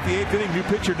bottom half of the 8th inning. New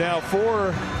pitcher now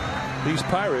for these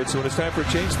Pirates. When it's time for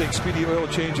a change, think Speedy Oil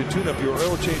Change and Tune-Up. Your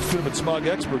oil change, tune-up, and smog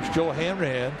experts. Joel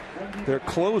Hanrahan, their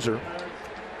closer,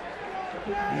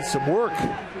 needs some work.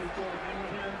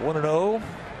 1-0,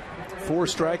 4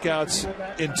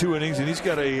 strikeouts in 2 innings, and he's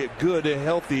got a good,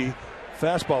 healthy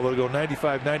fastball that'll go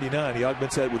 95-99. He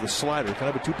augments that with a slider.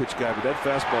 Kind of a 2-pitch guy, but that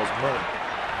fastball's money.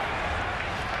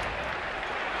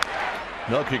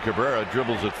 Melky Cabrera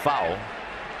dribbles it foul.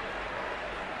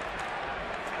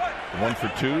 1 for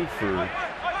 2 for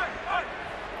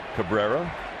Cabrera.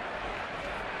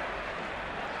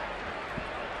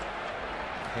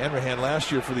 Hanrahan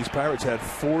last year for these Pirates had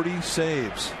 40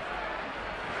 saves.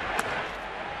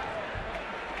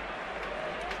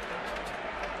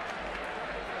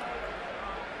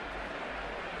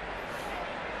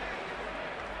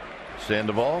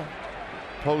 Sandoval,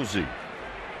 Posey.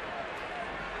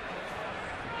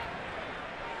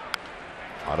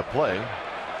 Out of play.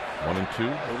 1-2.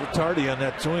 A little tardy on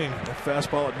that swing. That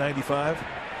fastball at 95.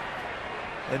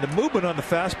 And the movement on the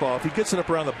fastball, if he gets it up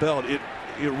around the belt, it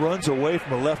runs away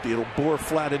from a lefty. It'll bore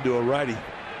flat into a righty.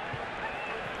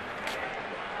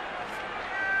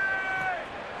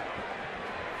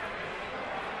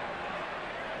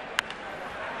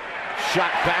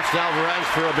 Shot past Alvarez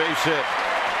for a base hit.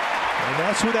 And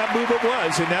that's who that movement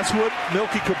was, and that's what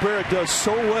Melky Cabrera does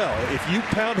so well. If you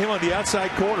pound him on the outside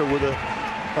corner with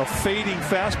a fading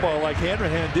fastball like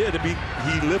Hanrahan did, he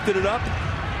lifted it up,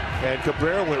 and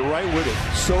Cabrera went right with it.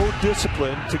 So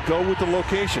disciplined to go with the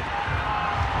location.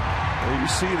 Well, you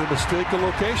see the mistake the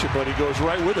location, but he goes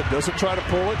right with it. Doesn't try to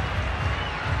pull it.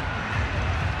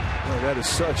 Oh, that is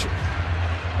such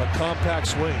a compact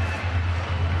swing.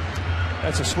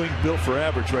 That's a swing built for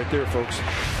average right there, folks.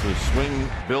 The swing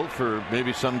built for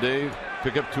maybe someday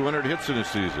pick up 200 hits in a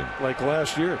season. Like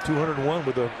last year, 201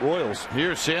 with the Royals.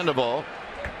 Here's Sandoval,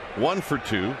 1 for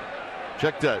 2.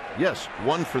 Check that. Yes,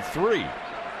 1 for 3.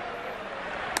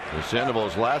 The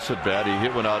Sandoval's last at bat, he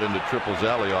hit one out into Triple's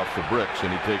alley off the bricks,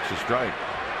 and he takes a strike.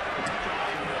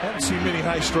 Haven't seen many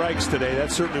high strikes today.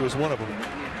 That certainly was one of them.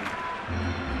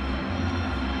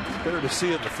 Better to see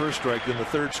it in the first strike than the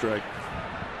third strike.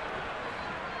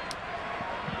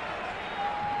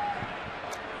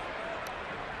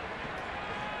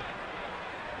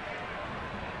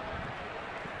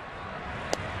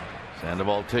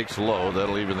 Sandoval takes low.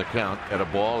 That'll even the count at a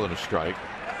ball and a strike.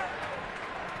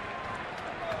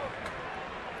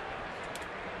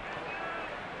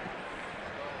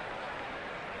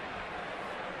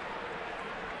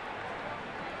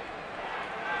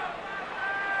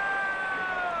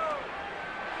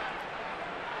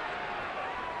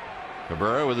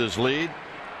 Cabrera with his lead.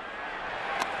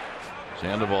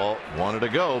 Sandoval wanted to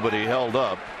go, but he held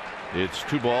up. It's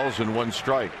 2 balls and 1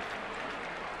 strike.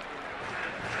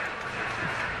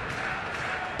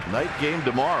 Night game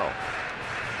tomorrow.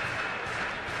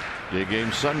 Day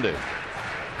game Sunday.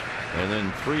 And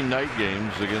then 3 night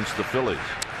games against the Phillies.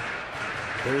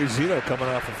 Barry Zito coming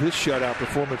off of his shutout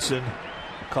performance in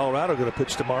Colorado, going to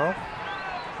pitch tomorrow.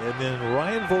 And then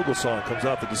Ryan Vogelsong comes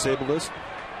off the disabled list.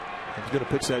 He's going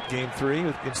to pitch that game 3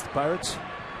 against the Pirates.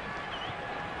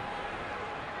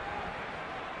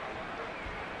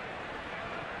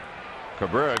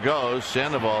 Cabrera goes.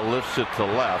 Sandoval lifts it to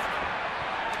left.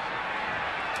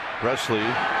 Presley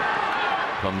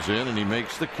comes in and he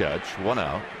makes the catch. 1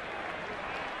 out.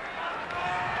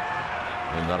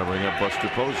 And that'll bring up Buster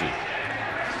Posey.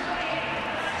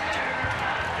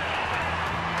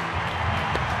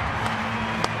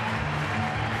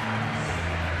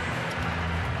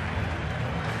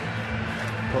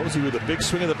 Posey with a big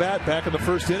swing of the bat back in the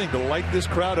first inning to light this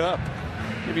crowd up.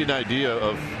 Give you an idea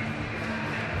of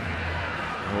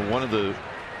one of the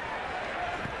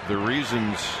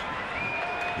reasons.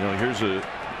 Here's a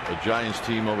Giants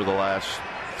team over the last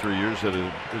 3 years that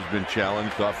has been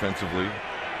challenged offensively.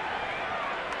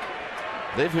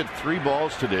 They've hit 3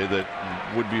 balls today that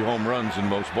would be home runs in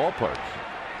most ballparks.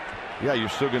 Yeah, you're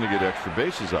still going to get extra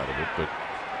bases out of it, but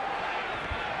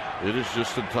it is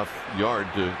just a tough yard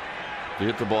to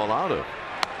hit the ball out of.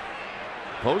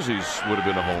 Posey's would have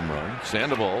been a home run.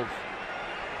 Sandoval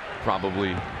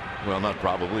probably, well, not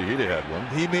probably, he'd have had one.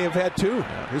 He may have had 2.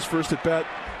 His first at bat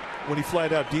when he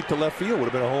flied out deep to left field would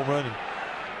have been a home run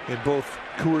in both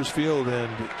Coors Field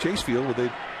and Chase Field, where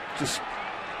they just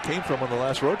came from on the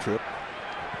last road trip.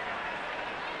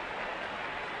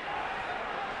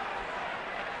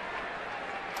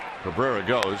 Cabrera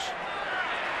goes,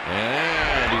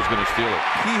 and he's going to steal it.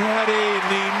 He had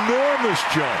an enormous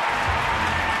jump.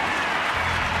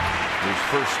 his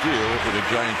first steal in a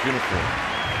Giants uniform.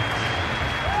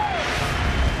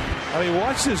 I mean,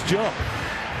 watch this jump.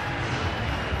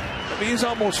 I mean, he's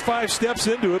almost 5 steps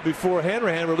into it before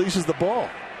Hanrahan releases the ball.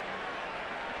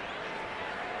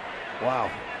 Wow.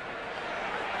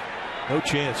 No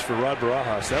chance for Rod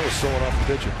Barajas. That was someone off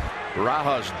the pitcher.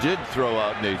 Barajas did throw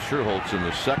out Nate Sherholtz in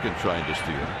the second trying to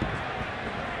steal.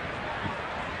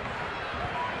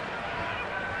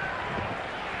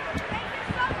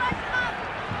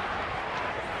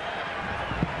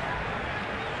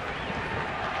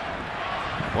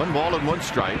 One ball and one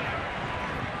strike.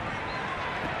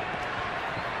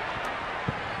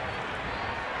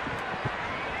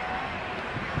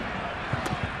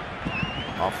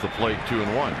 Off the plate, 2-1.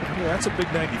 Yeah, that's a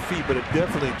big 90 feet, but it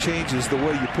definitely changes the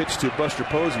way you pitch to Buster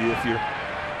Posey if you're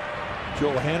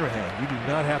Joel Hanrahan. You do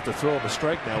not have to throw him a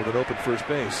strike now with an open first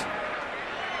base.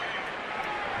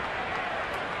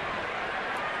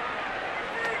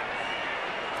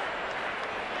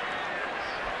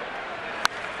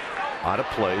 Out of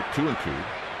play, 2-2.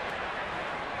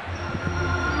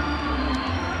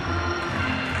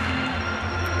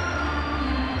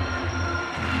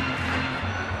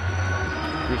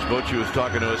 Chris Bochy was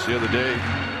talking to us the other day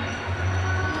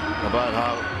about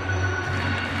how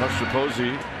Buster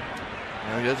Posey,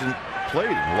 he hasn't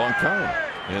played in a long time,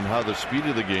 and how the speed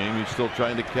of the game, he's still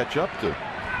trying to catch up to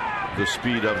the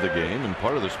speed of the game, and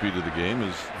part of the speed of the game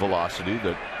is velocity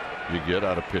that you get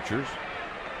out of pitchers.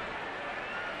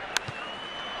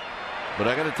 But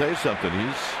I got to tell you something,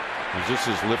 he's just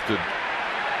as lifted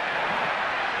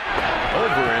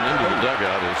over and into the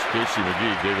dugout as Casey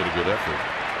McGee gave it a good effort.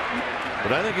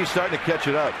 But I think he's starting to catch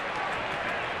it up.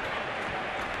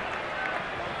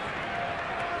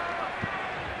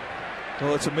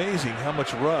 Well, it's amazing how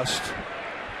much rust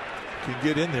can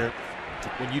get in there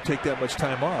when you take that much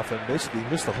time off, and basically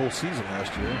missed the whole season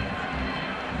last year.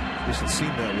 It doesn't seem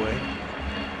that way.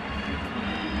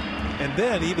 And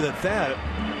then even at that,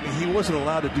 he wasn't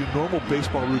allowed to do normal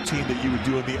baseball routine that you would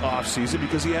do in the off season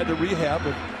because he had to rehab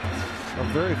a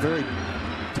very, very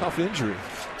tough injury.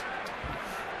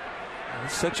 It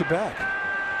set you back.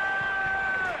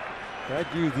 I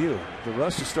agree with you. The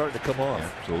rust is starting to come off.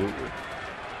 Absolutely.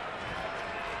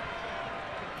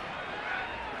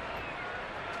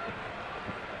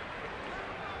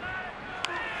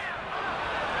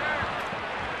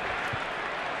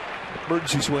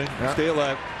 Emergency swing. Yeah. Stay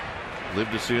alive.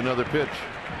 Live to see another pitch.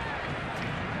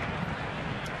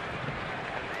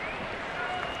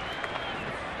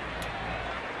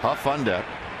 Huff on deck.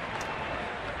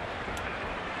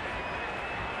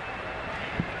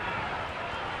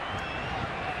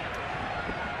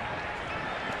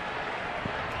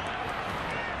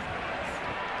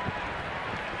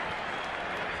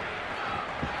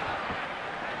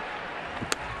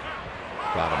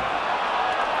 Got him.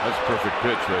 That's a perfect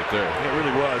pitch right there. It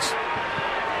really was.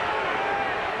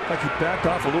 Like he backed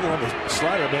off a little on the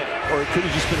slider, or it could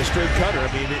have just been a straight cutter.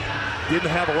 I mean, it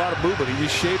didn't have a lot of movement. He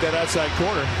just shaved that outside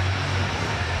corner.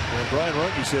 And Brian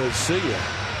Runge says, see ya.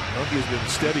 Runge has been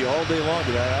steady all day long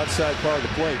to that outside part of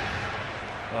the plate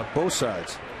on both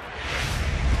sides.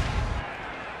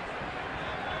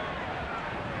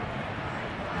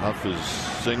 Huff is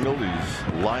singled.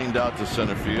 He's lined out to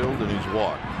center field, and he's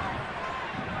walked.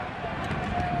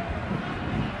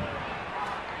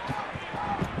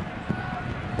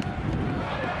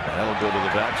 That'll go to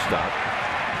the backstop.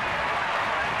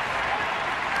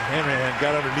 Hanrahan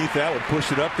got underneath that one,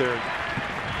 pushed it up there.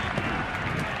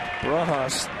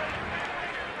 Barajas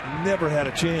never had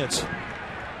a chance.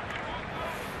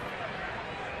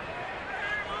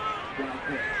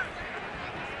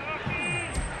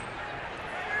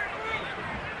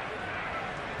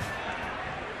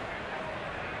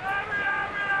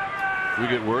 We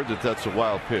get word that that's a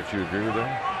wild pitch. You agree with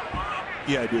that?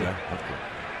 Yeah, I do. Yeah, okay.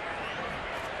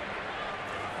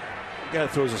 The guy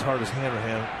that throws as hard as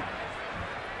Hanrahan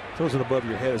throws it above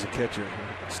your head as a catcher.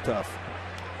 It's tough.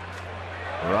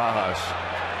 Barajas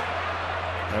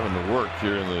having to work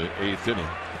here in the 8th inning.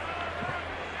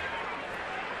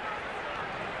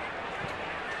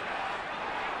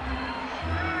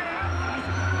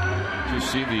 Did you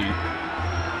see the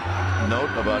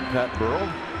note about Pat Burrell?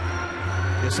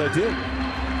 Yes, I did.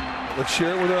 Let's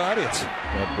share it with our audience.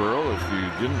 Pat Burrell, if you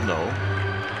didn't know,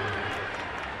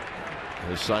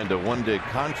 has signed a one-day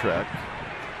contract,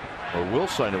 or will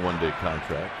sign a one-day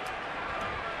contract.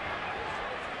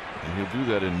 And he'll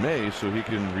do that in May so he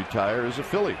can retire as a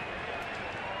Philly.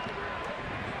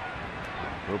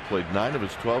 Burrell played 9 of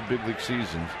his 12 big league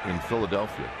seasons in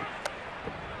Philadelphia.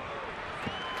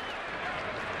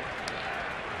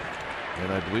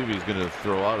 And I believe he's going to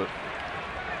throw out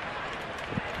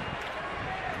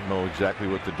know exactly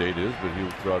what the date is, but he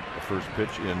will throw out the first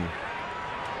pitch in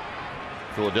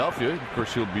Philadelphia. Of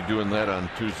course, he'll be doing that on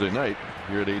Tuesday night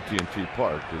here at AT&T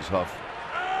Park as Huff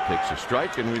takes a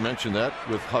strike, and we mentioned that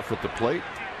with Huff at the plate.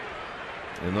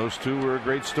 And those two were a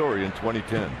great story in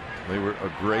 2010. They were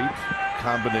a great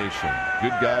combination.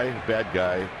 Good guy, bad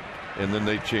guy, and then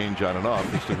they change on and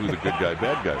off as to who the good guy,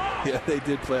 bad guy was. Yeah, they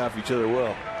did play off each other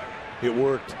well. It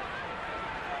worked.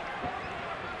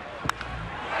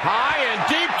 High and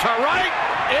deep to right.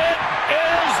 It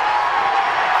is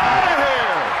out of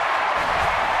here.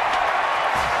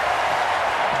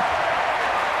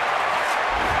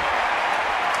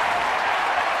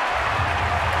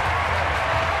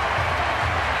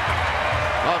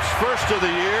 Huff's first of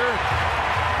the year,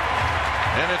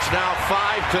 and it's now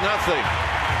 5-0.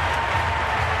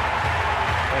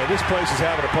 And this place is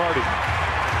having a party.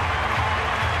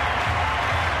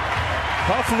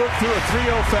 Huff looked through a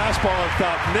 3-0 fastball and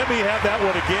thought, let me have that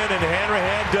one again, and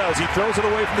Hanrahan does. He throws it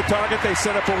away from the target. They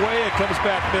set up away. It comes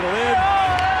back middle in.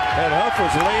 And Huff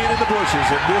was laying in the bushes,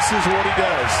 and this is what he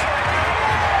does.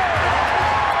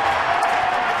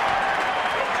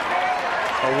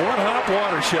 A one-hop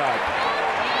water shot.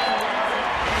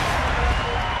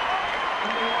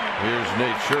 Here's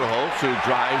Nate Scherholz, who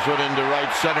drives it into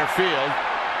right center field.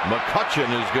 McCutchen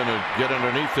is going to get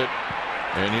underneath it,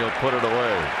 and he'll put it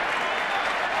away.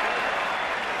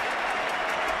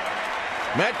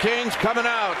 Matt Cain's coming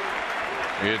out.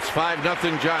 It's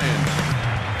 5-0 Giants.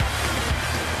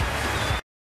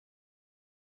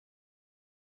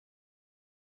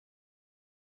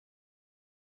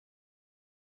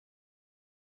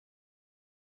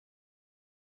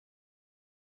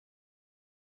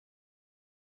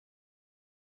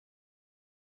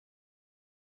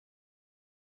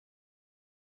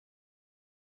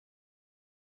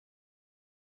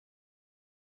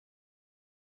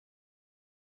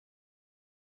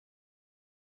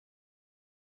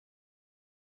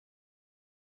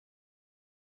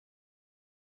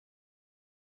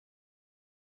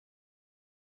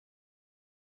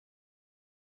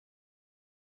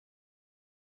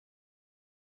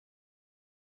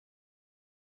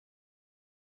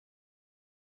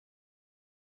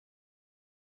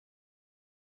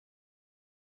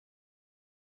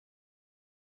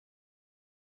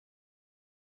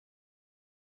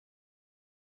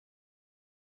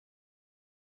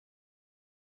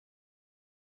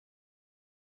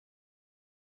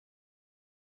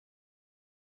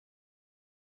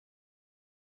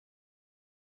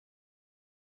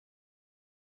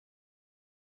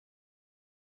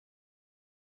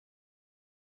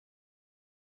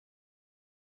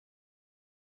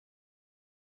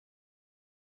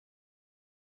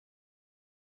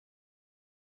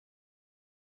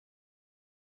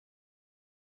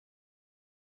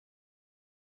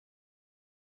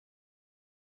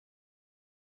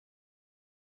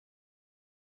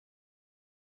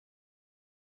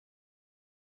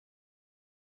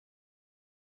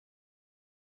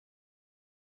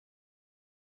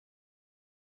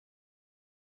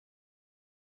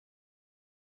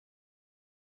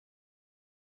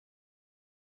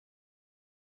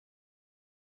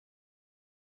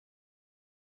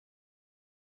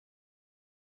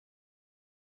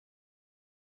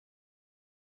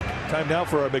 Time now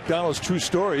for our McDonald's True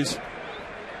Stories.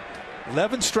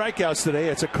 11 strikeouts today.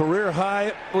 It's a career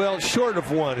high, well, short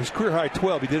of one. His career high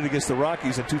 12. He did it against the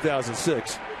Rockies in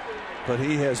 2006. But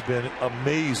he has been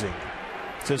amazing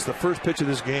since the first pitch of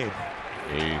this game.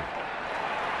 A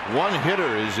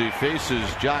one-hitter as he faces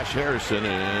Josh Harrison,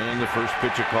 and the first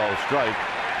pitch a called strike.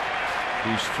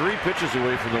 He's 3 pitches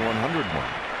away from the 100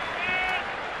 mark.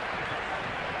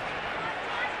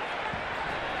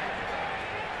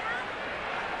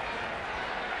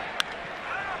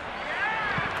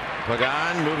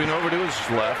 Pagan moving over to his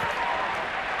left.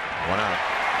 1 out.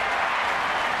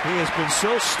 He has been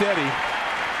so steady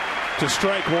to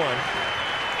strike one.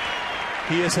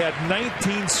 He has had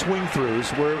 19 swing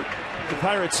throughs where the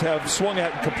Pirates have swung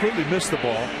at and completely missed the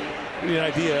ball. Give you an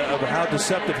idea of how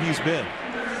deceptive he's been.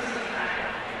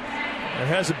 There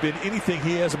hasn't been anything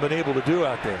he hasn't been able to do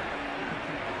out there.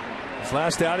 His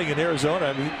last outing in Arizona,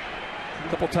 I mean, a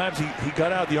couple times he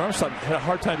got out of the arm slot, had a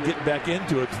hard time getting back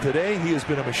into it. Today he has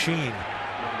been a machine.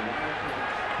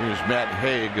 Here's Matt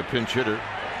Haig, a pinch hitter.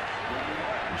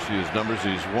 You see his numbers.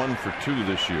 He's 1 for 2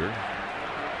 this year.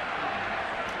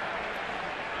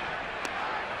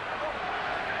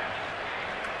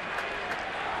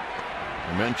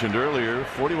 I mentioned earlier,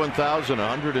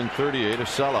 41,138, a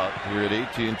sellout here at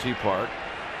AT&T Park.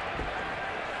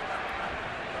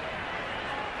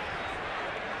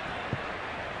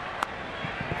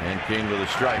 And Cain with a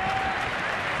strike.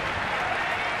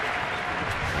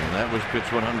 And And that was pitch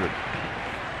 100.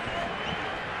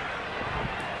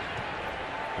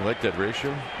 You like that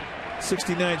ratio?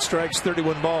 69 strikes,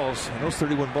 31 balls. And those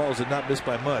 31 balls did not miss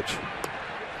by much.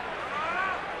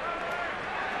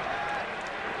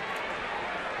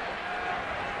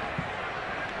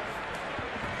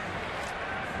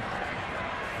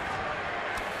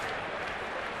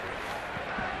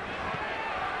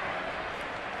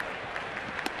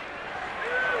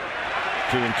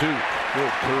 Two and two.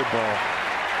 Good curveball.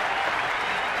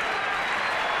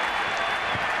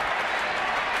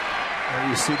 There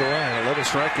you see the line. 11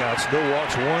 strikeouts, no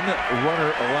walks, 1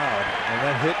 runner allowed. And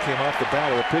that hit came off the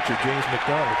bat of the pitcher, James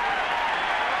McDonald.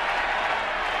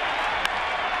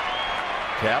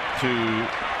 Tap to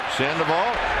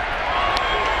Sandoval.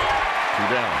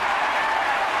 2 down.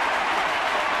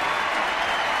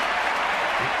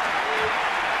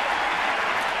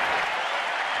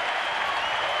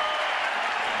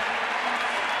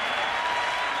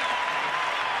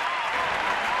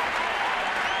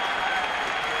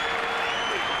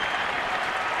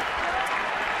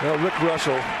 Well, Rick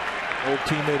Russell, old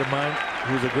teammate of mine,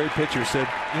 who's a great pitcher, said,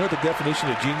 you know what the definition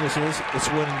of genius is? It's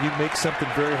when you make something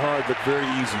very hard but very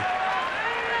easy.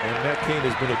 And Matt Cain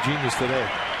has been a genius today.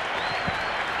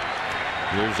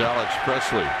 Here's Alex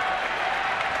Presley.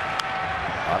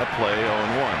 Out of play,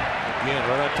 0-1. Again,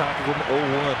 right on top of him,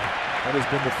 0-1. That has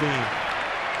been the theme.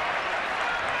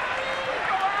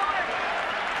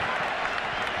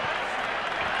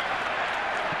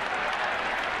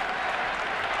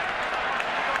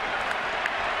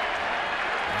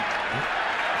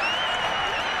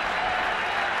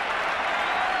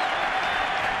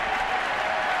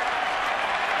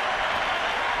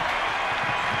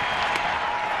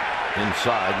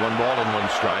 Inside, 1 ball and 1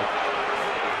 strike.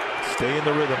 Stay in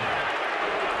the rhythm.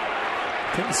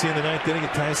 Tendency in the 9th inning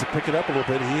at times to pick it up a little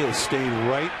bit. He has stayed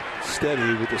right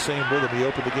steady with the same rhythm he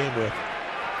opened the game with.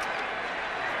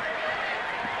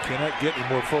 Cannot get any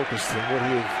more focused than what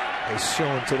he has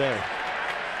shown today.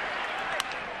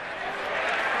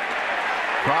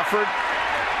 Crawford.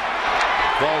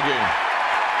 Ball game.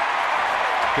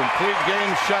 Complete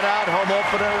game shutout, home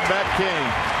opener, Matt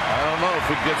Cain. I don't know if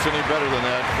it gets any better than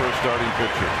that for a starting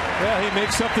pitcher. Yeah, he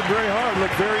makes something very hard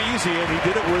look very easy, and he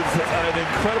did it with an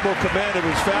incredible command of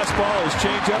his fastball, his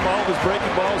changeup, all of his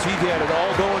breaking balls. He had it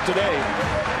all going today,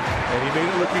 and he made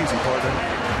it look easy, partner.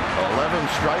 11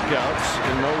 strikeouts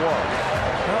and no walks.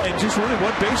 Well, and just really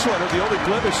 1 base runner. The only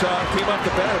blemish came off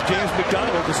the bat of James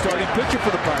McDonald, the starting pitcher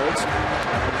for the Pirates.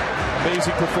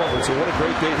 Amazing performance, and what a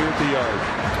great day here at the yard.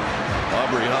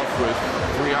 Aubrey Huff with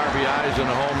 3 RBIs and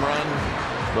a home run.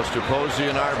 Buster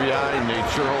Posey an RBI, Nate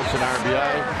Scherholz an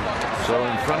RBI. So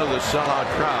in front of the sellout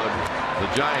crowd, the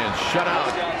Giants shut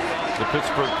out the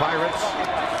Pittsburgh Pirates,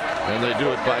 and they do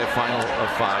it by a final of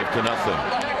 5-0.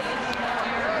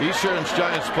 Esurance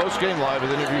Giants postgame live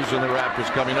with interviews in the Raptors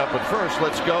coming up. But first,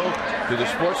 let's go to the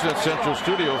Sportsnet Central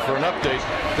studio for an update.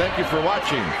 Thank you for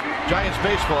watching Giants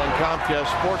baseball on Comcast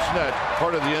Sportsnet,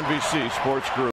 part of the NBC Sports Group.